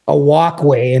a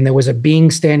walkway, and there was a being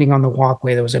standing on the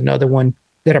walkway. There was another one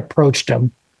that approached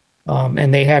them,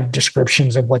 and they have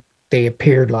descriptions of what they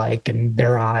appeared like and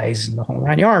their eyes and the whole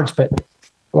 9 yards. But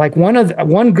like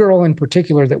one girl in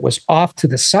particular that was off to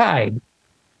the side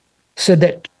said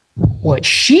that what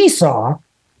she saw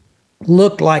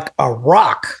looked like a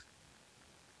rock.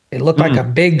 It looked like a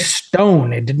big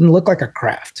stone. It didn't look like a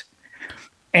craft.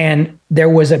 And there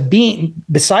was a being,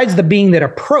 besides the being that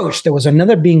approached, there was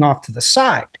another being off to the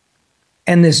side.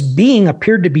 And this being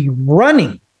appeared to be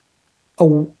running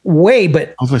away,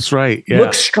 but that's right. Yeah.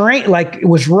 Looked strange, like it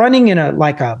was running in a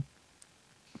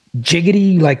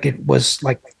jiggity, like it was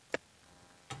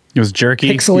jerky,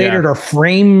 pixelated or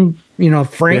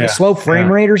slow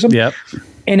frame rate or something. Yep.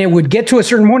 And it would get to a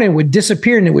certain point, and it would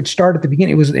disappear, and it would start at the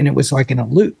beginning. It was like in a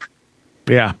loop.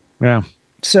 Yeah.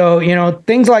 So,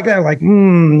 things like that, like,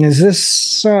 is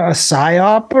this a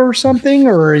psyop or something?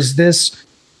 Or is this...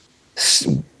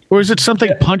 Or is it something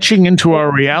punching into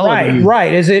our reality?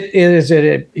 Right. Is it,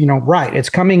 right. It's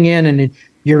coming in, and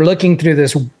you're looking through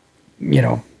this,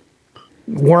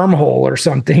 wormhole or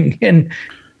something,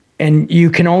 and you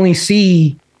can only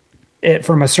see it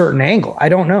from a certain angle. I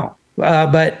don't know.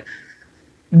 But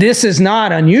this is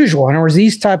not unusual. In other words,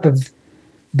 these type of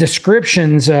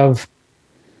descriptions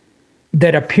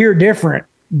that appear different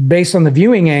based on the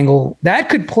viewing angle, that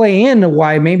could play into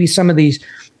why maybe some of these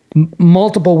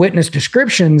multiple witness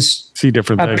descriptions see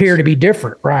different appear to be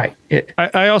different. Right.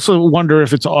 I also wonder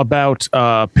if it's about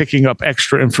picking up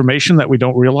extra information that we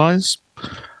don't realize.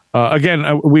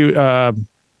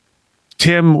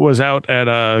 Tim was out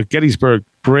at Gettysburg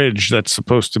Bridge that's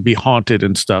supposed to be haunted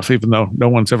and stuff, even though no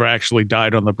one's ever actually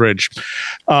died on the bridge.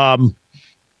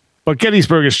 But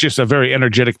Gettysburg is just a very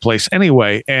energetic place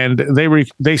anyway. And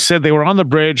they said they were on the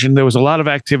bridge and there was a lot of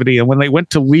activity. And when they went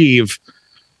to leave,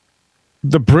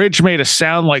 the bridge made a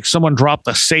sound like someone dropped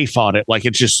a safe on it. Like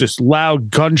it's just this loud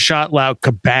gunshot, loud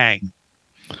kabang.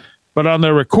 But on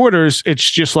their recorders, it's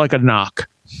just like a knock.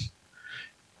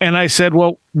 And I said,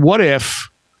 well, what if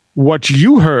what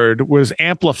you heard was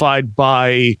amplified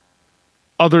by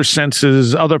other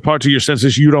senses, other parts of your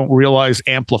senses you don't realize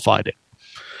amplified it?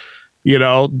 You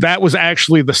know, that was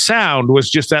actually the sound, was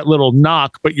just that little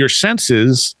knock, but your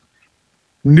senses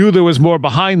knew there was more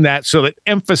behind that, so that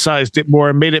emphasized it more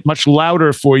and made it much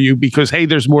louder for you because, hey,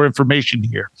 there's more information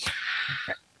here.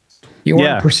 You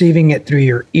weren't perceiving it through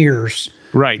your ears.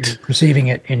 Right. You're perceiving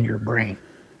it in your brain.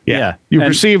 Yeah. You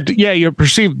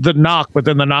perceived the knock, but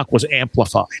then the knock was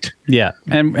amplified. Yeah.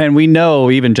 And we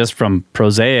know, even just from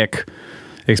prosaic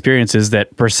experiences,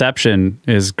 that perception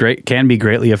can be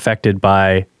greatly affected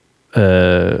by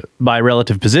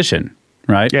relative position,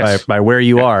 right? Yes. By where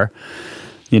you are.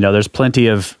 You know, there's plenty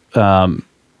of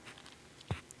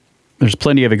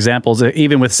examples,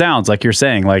 even with sounds, like you're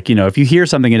saying. Like, you know, if you hear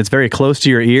something and it's very close to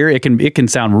your ear, it can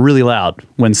sound really loud.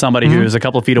 When somebody who's a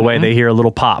couple of feet away, they hear a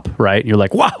little pop, right? You're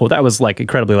like, wow, that was like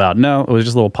incredibly loud. No, it was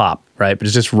just a little pop, right? But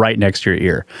it's just right next to your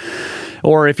ear.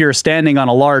 Or if you're standing on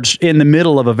in the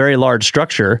middle of a very large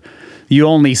structure, you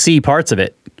only see parts of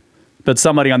it, but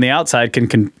somebody on the outside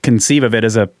can conceive of it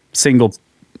as a single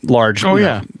large.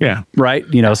 Yeah. Right.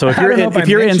 You know, so if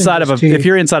you're inside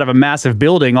of a massive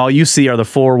building, all you see are the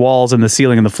four walls and the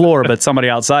ceiling and the floor, but somebody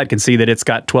outside can see that it's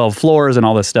got 12 floors and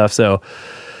all this stuff. So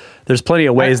there's plenty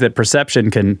of ways that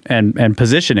perception and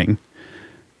positioning.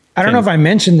 I don't know if I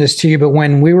mentioned this to you, but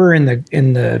when we were in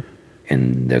the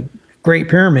Great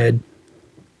Pyramid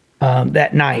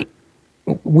that night,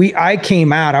 I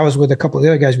came out. I was with a couple of the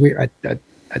other guys.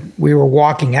 We were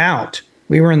walking out.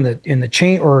 We were in the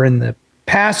chain or in the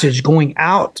passage going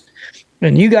out,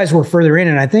 and you guys were further in.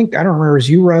 And I don't remember, it was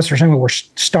you, Russ, or someone were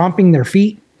stomping their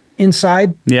feet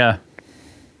inside. Yeah.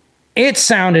 It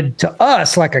sounded to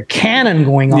us like a cannon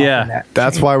going off. Yeah.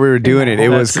 That's why we were doing it. It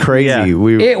was crazy. Yeah.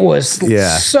 It was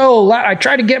so loud. I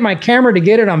tried to get my camera to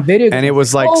get it on video, and it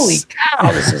was like, holy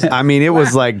cow! I mean, it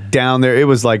was like down there. It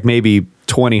was like maybe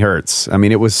 20 hertz. I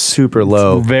mean, it was super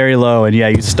low, very low, and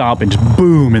you stomp and just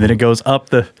boom, and then it goes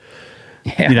up the.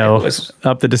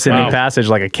 Up the descending passage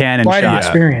like a cannon quite shot. An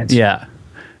experience. Yeah.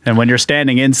 And when you're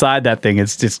standing inside that thing,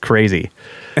 it's just crazy.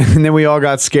 And then we all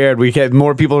got scared. We had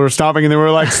more people who were stopping, and then we were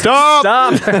like, stop!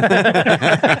 Stop!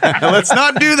 Let's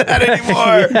not do that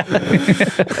anymore.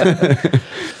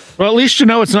 Well, at least you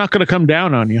know it's not going to come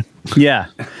down on you. Yeah.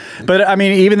 But I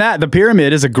mean, even the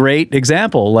pyramid is a great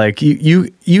example. Like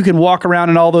you can walk around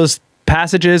in all those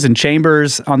passages and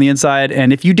chambers on the inside,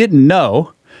 and if you didn't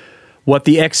know what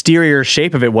the exterior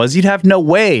shape of it was, you'd have no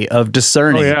way of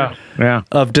discerning.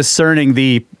 Of discerning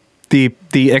the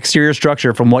exterior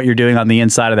structure from what you're doing on the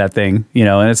inside of that thing. You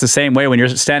know, and it's the same way when you're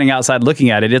standing outside looking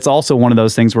at it. It's also one of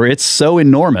those things where it's so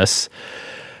enormous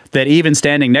that even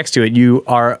standing next to it, you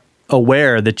are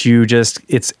aware that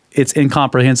it's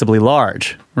incomprehensibly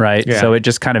large, right? Yeah. So it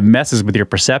just kind of messes with your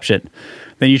perception.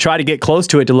 Then you try to get close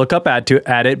to it to look up at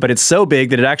it, but it's so big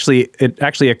that it actually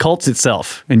occults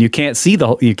itself, and you can't see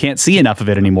enough of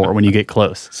it anymore when you get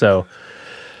close. So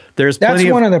that's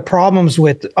one of the problems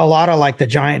with a lot of like the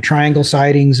giant triangle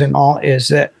sightings and all, is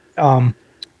that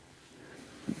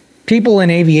people in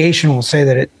aviation will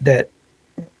say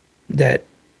that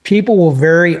people will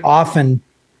very often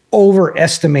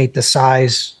overestimate the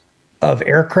size of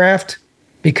aircraft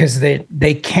because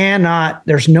they cannot.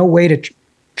 There's no way to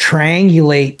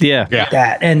triangulate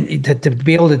that and to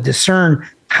be able to discern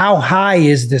how high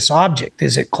is this object.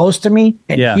 Is it close to me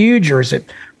and huge, or is it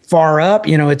far up?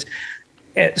 You know,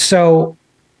 so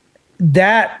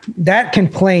that can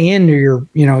play into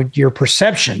your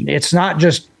perception. It's not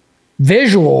just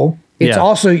visual. It's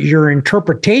also your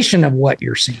interpretation of what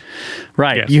you're seeing.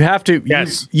 Right. Yes. You have to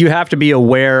you have to be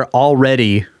aware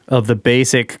already of the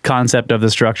basic concept of the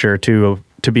structure to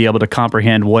be able to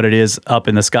comprehend what it is up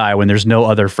in the sky when there's no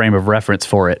other frame of reference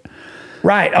for it.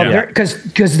 Right.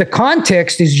 Because the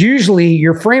context is usually,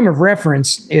 your frame of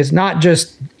reference is not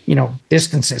just,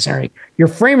 distances. Your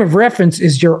frame of reference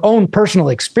is your own personal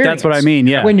experience. That's what I mean.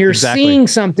 Yeah. When you're seeing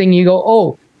something, you go,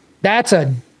 oh, that's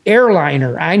a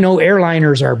airliner. I know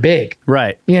airliners are big.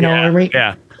 Right. You know what I mean?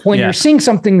 Yeah. When you're seeing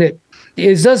something that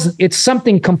it's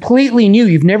something completely new,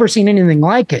 you've never seen anything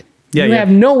like it. Yeah, you have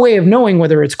no way of knowing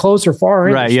whether it's close or far.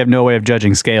 Right. You have no way of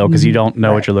judging scale because you don't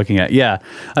know what you're looking at. Yeah.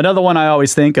 Another one I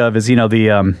always think of is,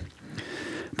 the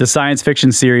science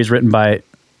fiction series written by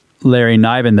Larry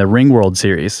Niven, the Ringworld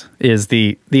series, is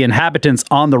the inhabitants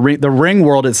on the ring. The ring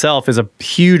world itself is a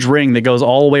huge ring that goes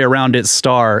all the way around its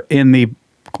star in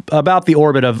about the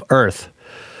orbit of Earth.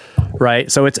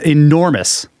 Right. So it's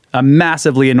enormous, a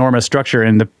massively enormous structure.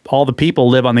 And all the people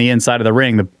live on the inside of the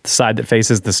ring, the side that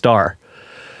faces the star.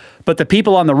 But the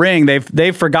people on the ring,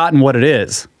 they've forgotten what it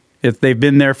is. They've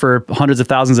been there for hundreds of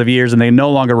thousands of years, and they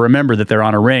no longer remember that they're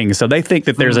on a ring. So they think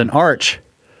that there's an arch.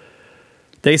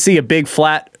 They see a big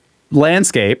flat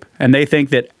landscape, and they think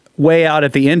that way out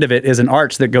at the end of it is an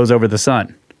arch that goes over the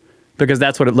sun, because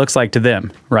that's what it looks like to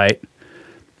them, right?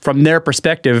 From their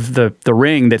perspective, the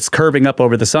ring that's curving up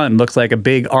over the sun looks like a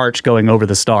big arch going over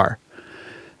the star,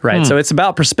 right? So it's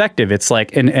about perspective. It's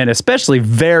like, and especially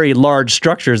very large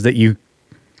structures that you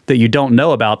don't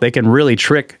know about, they can really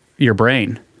trick your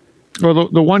brain. Well,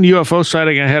 the one UFO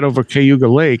sighting I had over Cayuga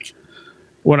Lake,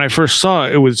 when I first saw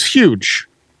it, it was huge,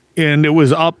 and it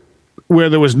was up where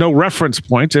there was no reference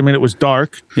point. I mean, it was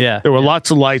dark. Yeah. There were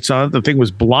lots of lights on it. The thing was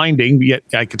blinding, yet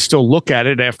I could still look at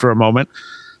it after a moment.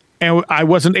 And I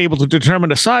wasn't able to determine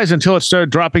the size until it started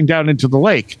dropping down into the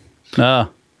lake. Oh.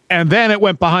 And then it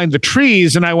went behind the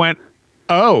trees, and I went,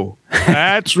 oh,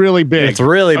 that's really big. It's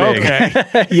really big.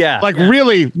 Okay. Yeah. Like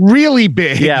really, really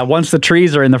big. Yeah. Once the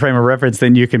trees are in the frame of reference,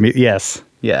 then you can be, yes.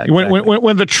 Yeah. Exactly.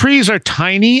 When the trees are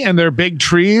tiny and they're big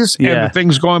trees, and the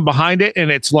thing's going behind it, and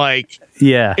it's like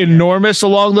enormous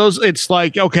along those, it's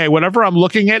like, okay, whatever I'm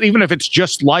looking at, even if it's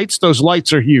just lights, those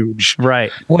lights are huge.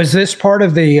 Right. Was this part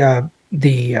of the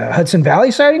Hudson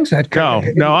Valley sightings?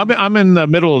 No, I'm in the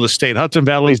middle of the state. Hudson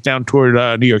Valley's down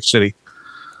toward New York City.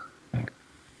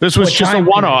 This was just a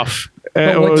one-off.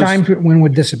 When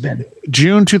would this have been?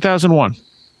 June 2001.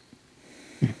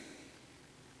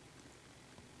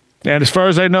 And as far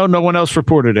as I know, no one else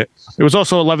reported it. It was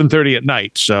also 11:30 at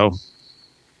night. So,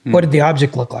 what did the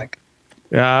object look like?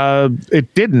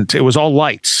 It didn't. It was all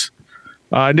lights.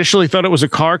 Initially thought it was a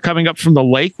car coming up from the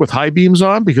lake with high beams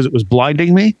on because it was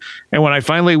blinding me. And when I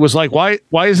finally was like, why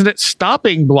isn't it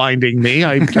stopping blinding me?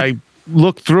 I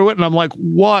looked through it and I'm like,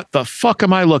 what the fuck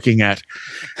am I looking at?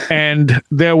 And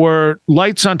there were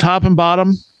lights on top and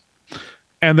bottom.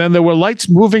 And then there were lights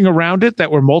moving around it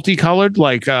that were multicolored,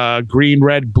 like green,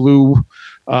 red, blue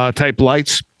type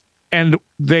lights. And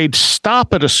they'd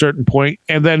stop at a certain point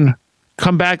and then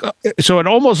come back. So it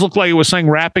almost looked like it was something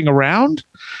wrapping around.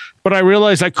 But I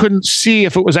realized I couldn't see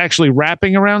if it was actually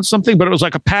wrapping around something, but it was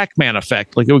like a Pac-Man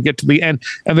effect. Like it would get to the end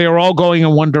and they were all going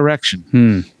in one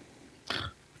direction.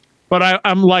 But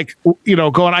I'm like,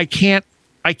 going, I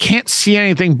can't see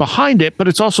anything behind it, but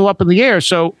it's also up in the air.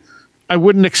 So I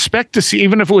wouldn't expect to see,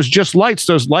 even if it was just lights,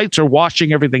 those lights are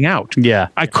washing everything out. Yeah.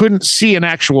 I couldn't see an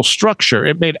actual structure.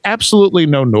 It made absolutely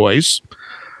no noise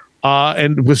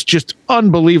and was just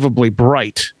unbelievably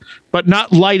bright, but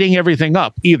not lighting everything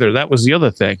up either. That was the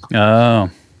other thing. Oh.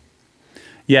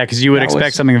 Yeah, because you would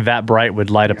expect something that bright would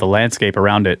light up the landscape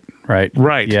around it, right?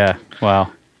 Right. Yeah.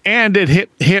 Wow. And it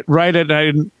hit right at, I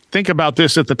didn't think about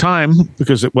this at the time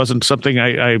because it wasn't something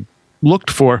I looked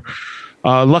for.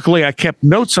 Luckily, I kept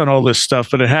notes on all this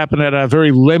stuff, but it happened at a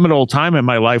very liminal time in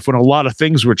my life when a lot of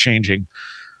things were changing.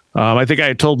 I think I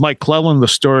had told Mike Clellan the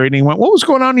story, and he went, what was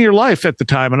going on in your life at the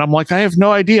time? And I'm like, I have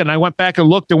no idea. And I went back and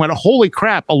looked and went, holy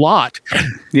crap, a lot.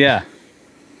 Yeah.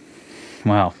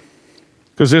 Wow.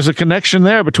 Because there's a connection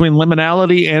there between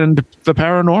liminality and the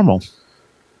paranormal.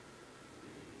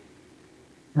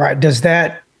 Right. Does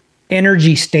that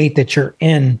energy state that you're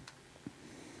in,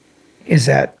 is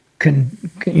that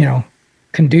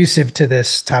conducive to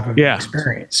this type of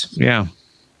experience? Yeah.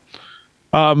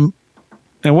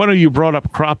 And one of you brought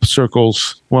up crop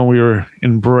circles when we were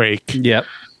in break. Yep.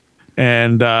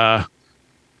 And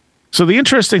so the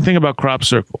interesting thing about crop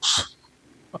circles,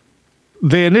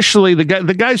 they initially, the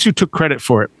guys who took credit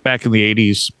for it back in the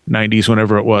 80s, 90s,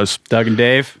 whenever it was. Doug and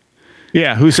Dave.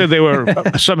 Yeah, who said they were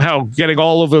somehow getting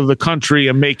all over the country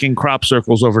and making crop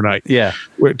circles overnight. Yeah.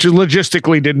 Which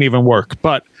logistically didn't even work.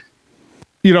 But,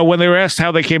 when they were asked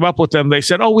how they came up with them, they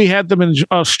said, we had them in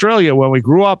Australia when we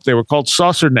grew up. They were called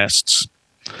saucer nests.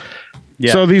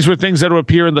 Yeah. So these were things that would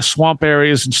appear in the swamp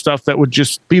areas and stuff that would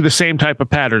just be the same type of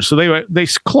pattern. So they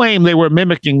claim they were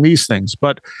mimicking these things.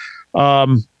 But,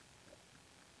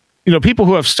 people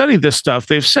who have studied this stuff,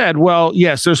 they've said, well,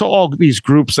 yes, there's all these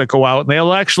groups that go out and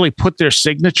they'll actually put their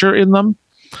signature in them.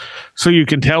 So you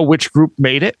can tell which group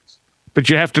made it, but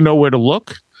you have to know where to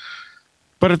look.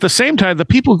 But at the same time, the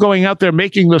people going out there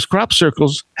making those crop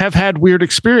circles have had weird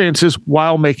experiences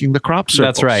while making the crop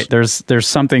circles. That's right. There's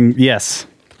something, yes.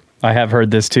 I have heard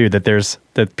this too, that there's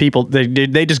that people,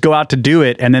 they just go out to do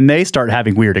it and then they start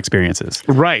having weird experiences.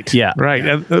 Right. Yeah. Right.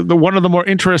 And one of the more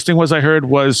interesting ones I heard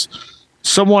was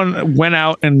someone went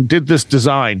out and did this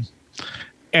design.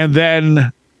 And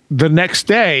then the next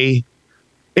day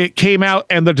it came out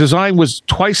and the design was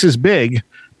twice as big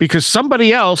because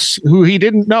somebody else who he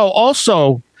didn't know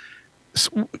also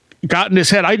got in his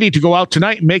head, I need to go out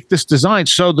tonight and make this design.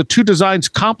 So the two designs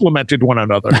complemented one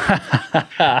another.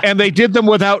 And they did them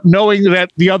without knowing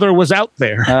that the other was out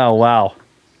there. Oh, wow.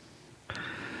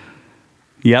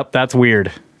 Yep, that's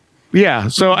weird. Yeah.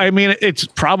 So, I mean, it's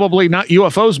probably not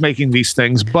UFOs making these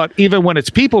things, but even when it's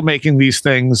people making these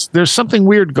things, there's something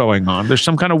weird going on. There's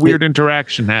some kind of weird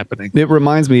interaction happening. It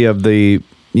reminds me of the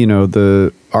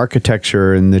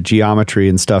architecture and the geometry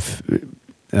and stuff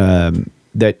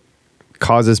that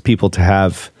causes people to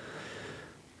have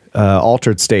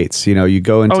altered states. You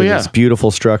go into this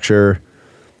beautiful structure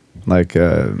like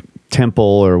a temple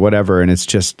or whatever, and it's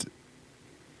just,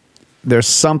 there's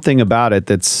something about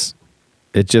it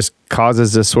it just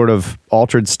causes this sort of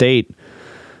altered state.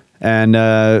 And,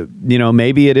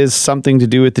 maybe it is something to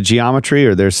do with the geometry,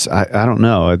 or I don't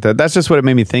know. That's just what it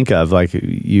made me think of. Like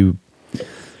I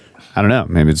don't know,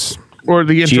 maybe it's or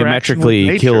the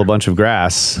geometrically kill a bunch of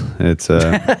grass. It's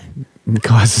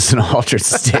causes an altered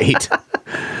state.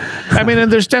 I mean,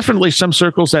 and there's definitely some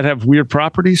circles that have weird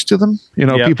properties to them.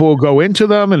 People will go into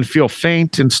them and feel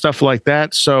faint and stuff like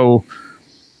that. So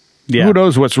who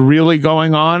knows what's really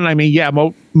going on? I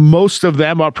mean, most of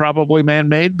them are probably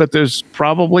man-made, but there's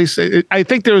probably, I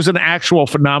think there's an actual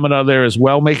phenomena there as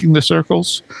well making the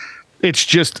circles. It's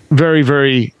just very,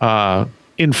 very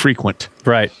infrequent.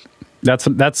 Right.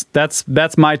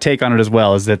 That's my take on it as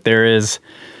well, is that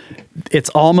it's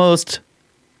almost,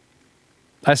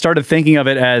 I started thinking of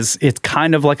it as it's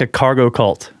kind of like a cargo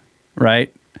cult,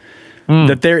 right?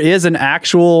 That there is an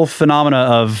actual phenomena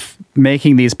of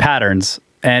making these patterns,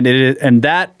 and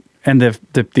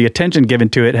the attention given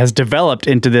to it has developed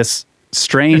into this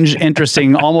strange,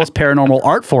 interesting, almost paranormal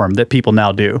art form that people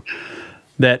now do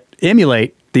that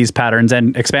emulate these patterns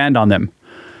and expand on them.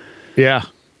 Yeah.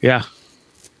 Yeah.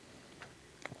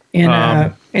 In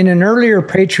an earlier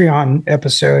Patreon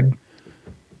episode,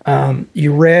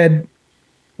 you read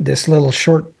this little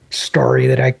short story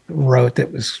that I wrote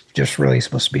that was just really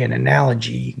supposed to be an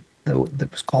analogy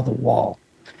that was called The Wall.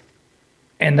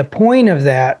 And the point of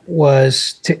that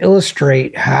was to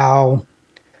illustrate how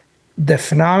the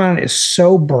phenomenon is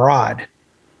so broad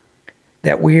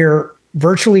that we're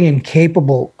virtually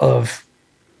incapable of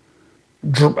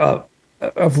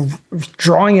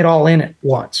drawing it all in at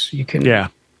once. You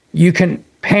can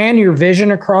pan your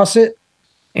vision across it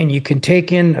and you can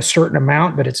take in a certain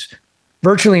amount, but it's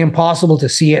virtually impossible to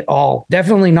see it all.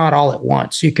 Definitely not all at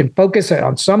once. You can focus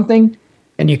on something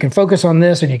and you can focus on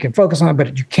this and you can focus on it,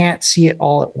 but you can't see it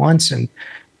all at once. And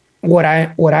what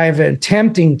I've been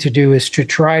attempting to do is to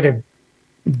try to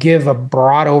give a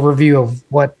broad overview of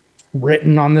what's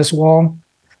written on this wall.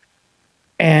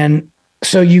 And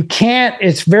so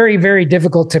it's very, very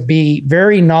difficult to be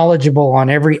very knowledgeable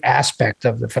on every aspect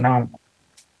of the phenomenon.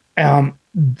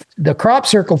 The crop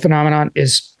circle phenomenon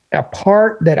is a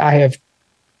part that I have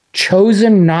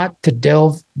chosen not to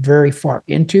delve very far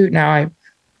into. Now,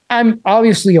 I'm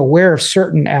obviously aware of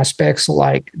certain aspects,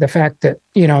 like the fact that,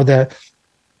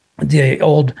 the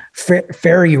old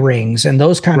fairy rings and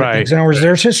those kind of things. In other words,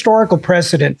 there's historical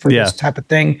precedent for this type of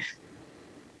thing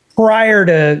prior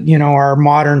to, our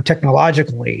modern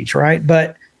technological age, right?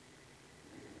 But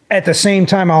at the same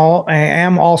time, I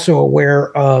am also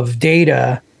aware of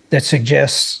data that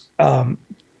suggests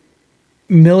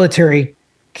military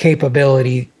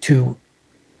capability to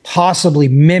possibly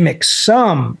mimic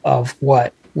some of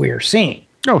what we're seeing.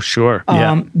 Oh, sure.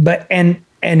 But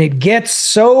it gets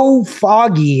so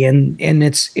foggy and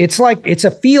it's like it's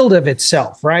a field of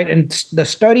itself, right? And the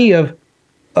study of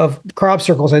crop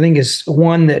circles, I think, is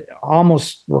one that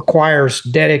almost requires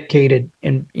dedicated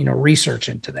research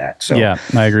into that. So yeah,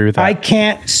 I agree with that. I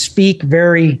can't speak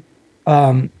very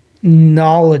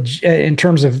knowledge in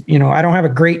terms of, I don't have a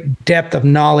great depth of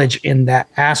knowledge in that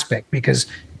aspect because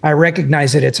I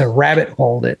recognize that it's a rabbit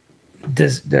hole that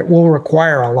will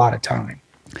require a lot of time.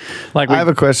 I have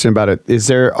a question about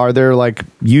it. Are there like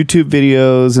YouTube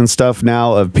videos and stuff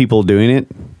now of people doing it,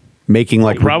 making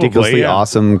ridiculously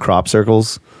awesome crop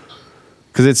circles?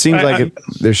 Because it seems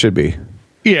there should be.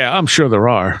 Yeah, I'm sure there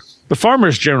are. The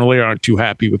farmers generally aren't too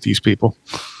happy with these people.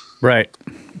 Right.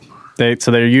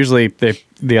 They're usually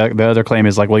the other claim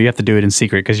is you have to do it in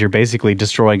secret because you're basically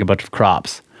destroying a bunch of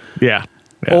crops. Yeah.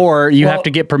 Or you have to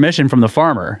get permission from the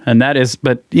farmer, and that is.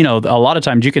 But a lot of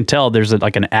times you can tell there's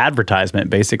an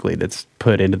advertisement basically that's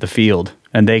put into the field,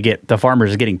 and the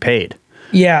farmers are getting paid.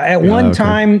 Yeah, at one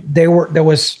time there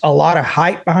was a lot of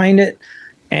hype behind it,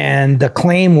 and the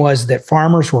claim was that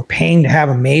farmers were paying to have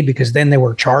them made because then they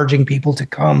were charging people to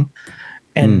come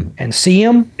and see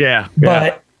them. Yeah.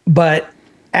 But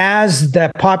as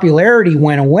the popularity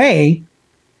went away,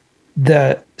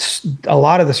 a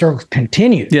lot of the circles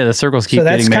continued. Yeah, the circles keep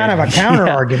getting made. So that's kind of a counter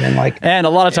argument. And a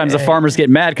lot of times the farmers get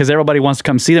mad because everybody wants to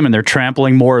come see them and they're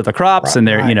trampling more of the crops and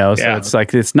they're, so it's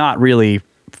it's not really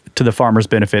to the farmer's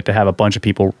benefit to have a bunch of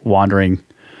people wandering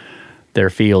their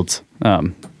fields.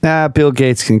 Bill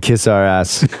Gates can kiss our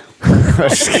ass.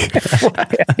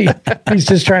 He's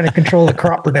just trying to control the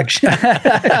crop production.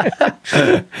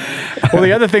 Well,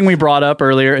 the other thing we brought up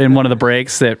earlier in one of the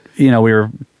breaks that we were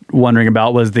wondering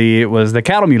about was the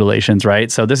cattle mutilations,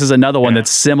 right? So this is another one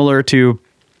that's similar to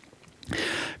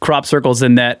crop circles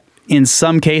in that in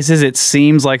some cases it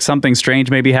seems like something strange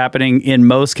may be happening. In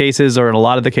most cases, or in a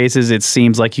lot of the cases, it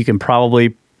seems like you can probably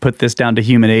put this down to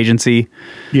human agency.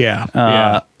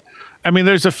 Yeah. I mean,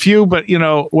 there's a few, but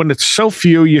when it's so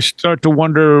few, you start to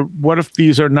wonder, what if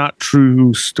these are not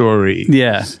true stories?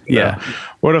 Yeah.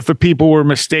 What if the people were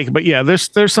mistaken? But yeah,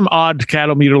 there's some odd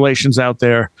cattle mutilations out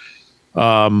there.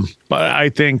 But I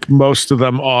think most of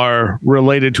them are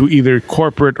related to either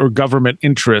corporate or government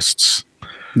interests.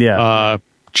 Yeah.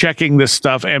 Checking this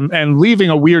stuff and leaving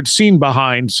a weird scene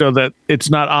behind so that it's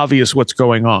not obvious what's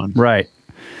going on. Right.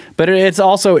 But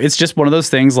it's just one of those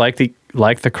things like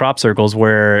the crop circles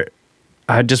where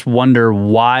I just wonder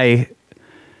why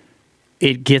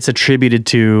it gets attributed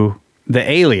to the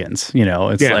aliens.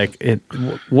 It's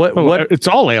what it's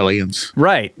all aliens.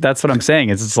 Right. That's what I'm saying.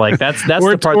 It's like that's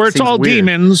or the part or that it's seems all weird.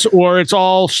 demons, or it's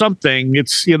all something.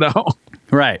 It's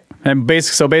Right. And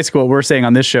basically what we're saying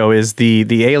on this show is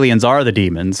the aliens are the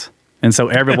demons. And so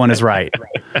everyone is right.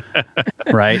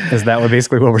 Right? Is that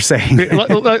basically what we're saying?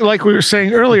 like we were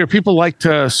saying earlier, people like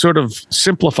to sort of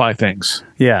simplify things.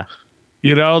 Yeah.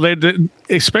 They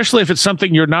especially if it's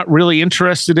something you're not really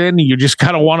interested in, you just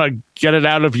kind of want to get it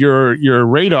out of your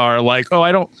radar. Like, oh,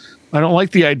 I don't like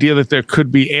the idea that there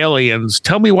could be aliens.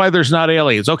 Tell me why there's not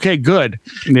aliens. Okay, good.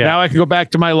 Yeah. Now I can go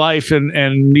back to my life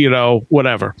and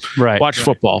whatever. Right. Watch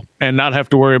football and not have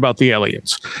to worry about the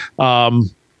aliens.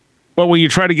 But when you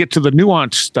try to get to the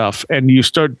nuanced stuff and you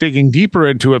start digging deeper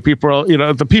into it, people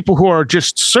are, the people who are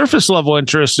just surface level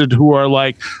interested, who are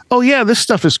like, oh yeah, this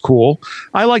stuff is cool.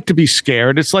 I like to be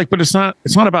scared. It's like, but it's not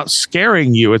about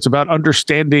scaring you. It's about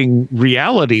understanding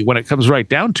reality when it comes right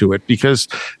down to it, because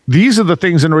these are the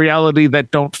things in reality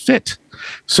that don't fit.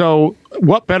 So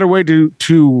what better way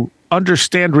to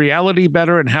understand reality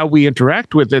better and how we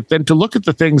interact with it than to look at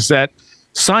the things that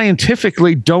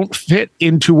scientifically don't fit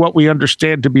into what we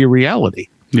understand to be reality.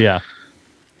 Yeah.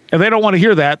 And they don't want to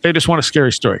hear that. They just want a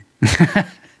scary story. They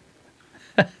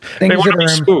want to be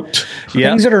spooked.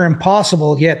 Things that are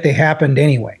impossible, yet they happened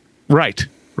anyway. Right.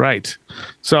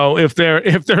 So if they're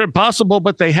impossible,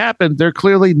 but they happened, they're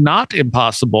clearly not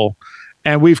impossible.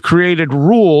 And we've created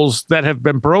rules that have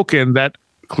been broken that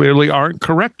clearly aren't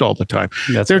correct all the time.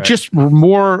 They're just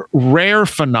more rare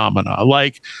phenomena.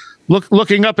 Like,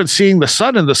 looking up and seeing the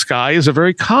sun in the sky is a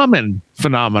very common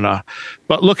phenomena,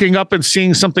 but looking up and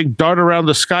seeing something dart around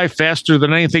the sky faster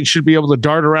than anything should be able to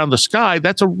dart around the sky,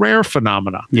 that's a rare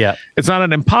phenomena. Yeah. It's not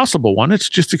an impossible one. It's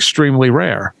just extremely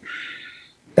rare.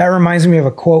 That reminds me of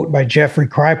a quote by Jeffrey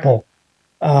Kripal.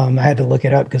 I had to look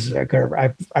it up because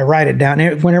I write it down.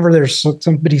 Whenever there's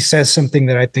somebody says something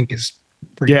that I think is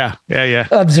pretty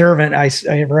observant,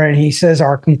 I write, he says,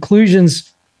 our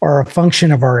conclusions are a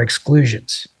function of our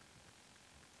exclusions.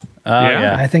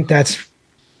 I think that's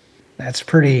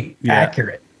pretty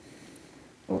accurate.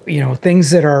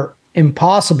 Things that are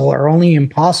impossible are only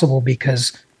impossible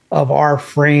because of our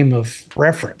frame of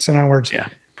reference. In other words,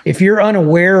 if you're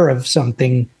unaware of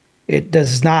something, it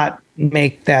does not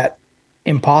make that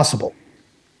impossible.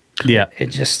 Yeah.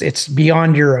 It's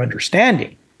beyond your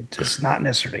understanding. It's just not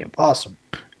necessarily impossible.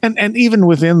 And even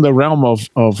within the realm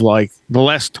of like the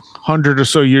last 100 or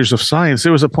so years of science,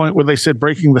 there was a point where they said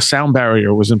breaking the sound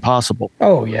barrier was impossible.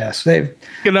 Oh yes, they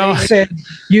said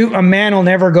a man will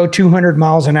never go 200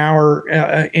 miles an hour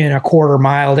in a quarter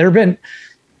mile. There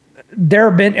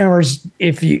have been errors.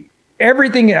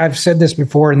 Everything I've said this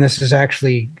before, and this is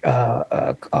actually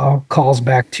calls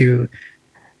back to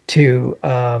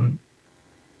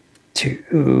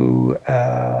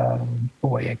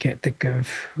I can't think of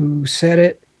who said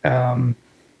it.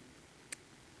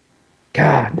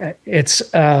 It's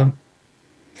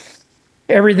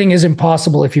everything is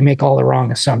impossible if you make all the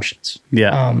wrong assumptions.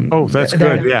 Yeah. That's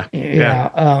good. Yeah.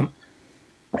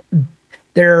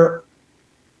 There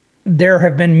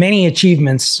have been many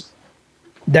achievements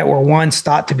that were once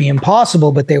thought to be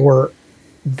impossible, but they were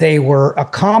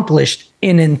accomplished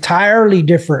in entirely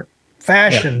different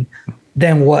fashion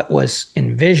than what was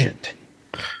envisioned.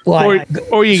 Like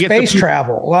or you space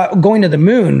travel, going to the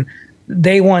moon.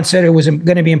 They once said it was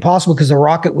going to be impossible because the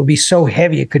rocket would be so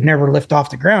heavy it could never lift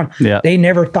off the ground. Yeah. They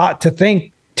never thought to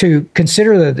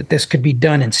consider that this could be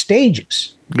done in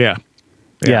stages. Yeah.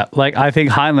 Like I think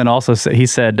Heinlein also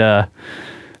said,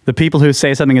 the people who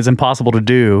say something is impossible to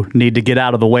do need to get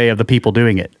out of the way of the people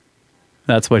doing it.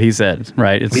 That's what he said,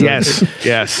 right?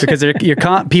 Yes. Because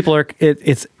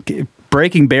it's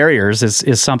breaking barriers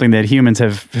is something that humans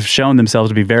have shown themselves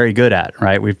to be very good at,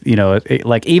 right? We've,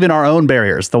 like even our own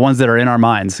barriers, the ones that are in our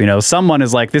minds, someone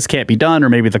is like, this can't be done, or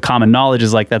maybe the common knowledge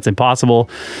is like, that's impossible,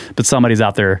 but somebody's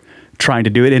out there trying to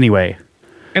do it anyway.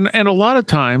 And a lot of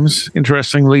times,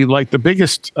 interestingly, like the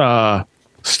biggest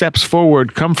steps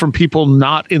forward come from people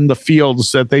not in the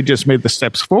fields that they just made the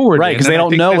steps forward. Right, because they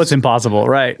don't know what's impossible.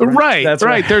 Right. That's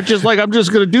right. They're just like, I'm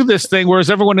just going to do this thing, whereas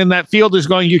everyone in that field is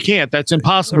going, you can't. That's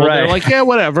impossible. Right. They're like, yeah,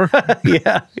 whatever.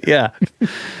 Yeah.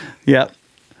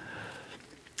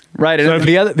 Right. And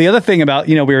so the other thing about,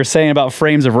 we were saying about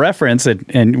frames of reference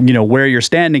and where you're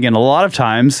standing, and a lot of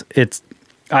times it's,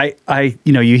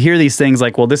 you hear these things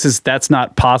like, well, that's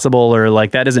not possible, or like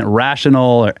that isn't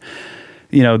rational, or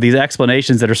these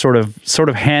explanations that are sort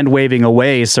of hand waving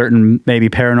away certain maybe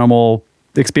paranormal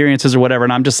experiences or whatever.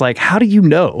 And I'm just like, how do you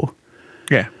know?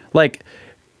 Yeah. Like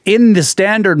in the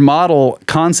standard model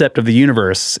concept of the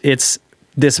universe, it's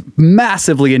this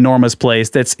massively enormous place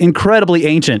that's incredibly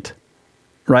ancient,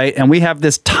 right? And we have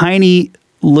this tiny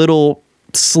little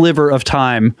sliver of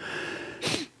time.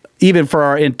 Even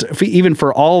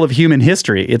for all of human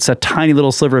history, it's a tiny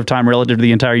little sliver of time relative to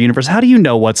the entire universe. How do you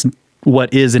know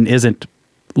what is and isn't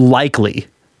likely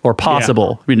or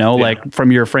possible? Like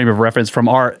from your frame of reference,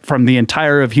 from the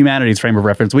entire of humanity's frame of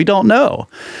reference, we don't know.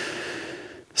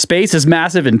 Space is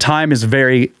massive and time is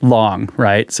very long,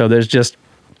 right? So there's just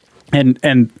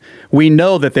and we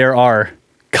know that there are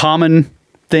common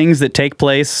things that take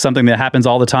place, something that happens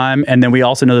all the time, and then we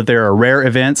also know that there are rare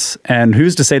events, and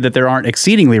who's to say that there aren't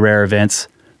exceedingly rare events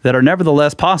that are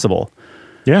nevertheless possible?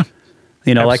 Yeah.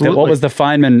 Like what was the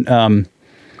Feynman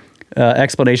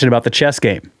explanation about the chess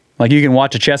game? Like you can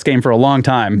watch a chess game for a long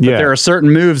time, but there are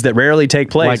certain moves that rarely take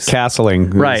place. Like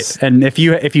castling. Right. And if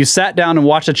you sat down and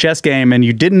watched a chess game and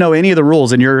you didn't know any of the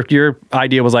rules, and your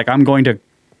idea was like, I'm going to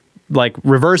like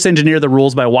reverse engineer the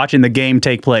rules by watching the game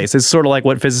take place. It's sort of like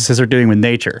what physicists are doing with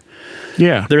nature.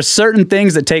 Yeah. There's certain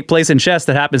things that take place in chess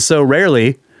that happen so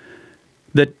rarely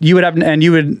that you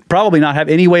would probably not have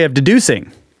any way of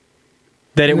deducing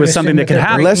that it was something that could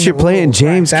happen. Unless you're playing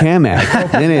James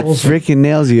Kamak, then it freaking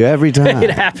nails you every time.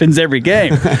 It happens every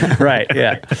game. Right.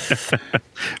 Yeah.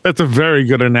 That's a very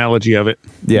good analogy of it.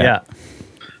 Yeah.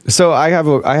 So I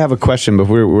have a question, but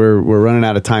we're running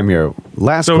out of time here.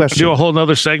 Last question. Do a whole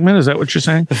nother segment? Is that what you're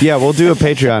saying? Yeah, we'll do a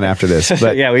Patreon after this.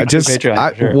 But yeah, we can do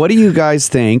Patreon. Sure. What do you guys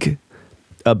think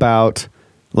about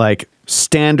like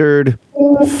standard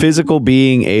physical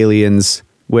being aliens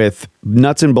with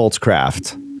nuts and bolts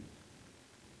craft?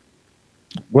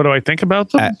 What do I think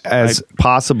about them? As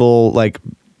possible, like,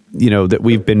 that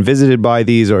we've been visited by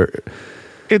these, or...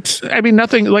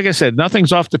 nothing, like I said,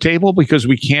 nothing's off the table because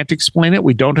we can't explain it.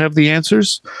 We don't have the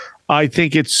answers. I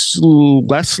think it's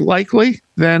less likely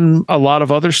than a lot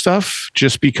of other stuff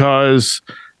just because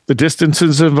the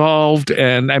distances involved.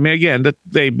 And again, that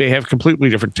they may have completely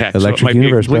different tech. So it might be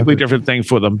a completely different thing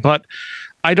for them. But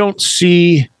I don't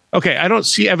see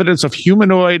evidence of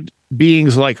humanoid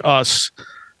beings like us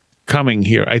coming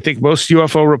here. I think most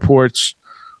UFO reports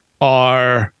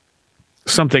are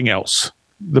something else.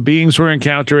 The beings we're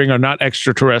encountering are not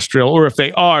extraterrestrial, or if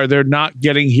they are, they're not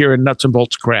getting here in nuts and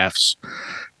bolts crafts.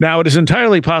 Now, it is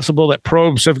entirely possible that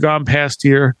probes have gone past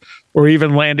here or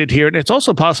even landed here. And it's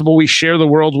also possible we share the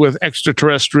world with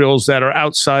extraterrestrials that are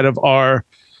outside of our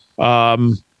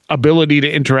ability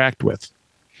to interact with.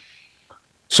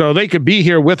 So they could be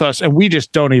here with us and we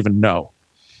just don't even know.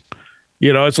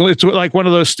 It's like one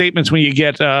of those statements when you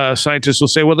get scientists will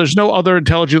say, well, there's no other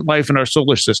intelligent life in our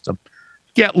solar system.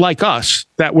 Yeah, like us,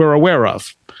 that we're aware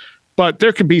of. But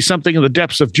there could be something in the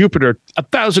depths of Jupiter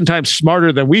 1,000 times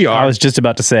smarter than we are. I was just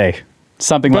about to say,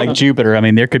 something like Jupiter.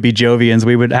 There could be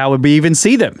Jovians. How would we even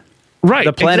see them? Right.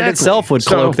 The planet itself would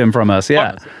cloak them from us.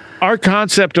 Yeah. Our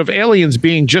concept of aliens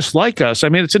being just like us,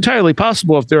 it's entirely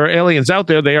possible if there are aliens out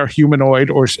there, they are humanoid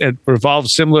or evolved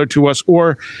similar to us,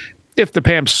 or if the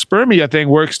panspermia thing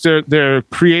works, they're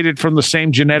created from the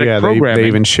same genetic programming. They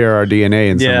even share our DNA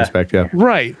in some respect. Yeah.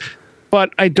 Right.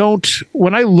 But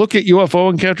when I look at UFO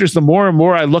encounters, the more and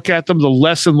more I look at them, the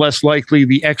less and less likely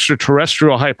the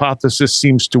extraterrestrial hypothesis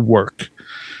seems to work.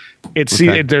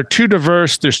 They're too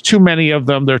diverse. There's too many of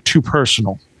them. They're too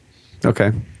personal.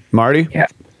 Okay. Marty? Yeah.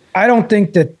 I don't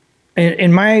think that,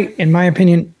 in my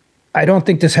opinion, I don't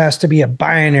think this has to be a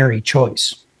binary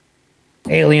choice.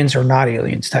 Aliens or not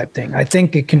aliens type thing. I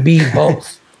think it can be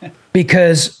both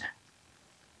because...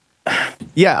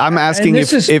 Yeah, I'm asking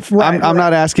I'm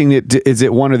not asking is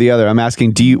it one or the other. I'm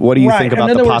asking, what do you think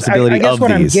about the possibility of these? I guess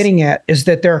what I'm getting at is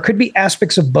that there could be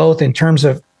aspects of both in terms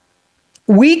of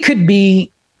we could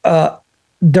be the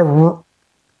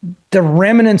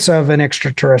remnants of an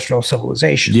extraterrestrial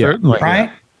civilization. Yeah,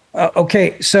 right?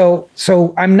 Okay, so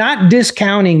I'm not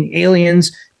discounting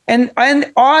aliens, and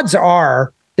odds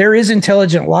are there is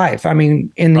intelligent life. I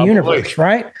mean, in the universe,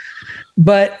 right?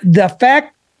 But the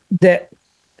fact that,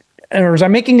 or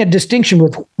I'm making a distinction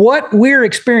with what we're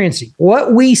experiencing,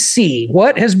 what we see,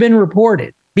 what has been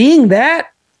reported, being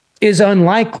that is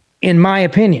unlikely, in my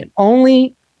opinion,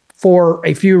 only for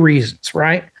a few reasons,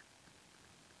 right?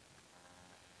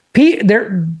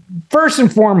 First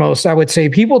and foremost, I would say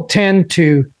people tend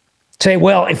to say,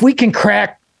 well, if we can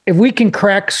crack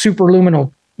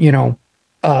superluminal,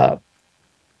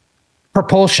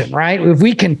 propulsion, right?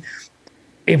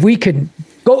 If we could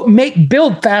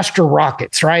build faster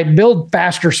rockets, right? Build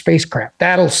faster spacecraft,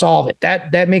 that'll solve it.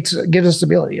 That gives us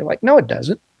stability. You're like, no, it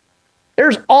doesn't.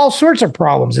 There's all sorts of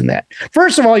problems in that.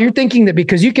 First of all, you're thinking that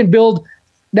because you can build,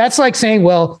 that's like saying,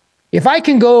 well, if I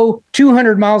can go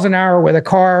 200 miles an hour with a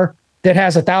car that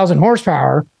has 1,000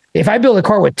 horsepower, if I build a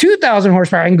car with 2,000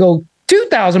 horsepower, I can go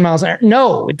 2,000 miles an hour.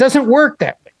 No, it doesn't work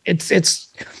that way.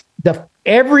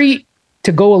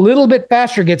 To go a little bit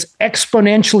faster gets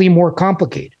exponentially more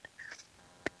complicated.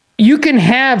 You can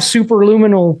have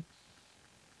superluminal,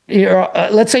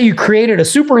 let's say you created a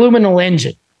superluminal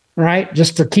engine, right?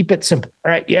 Just to keep it simple,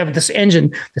 right? You have this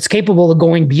engine that's capable of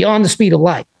going beyond the speed of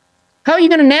light. How are you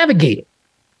going to navigate it?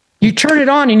 You turn it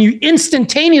on and you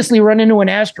instantaneously run into an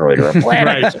asteroid or a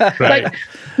planet. Right. Like,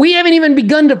 we haven't even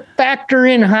begun to factor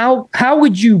in how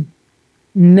would you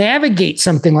navigate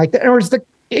something like that? Or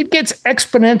it gets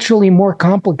exponentially more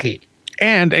complicated.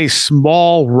 And a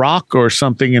small rock or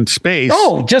something in space.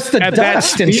 Oh, just the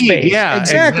dust in space. Yeah,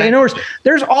 exactly. In other words,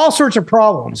 there's all sorts of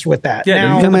problems with that.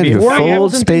 Yeah, Come into full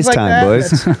space time,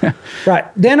 boys. Right.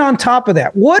 Then on top of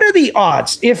that, what are the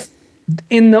odds if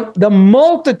in the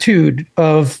multitude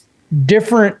of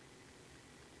different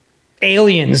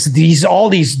aliens, all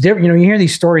these different, you hear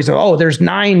these stories of, there's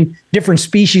 9 different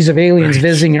species of aliens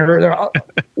visiting or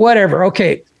whatever.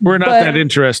 Okay. We're not that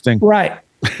interesting. Right.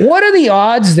 What are the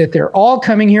odds that they're all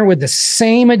coming here with the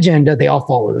same agenda? They all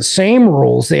follow the same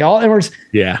rules. For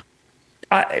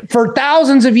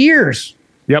thousands of years.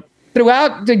 Yep.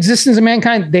 Throughout the existence of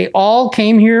mankind, they all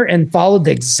came here and followed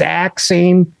the exact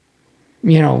same,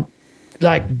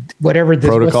 like whatever the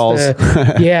protocols.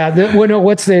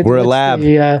 We're a lab.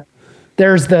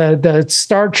 There's the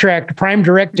Star Trek Prime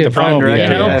Directive. The Prime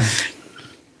Directive. Yeah.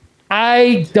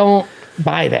 I don't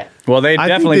buy that. Well, they've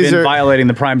definitely been violating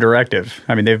the Prime Directive.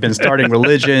 I mean, they've been starting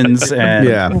religions and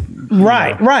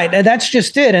right. And that's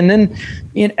just it. And then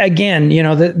again,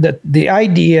 the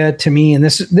idea to me, and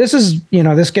this is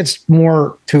this gets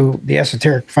more to the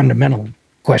esoteric fundamental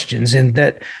questions, in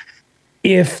that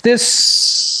if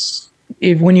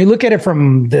when you look at it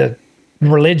from the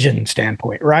religion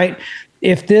standpoint, right?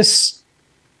 If these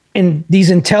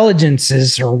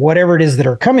intelligences or whatever it is that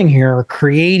are coming here are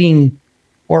creating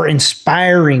or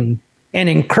inspiring and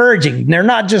encouraging, they're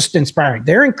not just inspiring,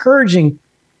 they're encouraging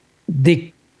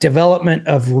the development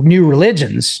of new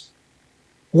religions.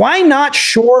 Why not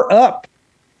shore up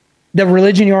the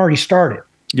religion you already started?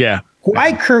 Yeah.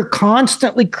 Why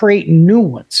constantly create new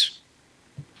ones?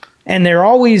 And they're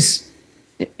always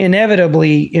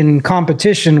inevitably in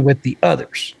competition with the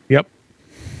others. Yep.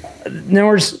 In other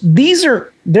words,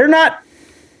 they're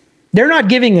not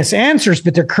giving us answers,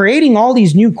 but they're creating all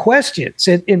these new questions.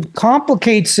 It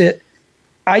complicates it.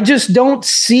 I just don't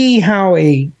see how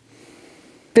a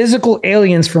physical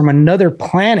aliens from another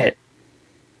planet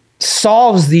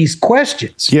solves these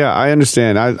questions. Yeah, I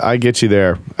understand. I get you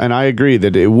there, and I agree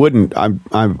that it wouldn't.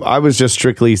 I was just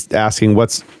strictly asking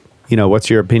what's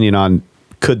your opinion on,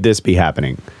 could this be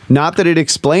happening? Not that it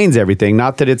explains everything,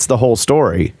 not that it's the whole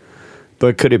story,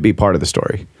 but could it be part of the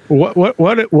story?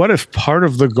 What if part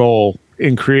of the goal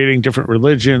in creating different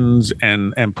religions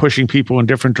and pushing people in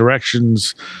different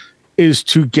directions is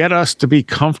to get us to be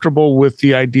comfortable with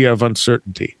the idea of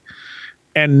uncertainty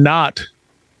and not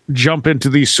jump into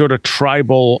these sort of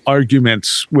tribal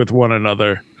arguments with one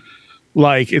another?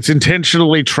 Like, it's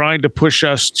intentionally trying to push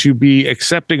us to be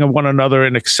accepting of one another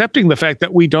and accepting the fact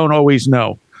that we don't always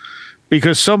know,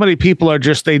 because so many people are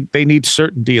just, they need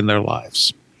certainty in their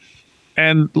lives,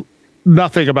 and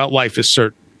nothing about life is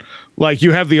certain. Like,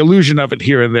 you have the illusion of it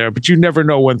here and there, but you never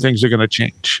know when things are going to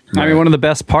change. I mean, one of the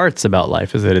best parts about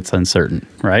life is that it's uncertain,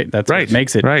 right? That's what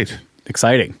makes it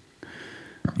exciting.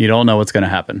 You don't know what's going to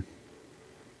happen.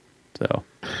 So,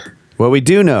 what we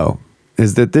do know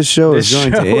is that this show is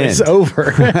going to end. It's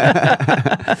over.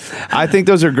 I think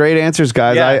those are great answers,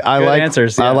 guys. Yeah, I like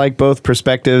answers. Yeah. I like both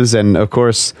perspectives, and of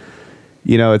course,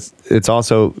 it's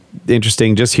also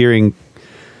interesting just hearing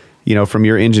from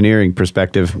your engineering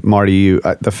perspective, Marty,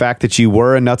 the fact that you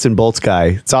were a nuts and bolts guy,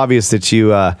 it's obvious that you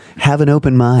have an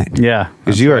open mind. Yeah.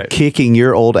 Because you are kicking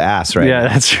your old ass right now. Yeah,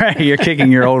 that's right. You're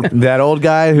kicking your old... That old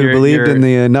guy who believed in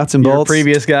the nuts and bolts.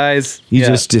 Previous guys. You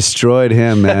just destroyed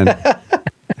him, man.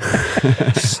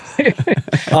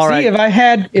 All right. See, if I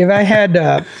had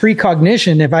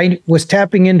precognition, if I was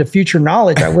tapping into future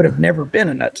knowledge, I would have never been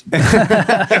a nut.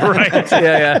 Right.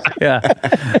 Yeah.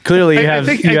 Clearly, you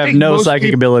have no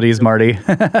psychic abilities, Marty.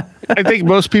 I think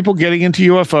most people getting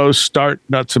into UFOs start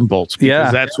nuts and bolts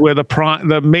because that's where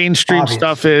the mainstream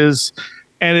stuff is,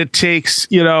 and it takes.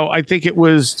 I think it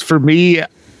was for me.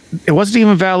 It wasn't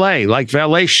even Valet. Like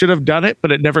Valet should have done it, but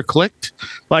it never clicked.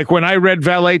 Like when I read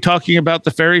Valet talking about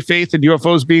the fairy faith and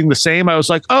UFOs being the same, I was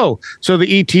like, oh, so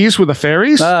the ETs were the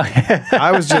fairies?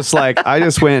 I was just like, I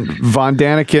just went Von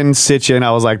Daniken, Sitchin.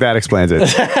 I was like, that explains it.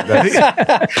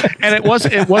 And it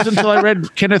wasn't until I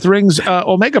read Kenneth Ring's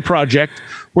Omega Project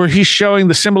where he's showing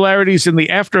the similarities in the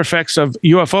after effects of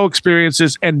UFO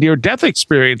experiences and near-death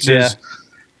experiences. Yeah.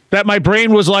 That my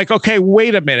brain was like, okay,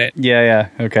 wait a minute. Yeah,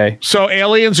 okay. So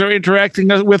aliens are interacting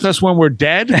with us when we're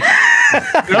dead?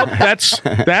 Nope,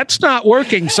 that's not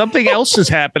working. Something else is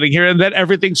happening here, and then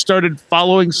everything started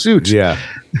following suit. Yeah.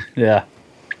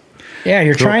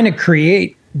 You're trying to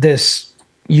create this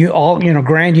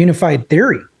grand unified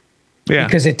theory. Yeah.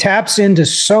 Because it taps into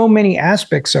so many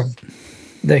aspects of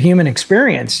the human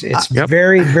experience. It's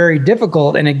very, very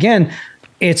difficult. And again,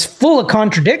 it's full of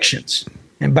contradictions.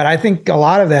 But I think a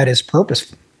lot of that is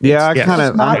purposeful. Yeah, I kind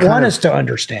of want us to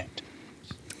understand.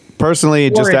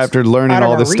 Personally, just after learning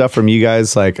all this stuff from you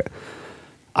guys, like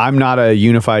I'm not a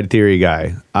unified theory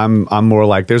guy. I'm more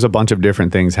like there's a bunch of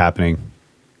different things happening.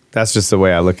 That's just the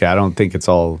way I look at it. I don't think it's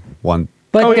all one.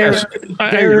 But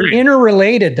they're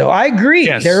interrelated, though. I agree.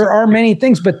 Yes. There are many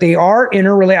things, but they are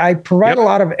interrelated. I provide a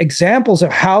lot of examples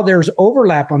of how there's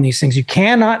overlap on these things. You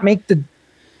cannot make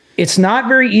it's not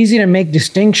very easy to make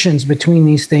distinctions between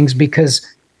these things because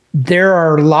there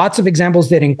are lots of examples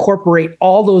that incorporate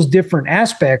all those different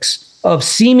aspects of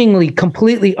seemingly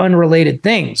completely unrelated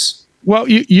things. Well,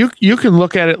 you can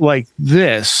look at it like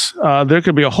this. There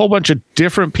could be a whole bunch of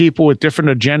different people with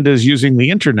different agendas using the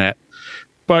internet,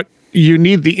 but you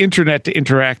need the internet to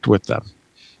interact with them.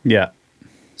 Yeah.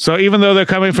 So even though they're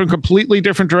coming from completely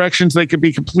different directions, they could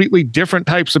be completely different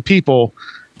types of people.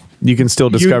 You can still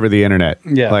discover the internet.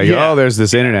 Oh, there's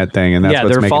this internet thing, and that's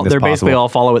what's making this they're possible. Basically all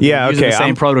follow it. Yeah, using the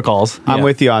same protocols. I'm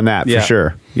with you on that for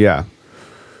sure. Yeah.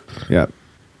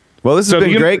 Well, this has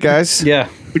been great, guys. Yeah.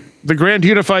 The grand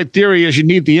unified theory is you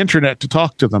need the internet to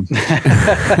talk to them. Got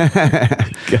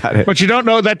it. But you don't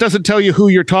know, that doesn't tell you who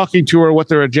you're talking to or what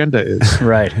their agenda is.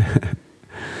 Right.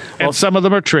 And some of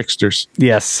them are tricksters.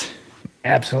 Yes.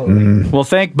 Absolutely. Well,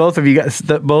 thank both of you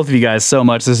guys so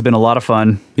much. This has been a lot of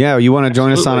fun. Yeah, you want to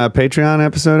join us on a Patreon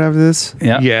episode after this?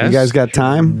 Yeah. Yes. You guys got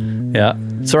time? Yeah.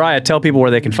 Seriah, tell people where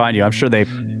they can find you. I'm sure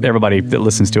everybody that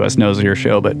listens to us knows your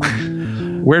show, but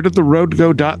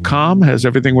wheredidtheroadgo.com has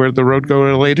everything Where Did the Road Go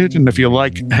related. And if you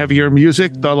like heavier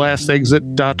music,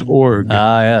 thelastexit.org.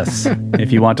 Yes.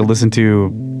 If you want to listen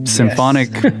to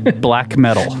symphonic black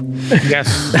metal.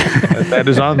 Yes, that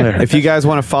is on there. If you guys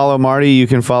want to follow Marty, you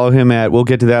can follow him at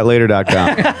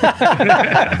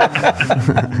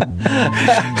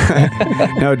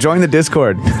we'llgettothatlater.com. No, join the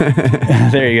Discord.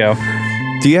 There you go.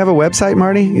 Do you have a website,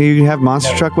 Marty? You have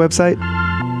Monster Truck website?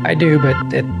 I do, but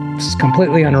it's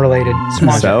completely unrelated.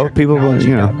 So people will,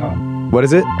 what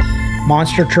is it?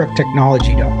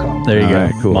 monstertrucktechnology.com. There you go.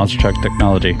 Right, cool. Monster Truck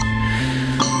Technology.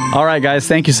 All right, guys.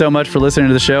 Thank you so much for listening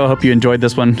to the show. I hope you enjoyed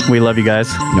this one. We love you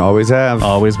guys. You always have.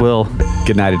 Always will.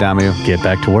 Good night, Adamio. Get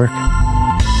back to work.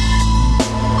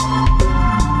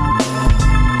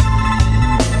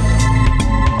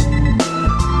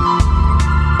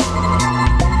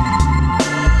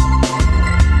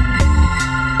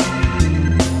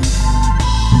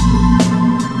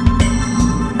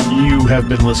 You have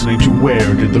been listening to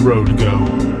Where Did the Road Go?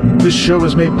 This show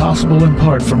is made possible in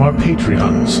part from our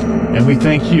Patreons, and we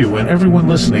thank you and everyone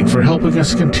listening for helping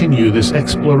us continue this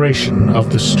exploration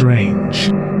of the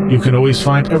strange. You can always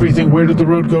find everything Where Did the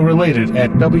Road Go related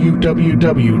at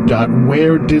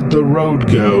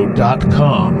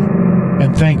www.wheredidtheroadgo.com.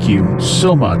 And thank you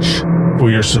so much for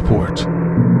your support.